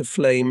see into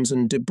flames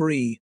and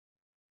debris.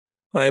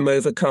 I am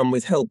overcome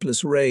with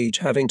helpless rage,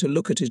 having to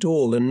look at it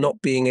all and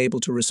not being able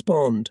to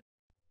respond.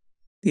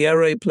 The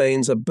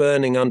aeroplanes are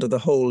burning under the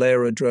whole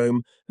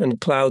aerodrome, and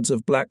clouds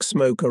of black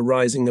smoke are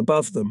rising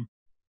above them.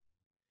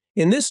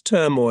 In this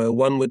turmoil,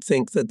 one would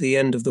think that the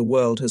end of the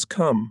world has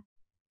come.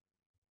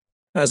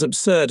 As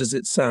absurd as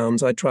it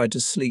sounds, I try to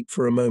sleep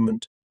for a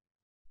moment.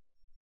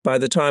 By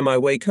the time I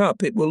wake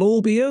up, it will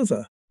all be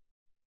over.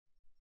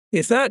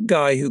 If that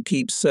guy who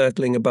keeps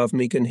circling above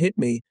me can hit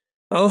me,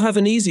 I'll have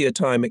an easier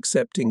time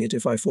accepting it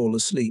if I fall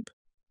asleep.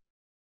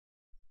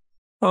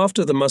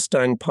 After the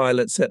Mustang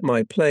pilot set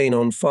my plane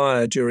on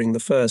fire during the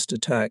first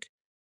attack,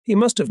 he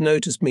must have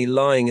noticed me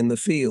lying in the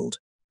field.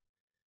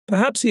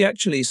 Perhaps he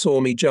actually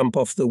saw me jump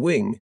off the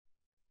wing.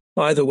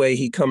 Either way,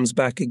 he comes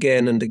back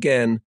again and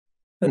again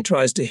and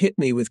tries to hit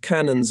me with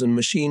cannons and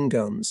machine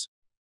guns.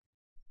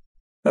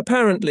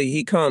 Apparently,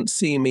 he can't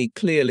see me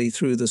clearly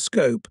through the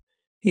scope.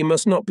 He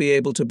must not be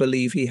able to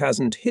believe he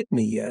hasn't hit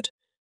me yet,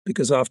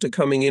 because after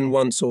coming in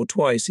once or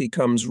twice he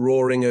comes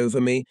roaring over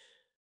me,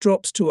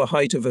 drops to a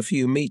height of a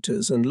few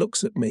meters and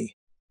looks at me.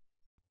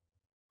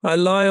 I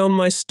lie on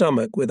my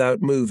stomach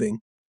without moving,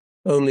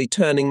 only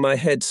turning my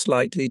head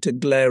slightly to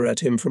glare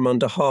at him from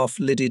under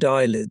half-lidded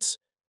eyelids.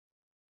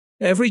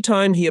 Every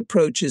time he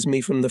approaches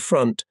me from the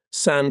front,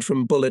 sand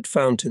from bullet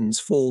fountains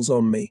falls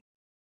on me.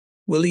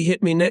 Will he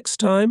hit me next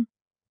time?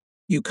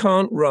 You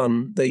can't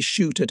run, they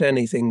shoot at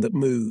anything that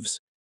moves.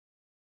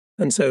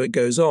 And so it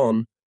goes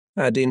on,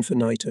 ad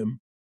infinitum.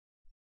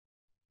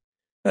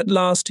 At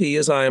last he,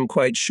 as I am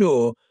quite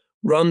sure,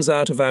 runs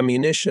out of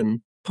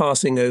ammunition.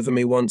 Passing over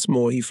me once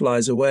more, he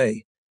flies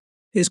away.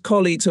 His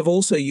colleagues have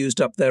also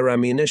used up their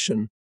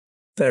ammunition.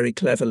 Very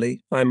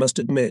cleverly, I must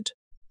admit.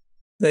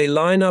 They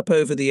line up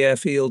over the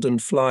airfield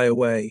and fly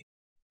away.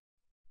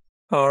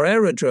 Our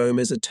aerodrome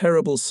is a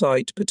terrible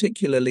sight,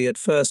 particularly at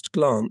first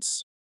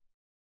glance.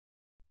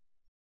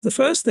 The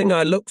first thing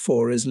I look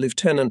for is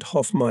Lieutenant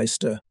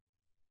Hofmeister.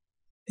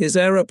 His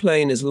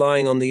aeroplane is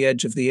lying on the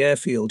edge of the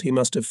airfield. He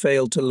must have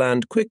failed to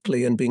land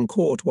quickly and been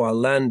caught while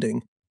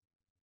landing.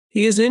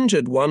 He is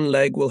injured, one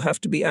leg will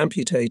have to be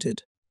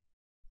amputated.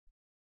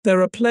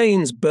 There are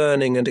planes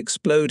burning and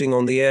exploding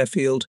on the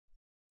airfield,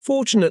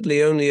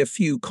 fortunately only a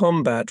few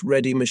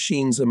combat-ready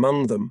machines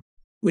among them,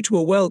 which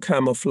were well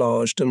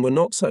camouflaged and were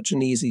not such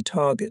an easy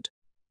target.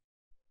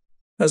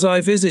 As I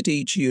visit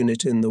each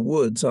unit in the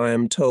woods, I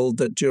am told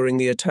that during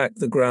the attack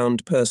the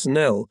ground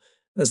personnel,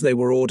 as they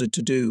were ordered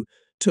to do,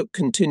 took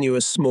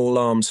continuous small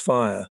arms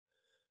fire.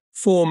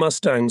 4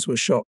 Mustangs were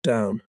shot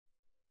down.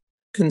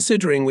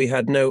 Considering we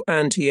had no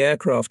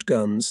anti-aircraft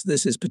guns,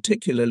 this is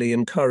particularly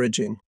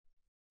encouraging.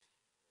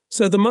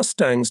 So the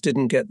Mustangs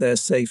didn't get their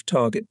safe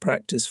target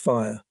practice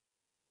fire.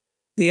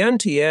 The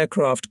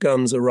anti-aircraft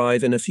guns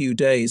arrive in a few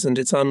days, and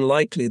it's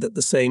unlikely that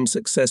the same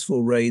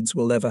successful raids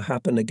will ever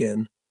happen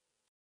again.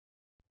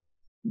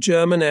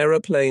 German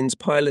aeroplanes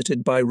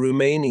piloted by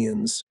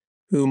Romanians,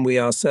 whom we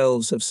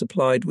ourselves have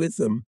supplied with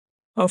them,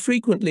 are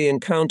frequently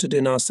encountered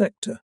in our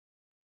sector.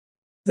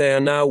 They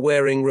are now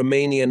wearing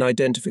Romanian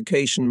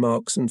identification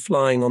marks and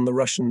flying on the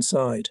Russian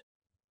side.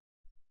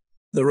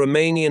 The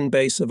Romanian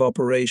base of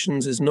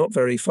operations is not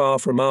very far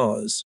from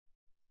ours,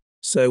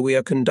 so we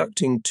are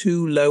conducting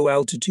 2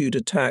 low-altitude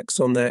attacks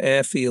on their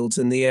airfields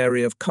in the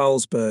area of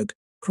Karlsberg,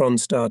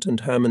 Kronstadt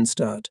and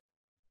Hermannstadt.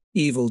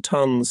 Evil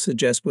tongues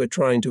suggest we're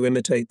trying to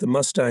imitate the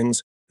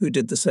Mustangs, who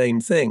did the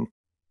same thing.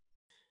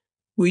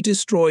 We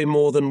destroy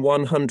more than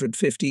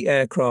 150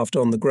 aircraft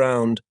on the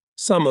ground,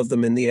 some of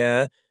them in the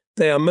air.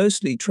 They are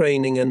mostly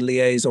training and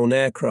liaison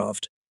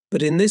aircraft,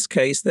 but in this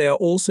case they are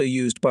also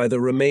used by the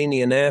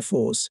Romanian Air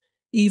Force,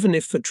 even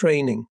if for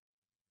training.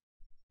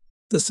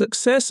 The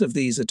success of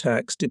these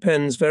attacks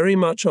depends very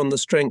much on the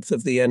strength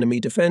of the enemy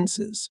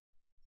defences.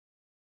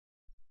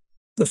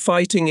 The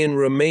fighting in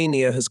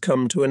Romania has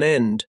come to an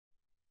end.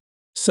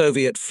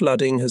 Soviet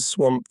flooding has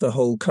swamped the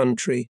whole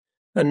country,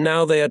 and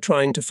now they are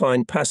trying to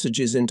find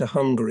passages into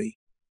Hungary.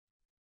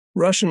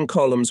 Russian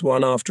columns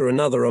one after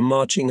another are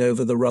marching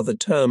over the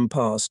Rother-Term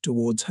Pass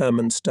towards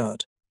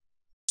Hermannstadt.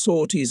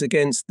 Sorties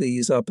against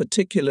these are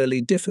particularly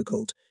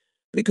difficult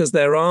because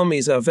their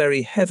armies are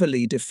very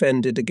heavily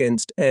defended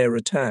against air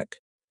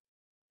attack.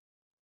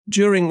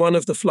 During one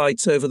of the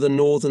flights over the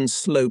northern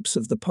slopes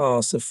of the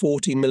pass, a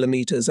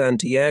 40mm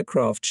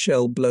anti-aircraft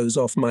shell blows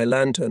off my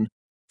lantern.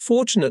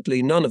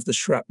 Fortunately, none of the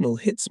shrapnel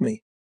hits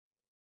me.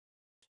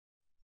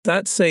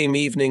 That same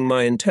evening,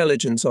 my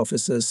intelligence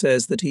officer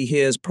says that he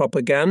hears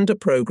propaganda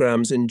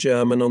programs in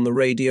German on the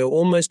radio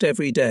almost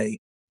every day.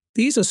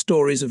 These are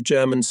stories of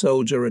German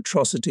soldier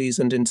atrocities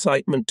and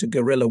incitement to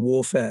guerrilla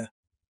warfare.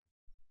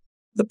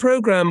 The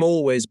program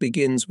always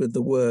begins with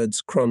the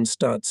words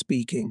Kronstadt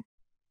speaking.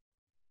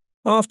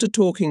 After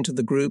talking to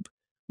the group,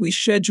 we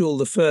schedule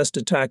the first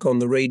attack on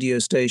the radio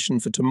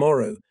station for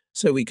tomorrow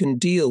so we can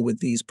deal with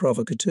these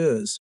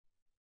provocateurs.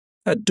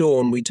 At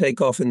dawn, we take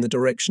off in the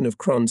direction of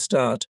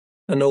Kronstadt,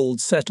 an old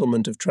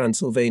settlement of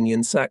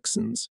Transylvanian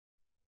Saxons.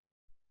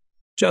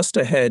 Just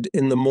ahead,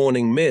 in the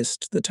morning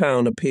mist, the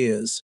town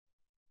appears.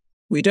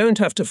 We don't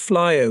have to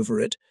fly over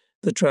it.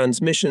 The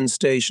transmission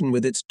station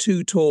with its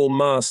 2 tall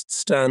masts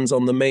stands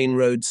on the main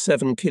road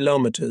 7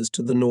 kilometers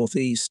to the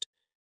northeast.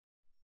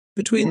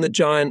 Between the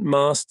giant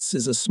masts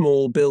is a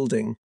small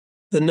building,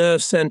 the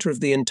nerve center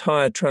of the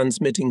entire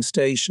transmitting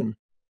station.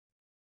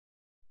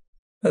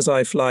 As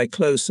I fly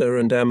closer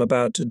and am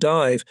about to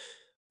dive,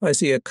 I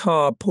see a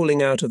car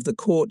pulling out of the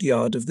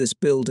courtyard of this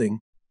building.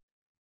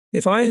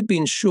 If I had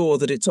been sure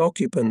that its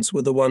occupants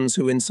were the ones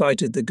who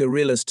incited the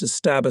guerrillas to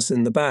stab us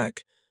in the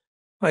back,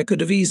 I could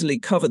have easily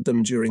covered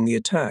them during the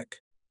attack.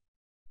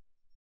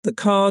 The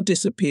car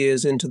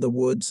disappears into the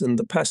woods and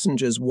the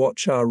passengers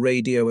watch our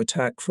radio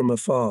attack from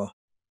afar.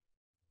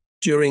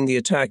 During the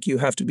attack, you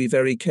have to be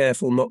very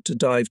careful not to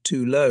dive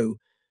too low,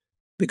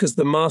 because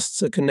the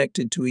masts are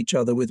connected to each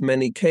other with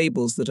many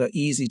cables that are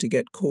easy to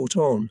get caught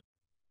on.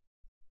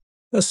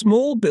 A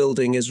small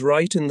building is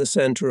right in the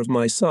center of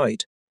my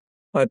sight.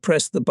 I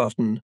press the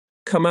button,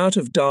 come out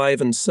of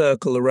dive and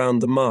circle around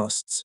the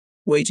masts,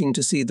 waiting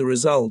to see the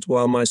result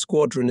while my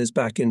squadron is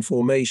back in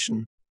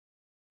formation.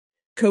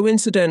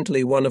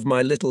 Coincidentally, one of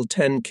my little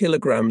 10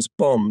 kilograms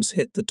bombs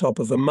hit the top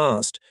of a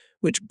mast,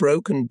 which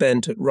broke and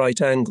bent at right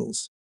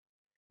angles.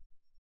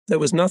 There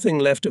was nothing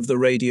left of the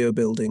radio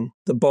building.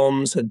 The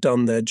bombs had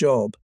done their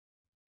job.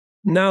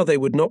 Now they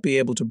would not be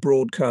able to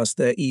broadcast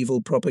their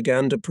evil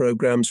propaganda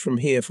programs from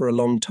here for a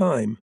long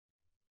time.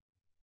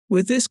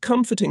 With this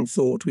comforting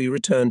thought, we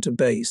returned to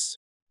base.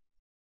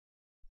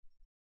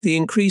 The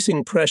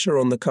increasing pressure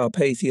on the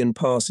Carpathian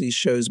passes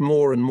shows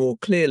more and more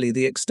clearly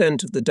the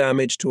extent of the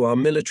damage to our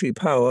military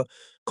power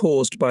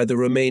caused by the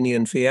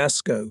Romanian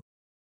fiasco.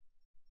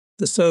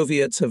 The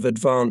Soviets have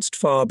advanced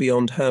far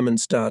beyond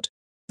Hermannstadt.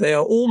 They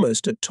are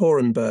almost at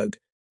Tauernberg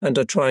and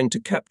are trying to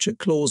capture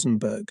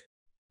Klausenberg.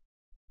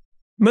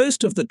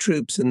 Most of the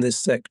troops in this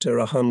sector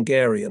are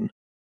Hungarian,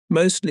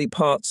 mostly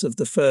parts of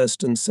the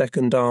 1st and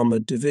 2nd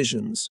Armoured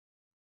Divisions.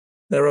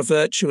 There are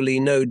virtually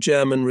no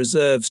German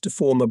reserves to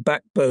form a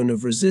backbone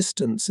of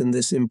resistance in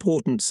this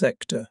important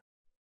sector.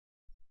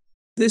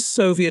 This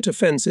Soviet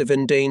offensive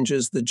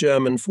endangers the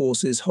German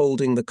forces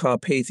holding the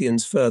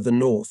Carpathians further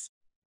north.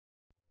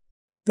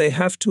 They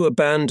have to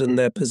abandon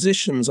their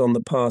positions on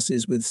the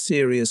passes with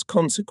serious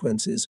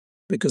consequences,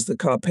 because the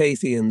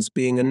Carpathians,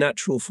 being a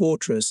natural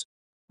fortress,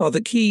 are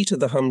the key to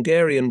the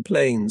Hungarian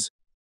plains,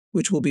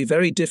 which will be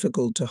very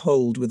difficult to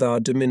hold with our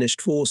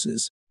diminished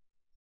forces.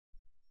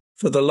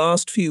 For the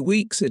last few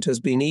weeks it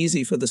has been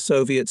easy for the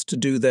Soviets to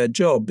do their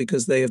job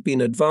because they have been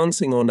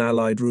advancing on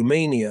Allied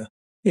Romania,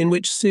 in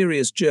which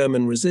serious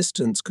German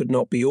resistance could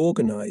not be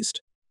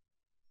organized.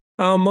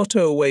 Our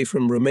motto away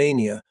from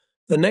Romania,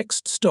 the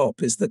next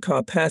stop is the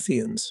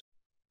Carpathians.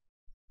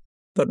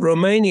 But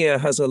Romania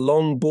has a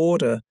long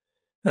border,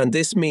 and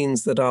this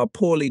means that our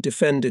poorly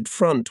defended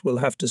front will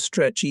have to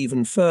stretch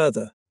even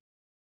further.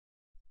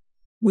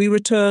 We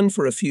return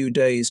for a few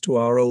days to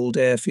our old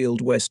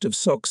airfield west of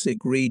Soksik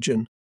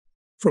region,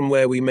 from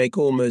where we make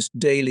almost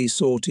daily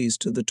sorties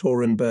to the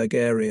Torenberg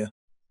area.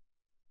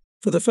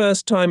 For the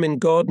first time in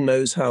God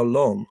knows how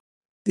long,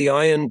 the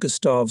Iron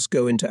Gustavs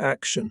go into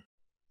action.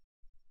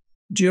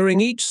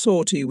 During each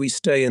sortie we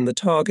stay in the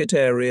target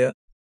area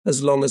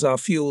as long as our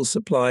fuel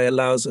supply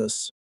allows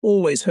us,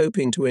 always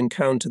hoping to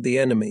encounter the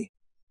enemy.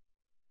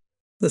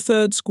 The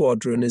 3rd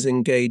Squadron is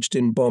engaged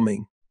in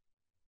bombing.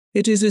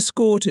 It is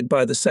escorted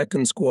by the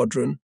 2nd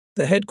Squadron,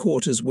 the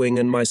headquarters wing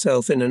and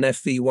myself in an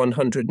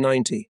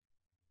FV-190.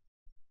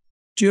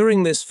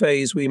 During this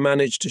phase we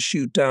managed to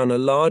shoot down a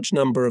large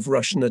number of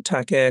Russian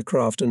attack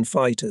aircraft and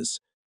fighters,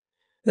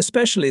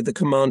 especially the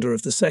commander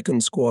of the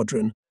 2nd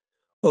Squadron,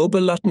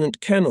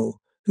 Oberleutnant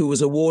Kennel, who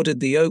was awarded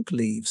the Oak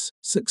Leaves,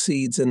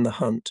 succeeds in the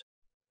hunt.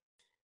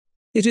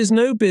 It is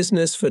no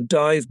business for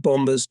dive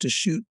bombers to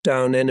shoot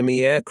down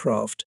enemy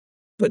aircraft,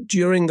 but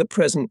during the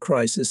present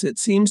crisis it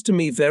seems to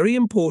me very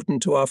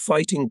important to our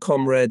fighting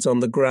comrades on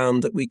the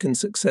ground that we can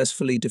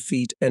successfully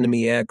defeat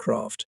enemy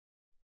aircraft.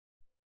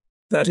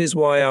 That is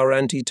why our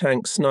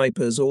anti-tank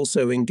snipers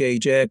also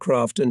engage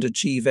aircraft and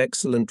achieve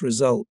excellent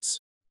results.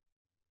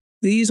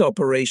 These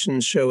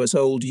operations show us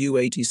old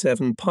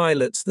U-87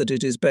 pilots that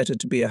it is better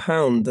to be a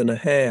hound than a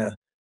hare.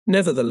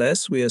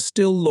 Nevertheless, we are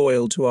still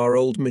loyal to our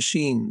old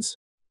machines.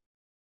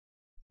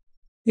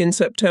 In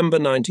September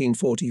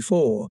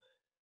 1944,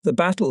 the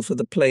battle for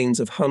the plains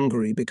of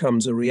Hungary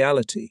becomes a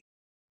reality.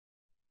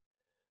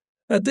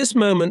 At this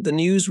moment, the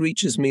news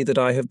reaches me that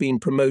I have been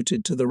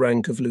promoted to the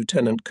rank of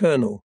Lieutenant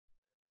Colonel.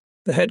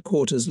 The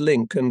headquarters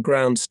link and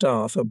ground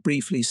staff are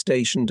briefly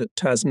stationed at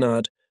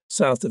Tasnad,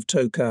 south of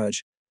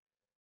Tokaj.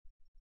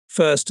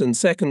 1st and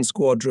 2nd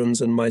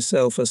Squadrons and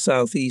myself are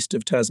southeast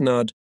of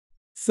Tasnad.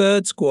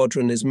 3rd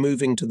Squadron is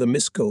moving to the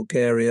Miskolc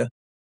area,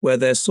 where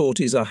their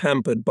sorties are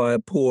hampered by a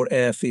poor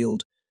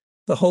airfield.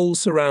 The whole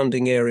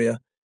surrounding area,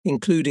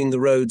 including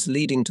the roads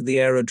leading to the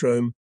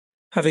aerodrome,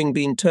 having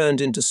been turned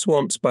into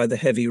swamps by the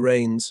heavy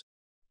rains.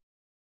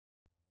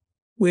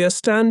 We are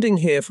standing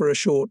here for a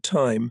short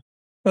time,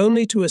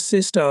 only to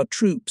assist our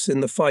troops in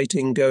the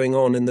fighting going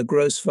on in the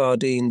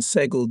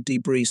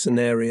Grossvardin-Segld-Debrecen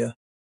area.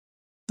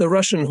 The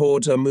Russian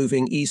hordes are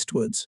moving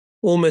eastwards,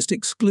 almost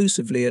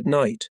exclusively at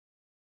night.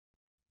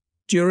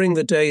 During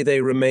the day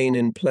they remain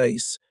in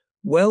place,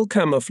 well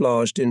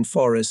camouflaged in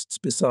forests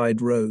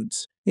beside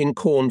roads, in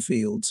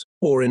cornfields,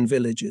 or in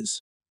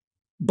villages.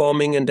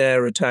 Bombing and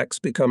air attacks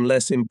become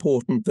less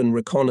important than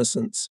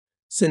reconnaissance,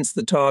 since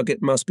the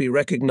target must be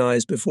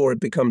recognized before it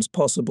becomes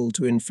possible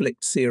to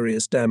inflict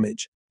serious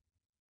damage.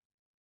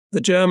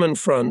 The German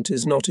front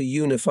is not a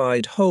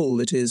unified whole,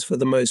 it is for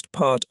the most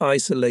part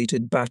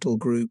isolated battle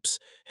groups,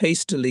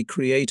 hastily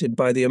created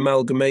by the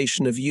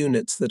amalgamation of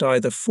units that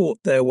either fought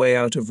their way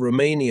out of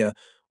Romania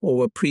or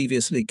were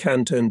previously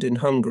cantoned in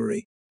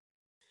Hungary.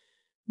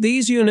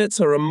 These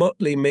units are a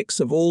motley mix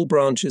of all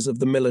branches of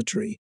the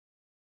military.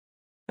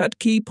 At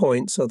key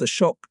points are the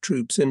shock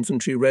troops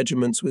infantry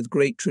regiments with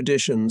great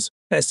traditions,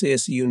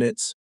 SAS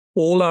units,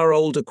 all our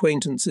old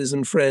acquaintances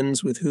and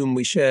friends with whom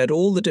we shared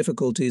all the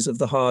difficulties of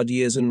the hard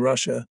years in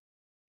Russia.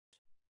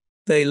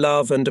 They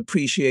love and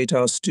appreciate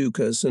our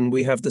Stukas, and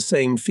we have the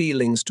same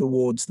feelings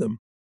towards them.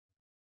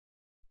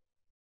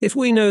 If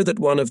we know that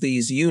one of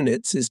these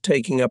units is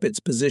taking up its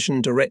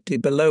position directly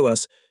below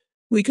us,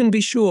 we can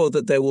be sure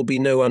that there will be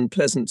no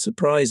unpleasant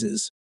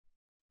surprises.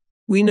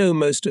 We know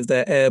most of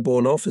their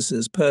airborne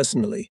officers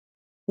personally,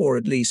 or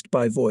at least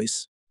by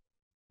voice.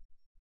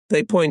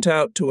 They point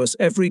out to us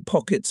every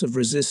pockets of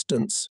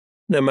resistance,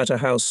 no matter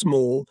how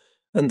small,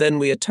 and then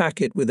we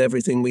attack it with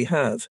everything we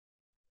have.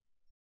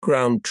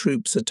 Ground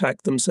troops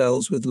attack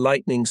themselves with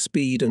lightning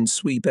speed and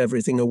sweep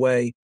everything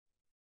away.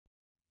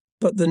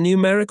 But the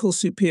numerical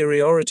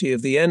superiority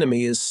of the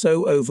enemy is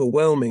so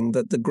overwhelming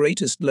that the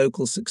greatest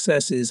local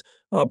successes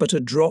are but a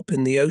drop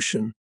in the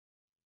ocean.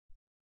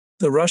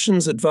 The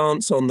Russians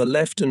advance on the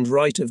left and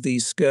right of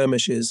these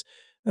skirmishes,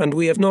 and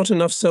we have not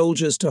enough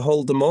soldiers to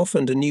hold them off,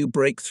 and a new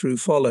breakthrough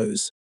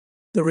follows,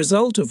 the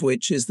result of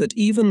which is that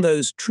even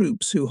those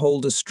troops who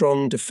hold a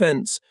strong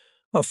defence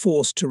are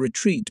forced to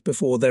retreat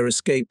before their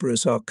escape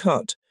routes are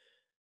cut.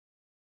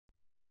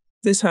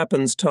 This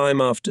happens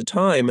time after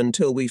time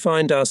until we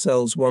find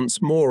ourselves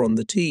once more on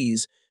the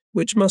Tees,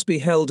 which must be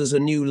held as a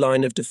new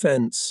line of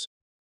defence.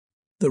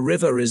 The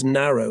river is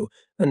narrow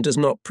and does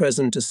not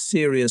present a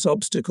serious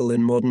obstacle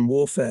in modern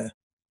warfare.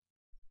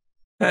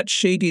 At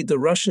Shady, the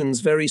Russians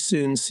very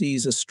soon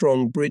seize a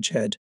strong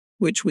bridgehead,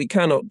 which we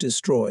cannot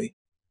destroy,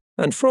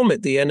 and from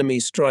it the enemy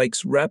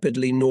strikes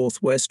rapidly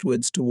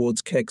northwestwards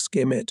towards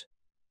Kekskimet.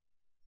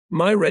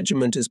 My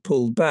regiment is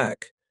pulled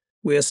back.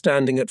 We are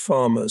standing at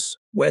Farmos,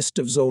 west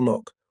of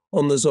Szolnok,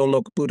 on the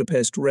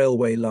Szolnok-Budapest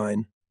railway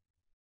line.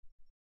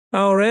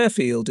 Our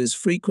airfield is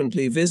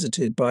frequently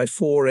visited by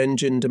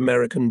four-engined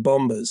American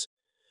bombers,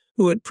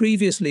 who had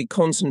previously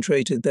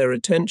concentrated their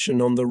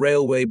attention on the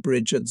railway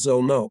bridge at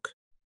Szolnok.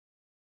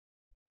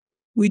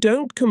 We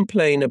don't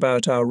complain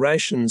about our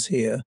rations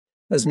here,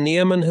 as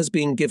Niemann has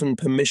been given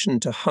permission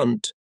to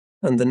hunt,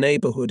 and the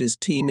neighborhood is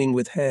teeming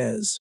with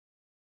hares.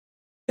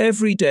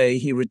 Every day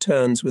he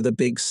returns with a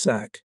big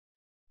sack.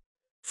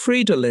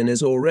 Fridolin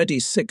is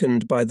already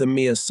sickened by the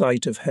mere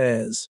sight of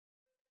hares.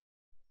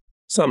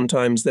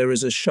 Sometimes there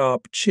is a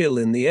sharp chill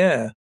in the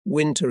air.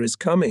 Winter is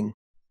coming.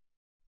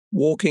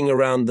 Walking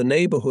around the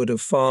neighborhood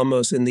of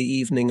Farmos in the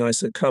evening, I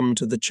succumb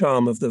to the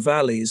charm of the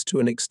valleys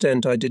to an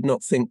extent I did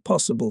not think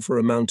possible for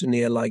a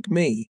mountaineer like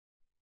me.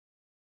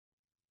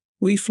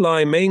 We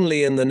fly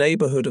mainly in the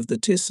neighborhood of the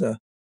Tisa,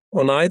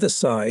 on either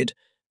side,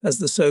 as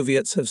the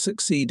Soviets have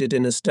succeeded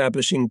in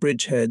establishing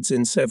bridgeheads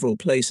in several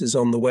places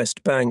on the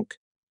West Bank.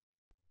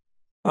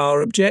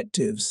 Our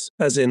objectives,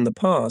 as in the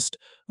past,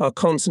 are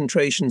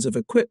concentrations of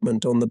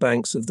equipment on the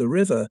banks of the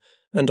river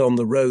and on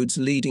the roads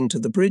leading to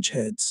the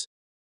bridgeheads,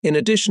 in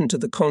addition to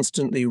the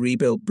constantly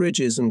rebuilt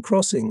bridges and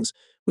crossings,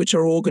 which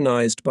are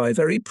organized by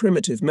very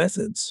primitive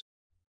methods.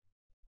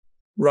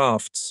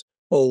 Rafts,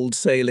 old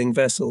sailing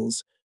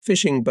vessels,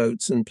 fishing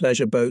boats and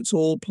pleasure boats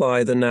all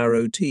ply the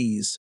narrow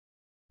T's.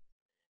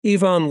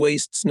 Ivan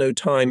wastes no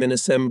time in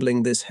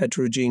assembling this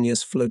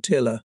heterogeneous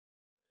flotilla.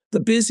 The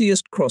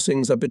busiest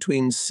crossings are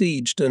between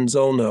Sieged and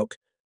Szolnok.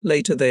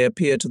 Later they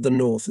appear to the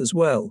north as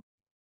well.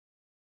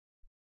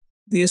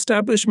 The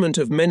establishment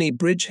of many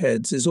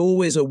bridgeheads is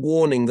always a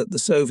warning that the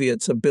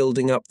Soviets are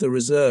building up the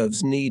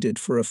reserves needed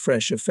for a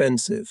fresh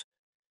offensive.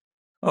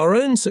 Our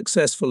own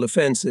successful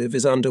offensive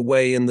is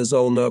underway in the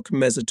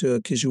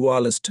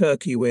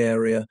Szolnok-Mezőtúr-Kiszhelyes-Turkey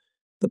area,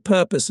 the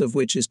purpose of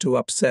which is to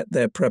upset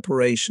their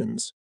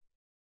preparations.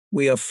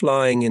 We are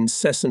flying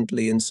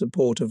incessantly in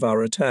support of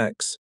our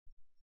attacks.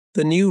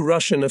 The new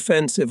Russian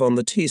offensive on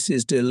the Tis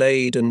is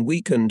delayed and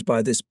weakened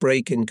by this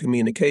break in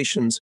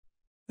communications,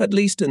 at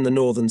least in the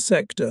northern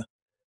sector,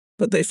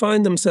 but they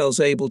find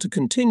themselves able to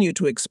continue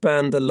to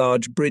expand the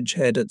large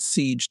bridgehead at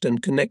Sieged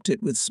and connect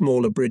it with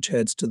smaller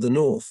bridgeheads to the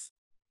north.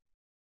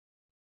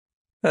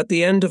 At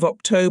the end of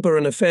October,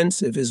 an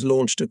offensive is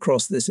launched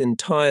across this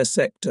entire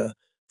sector,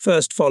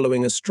 first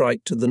following a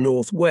strike to the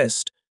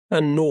northwest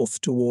and north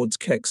towards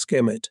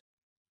Kekskimet.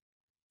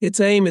 Its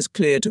aim is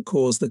clear: to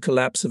cause the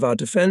collapse of our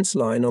defense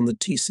line on the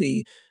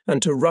TC and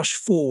to rush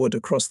forward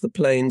across the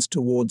plains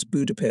towards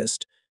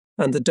Budapest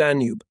and the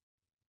Danube.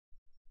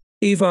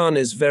 Ivan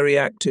is very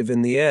active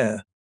in the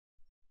air.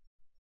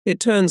 It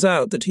turns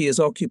out that he has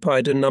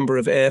occupied a number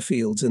of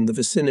airfields in the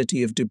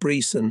vicinity of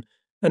Debrecen,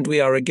 and we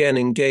are again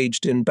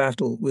engaged in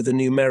battle with a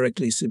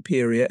numerically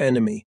superior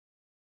enemy.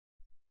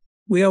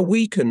 We are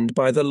weakened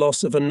by the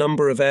loss of a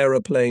number of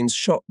aeroplanes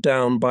shot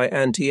down by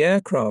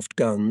anti-aircraft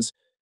guns,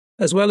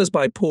 as well as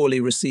by poorly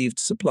received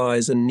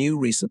supplies and new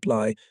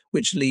resupply,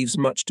 which leaves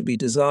much to be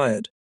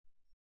desired.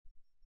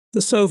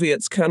 The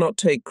Soviets cannot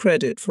take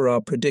credit for our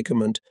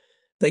predicament.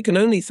 They can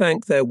only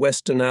thank their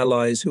Western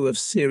allies who have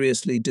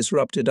seriously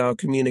disrupted our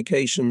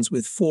communications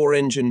with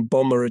four-engine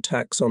bomber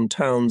attacks on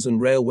towns and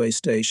railway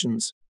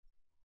stations.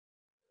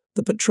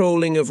 The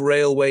patrolling of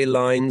railway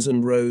lines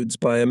and roads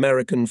by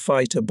American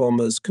fighter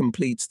bombers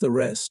completes the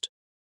rest.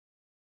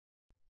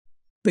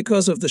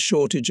 Because of the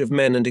shortage of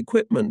men and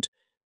equipment,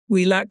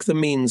 we lack the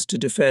means to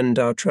defend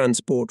our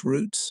transport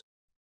routes.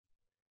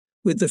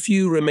 With the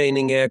few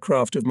remaining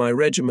aircraft of my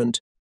regiment,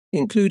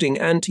 including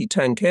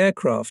anti-tank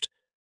aircraft,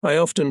 I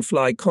often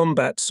fly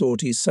combat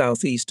sorties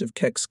southeast of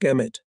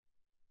Kekskimet.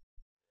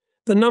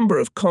 The number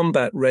of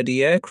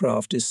combat-ready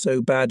aircraft is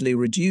so badly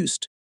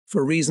reduced,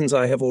 for reasons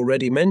I have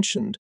already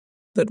mentioned,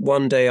 that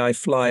one day I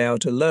fly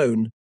out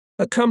alone,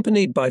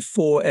 accompanied by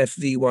 4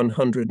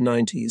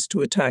 FV-190s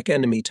to attack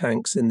enemy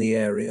tanks in the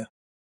area.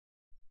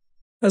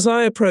 As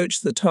I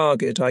approach the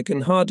target, I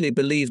can hardly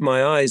believe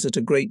my eyes at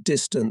a great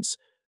distance.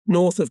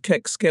 North of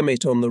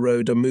Kekskimet on the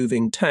road are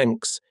moving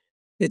tanks.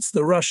 It's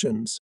the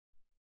Russians.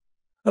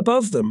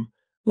 Above them,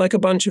 like a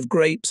bunch of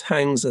grapes,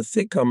 hangs a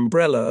thick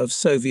umbrella of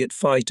Soviet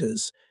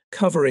fighters,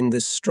 covering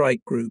this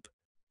strike group.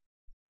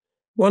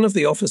 One of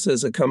the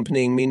officers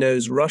accompanying me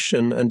knows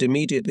Russian and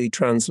immediately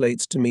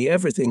translates to me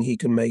everything he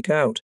can make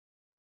out.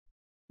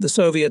 The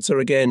Soviets are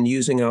again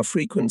using our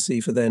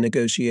frequency for their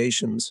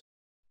negotiations.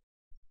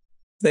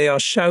 They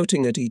are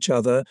shouting at each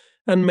other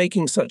and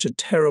making such a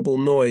terrible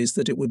noise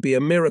that it would be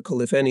a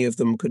miracle if any of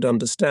them could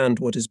understand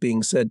what is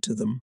being said to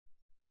them.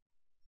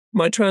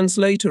 My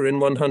translator in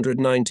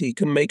 190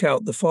 can make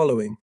out the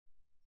following: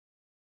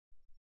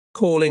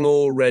 calling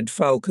all Red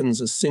Falcons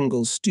a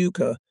single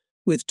Stuka,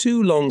 with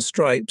 2 long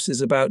stripes,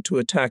 is about to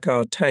attack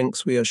our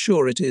tanks. We are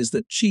sure it is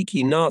that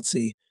cheeky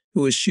Nazi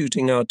who is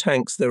shooting our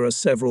tanks. There are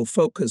several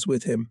Fokkers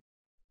with him.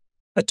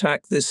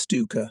 Attack this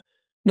Stuka.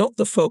 Not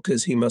the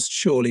Fokkers, he must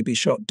surely be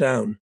shot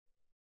down.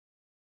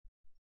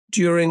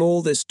 During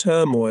all this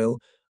turmoil,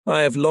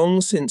 I have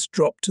long since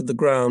dropped to the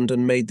ground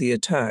and made the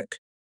attack.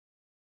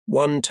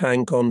 1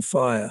 tank on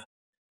fire.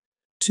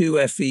 2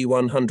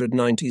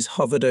 FV-190s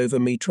hovered over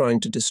me trying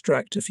to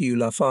distract a few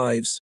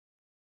La-5s.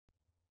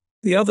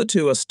 The other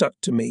 2 are stuck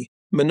to me,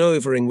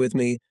 manoeuvring with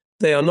me.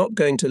 They are not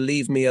going to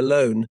leave me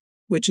alone,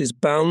 which is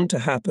bound to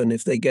happen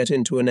if they get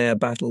into an air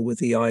battle with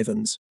the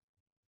Ivans.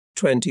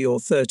 20 or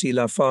 30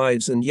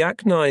 La-5s and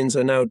Yak-9s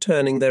are now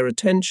turning their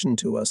attention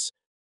to us.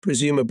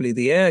 Presumably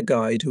the air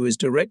guide who is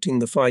directing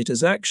the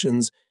fighters'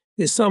 actions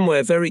is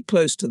somewhere very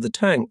close to the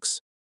tanks,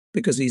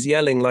 because he's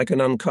yelling like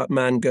an uncut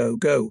man, "Go,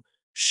 go,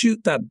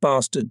 shoot that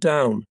bastard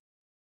down.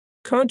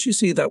 Can't you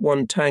see that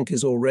 1 tank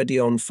is already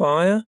on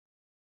fire?"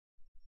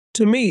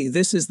 To me,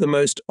 this is the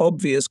most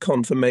obvious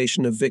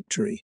confirmation of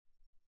victory.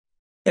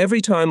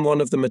 Every time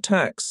one of them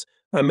attacks,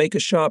 I make a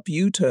sharp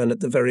U-turn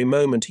at the very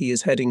moment he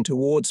is heading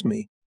towards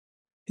me.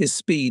 His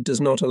speed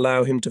does not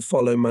allow him to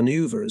follow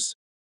maneuvers,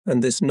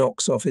 and this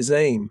knocks off his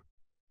aim.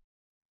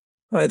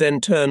 I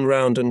then turn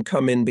round and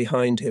come in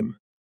behind him,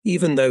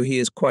 even though he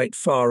is quite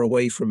far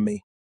away from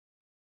me.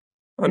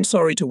 I'm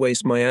sorry to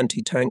waste my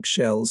anti-tank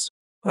shells.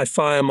 I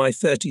fire my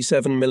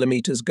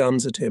 37mm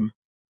guns at him.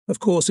 Of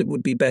course it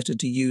would be better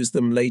to use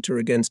them later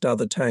against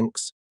other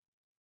tanks.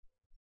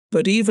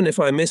 But even if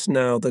I miss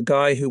now, the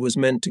guy who was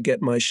meant to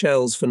get my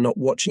shells for not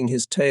watching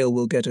his tail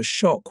will get a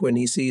shock when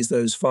he sees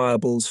those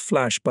fireballs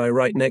flash by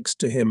right next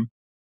to him.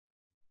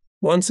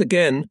 Once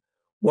again,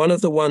 one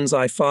of the ones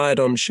I fired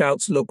on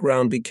shouts, "Look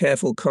round, be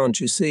careful, can't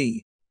you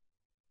see?"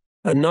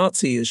 A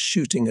Nazi is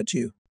shooting at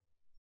you.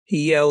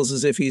 He yells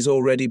as if he's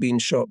already been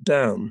shot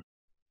down.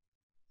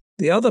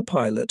 The other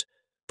pilot,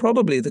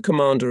 probably the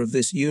commander of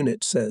this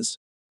unit, says,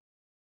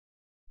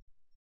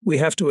 "We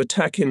have to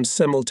attack him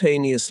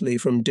simultaneously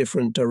from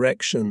different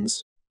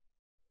directions.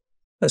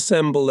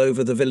 Assemble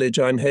over the village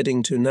I'm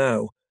heading to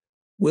now.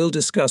 We'll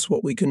discuss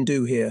what we can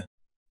do here."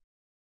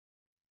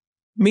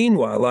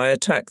 Meanwhile, I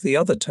attack the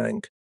other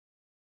tank.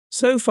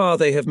 So far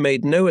they have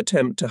made no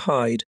attempt to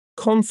hide,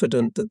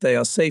 confident that they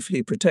are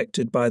safely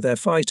protected by their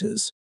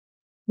fighters.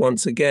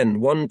 Once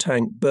again, 1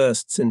 tank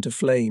bursts into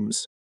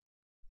flames.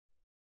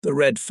 The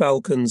Red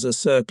Falcons are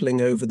circling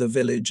over the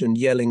village and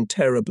yelling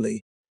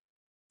terribly.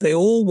 They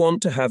all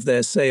want to have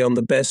their say on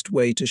the best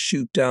way to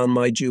shoot down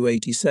my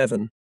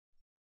Ju-87.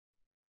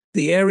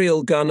 The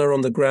aerial gunner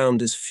on the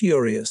ground is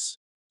furious.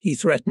 He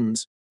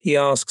threatens. He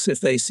asks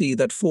if they see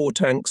that 4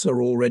 tanks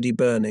are already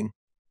burning.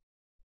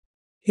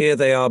 Here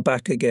they are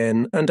back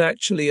again, and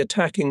actually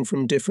attacking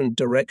from different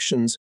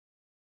directions.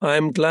 I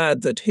am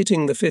glad that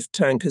hitting the 5th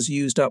tank has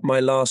used up my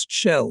last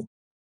shell,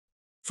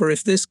 for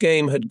if this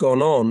game had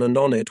gone on and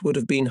on, it would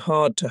have been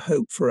hard to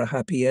hope for a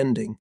happy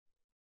ending.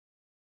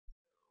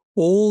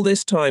 All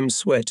this time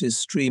sweat is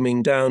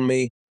streaming down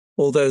me.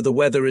 Although the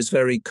weather is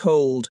very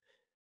cold,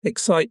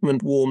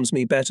 excitement warms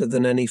me better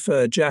than any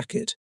fur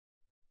jacket.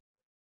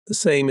 The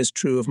same is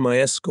true of my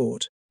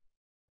escort.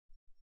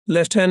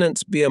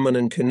 Lieutenants Bierman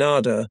and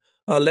Kanada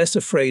are less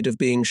afraid of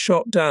being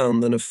shot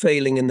down than of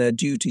failing in their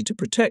duty to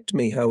protect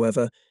me.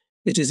 However,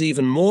 it is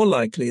even more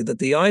likely that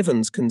the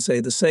Ivans can say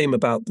the same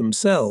about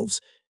themselves.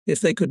 If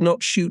they could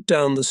not shoot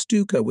down the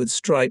Stuka with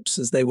stripes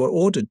as they were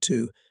ordered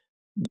to,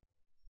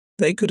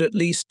 they could at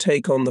least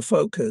take on the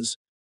Fokkers.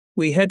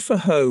 We head for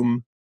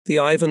home. The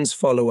Ivans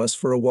follow us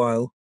for a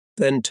while,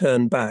 then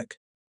turn back.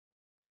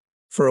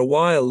 For a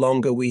while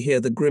longer we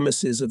hear the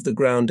grimaces of the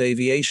ground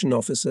aviation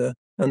officer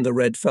and the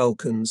Red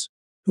Falcons,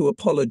 who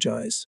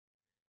apologize.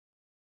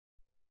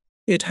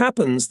 It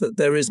happens that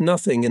there is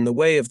nothing in the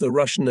way of the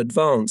Russian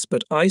advance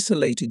but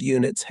isolated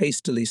units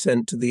hastily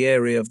sent to the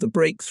area of the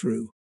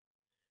breakthrough.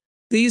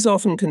 These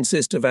often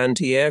consist of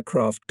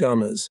anti-aircraft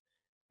gunners,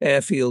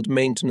 airfield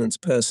maintenance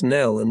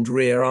personnel, and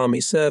rear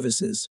army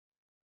services.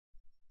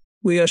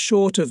 We are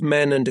short of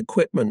men and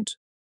equipment.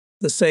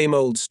 The same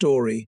old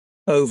story,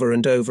 over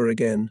and over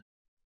again.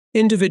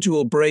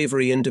 Individual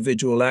bravery,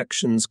 individual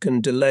actions can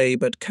delay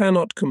but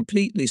cannot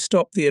completely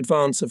stop the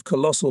advance of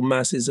colossal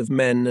masses of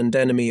men and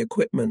enemy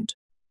equipment.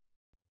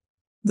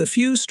 The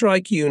few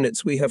strike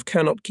units we have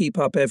cannot keep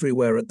up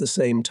everywhere at the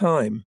same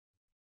time.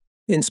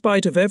 In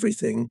spite of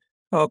everything,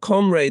 our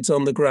comrades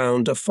on the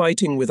ground are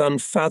fighting with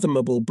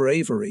unfathomable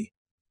bravery.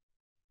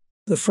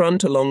 The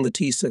front along the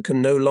Tisa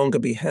can no longer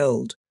be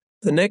held.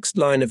 The next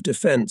line of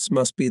defense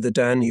must be the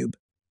Danube.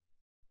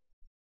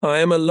 I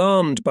am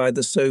alarmed by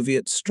the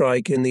Soviet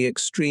strike in the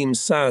extreme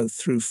south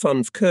through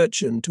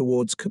Funfkirchen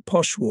towards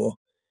Kaposhwar.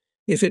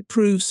 If it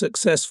proves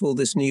successful,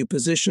 this new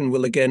position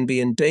will again be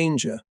in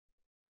danger.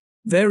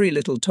 Very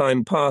little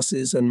time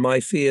passes and my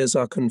fears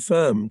are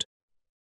confirmed.